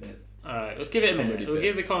comedy bit. Alright, let's give it a minute. We'll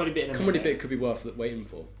give the comedy bit in a minute. Comedy bit could be worth waiting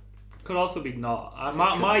for. Could also be not.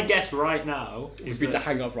 My guess right now is to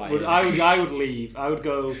hang up right here. I would leave. I would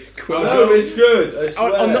go. No, it's good. I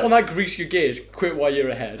swear. On that grease your gears, quit while you're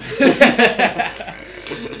ahead.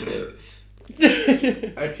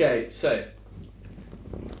 Okay, so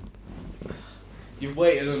you've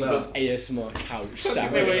waited enough. ASMR couch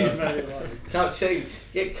Wait, Couch saying,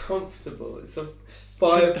 get comfortable. It's a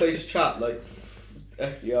fireplace chat like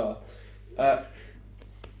FDR.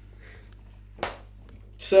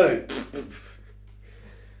 So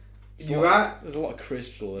you're at. There's a lot of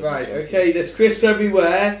crisps all over. Right. Okay. There's crisps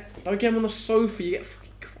everywhere. Don't get them on the sofa. You get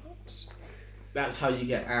fucking crumbs. That's how you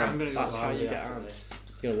get ants. That's how you get ants.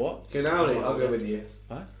 You know what? Go now. I'll go with you.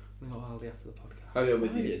 What? We got Aldi after the podcast. I'll go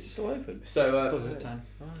with you. It's still open. So Close at 10.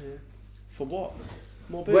 Oh yeah. For what?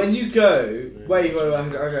 More booze? when you go, wait, I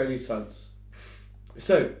got new sons.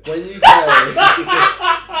 So when you go,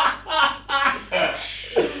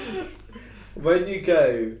 when you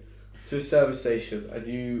go to a service station and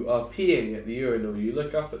you are peeing at the urinal, you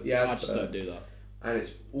look up at the advert. I just don't do that. And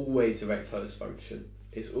it's always erectile dysfunction.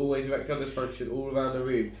 It's always erectile dysfunction all around the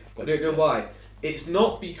room. I don't know why. It's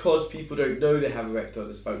not because people don't know they have erectile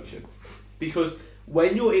dysfunction. Because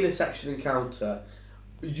when you're in a section encounter,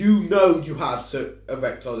 you know you have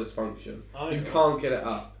erectile dysfunction. You can't get it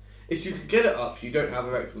up. If you can get it up, you don't have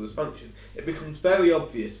erectile dysfunction. It becomes very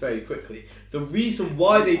obvious very quickly. The reason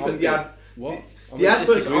why they put the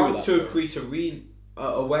adverts aren't to increase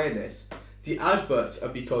awareness. The adverts are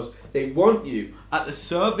because they want you at the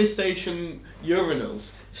service station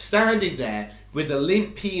urinals standing there with a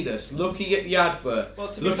limp penis looking at the advert,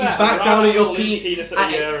 looking back down at your penis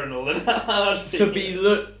at the urinal. They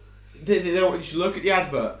don't want you to look at the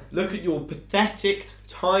advert. Look at your pathetic,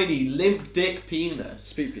 tiny, limp dick penis.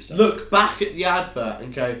 Speak for yourself. Look back at the advert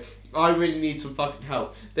and go, I really need some fucking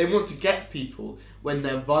help. They want to get people when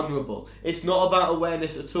they're vulnerable. It's not about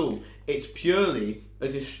awareness at all. It's purely a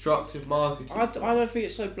destructive marketing. I don't think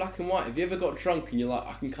it's so black and white. Have you ever got drunk and you're like,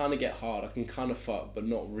 I can kind of get hard, I can kind of fuck, but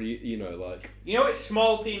not really, like... You know it's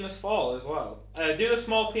small penis fall as well. Do the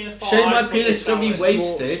small penis fall. Shame my penis will be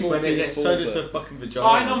wasted small when it gets turned into a fucking vagina.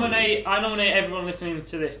 I nominate everyone listening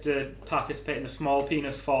to this to participate in the small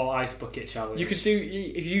penis fall ice bucket challenge. You could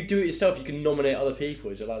do, if you do it yourself, you can nominate other people.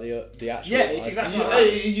 Is it like the actual... Yeah, it's exactly like that.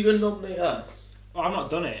 Are you going to nominate us? Well, I've not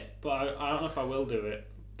done it, but I don't know if I will do it,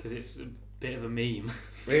 because it's a bit of a meme.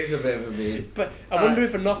 It is a bit of a meme. But I wonder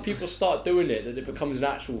if enough people start doing it that it becomes an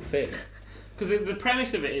actual thing. Because the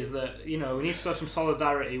premise of it is that, we need to show some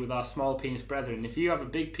solidarity with our small penis brethren. If you have a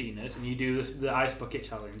big penis and you do the ice bucket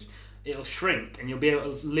challenge, it'll shrink, and you'll be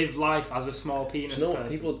able to live life as a small penis Do you know what?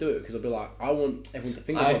 person. People do it because they'll be like, I want everyone to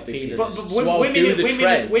think I about have big penis. penis. But So I'll women, do the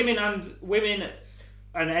trend. women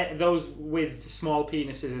and those with small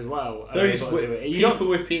penises as well are Those able to do it. people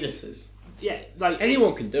with penises. Yeah, like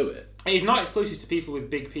Anyone can do it. it's not exclusive to people with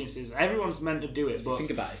big penises. Everyone's meant to do it, but Think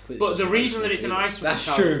about it. It's but just the a reason small that it's an penis. ice bucket That's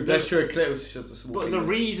challenge, true. That's true. A clitoris is just a small But penis. the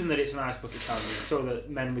reason that it's an ice bucket challenge is so that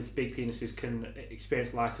men with big penises can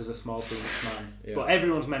experience life as a small penis man. Yeah. But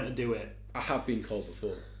everyone's meant to do it. I have been called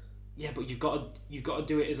before. Yeah, but you've got to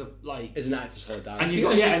do it as a like, As an act of solidarity. and you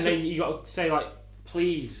got and then you got to say like,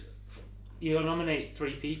 please, you nominate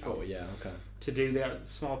 3 people Oh yeah, okay. to do the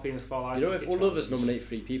small penis fall ice. You know, if bucket all of challenge. us nominate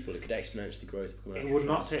 3 people, it could exponentially grow to become an It actual would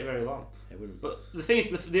not challenge. take very long. It wouldn't. But the thing is,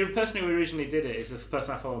 the person who originally did it is the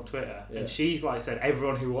person I follow on Twitter, Yeah. and she's like said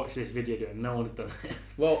everyone who watched this video did it, and no one's done it.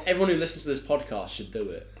 Well, everyone who listens to this podcast should do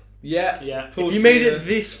it. Yeah. Yeah. If you made it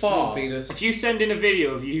this small far, penis. If you send in a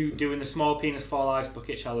video of you doing the small penis fall ice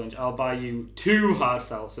bucket challenge, I'll buy you 2 hard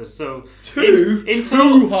seltzers. So in 2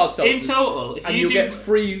 total, hard seltzers. in total, if and you you do, get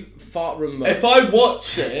free fart room merch. If I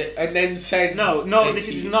watch it and then send no, it this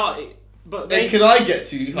to is you, not. But then they, can I get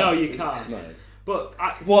to no, you can't. No. But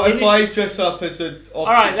What if in I dress up as an opposite All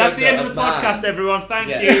right, that's the gender, end of the a man? podcast, everyone. Thank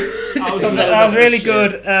Yeah. you. That was, Tom's that like, was really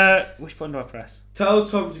shit. good. Which button do I press? Tell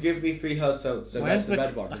Tom to give me 3 hard seltzers. Where's the the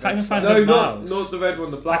red one? I can't even find No, the not mouse. the red one.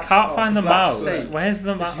 The I black. can't find the for fuck's mouse. sake. Where's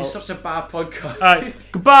the This mouse? is such a bad podcast. All right,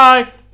 goodbye.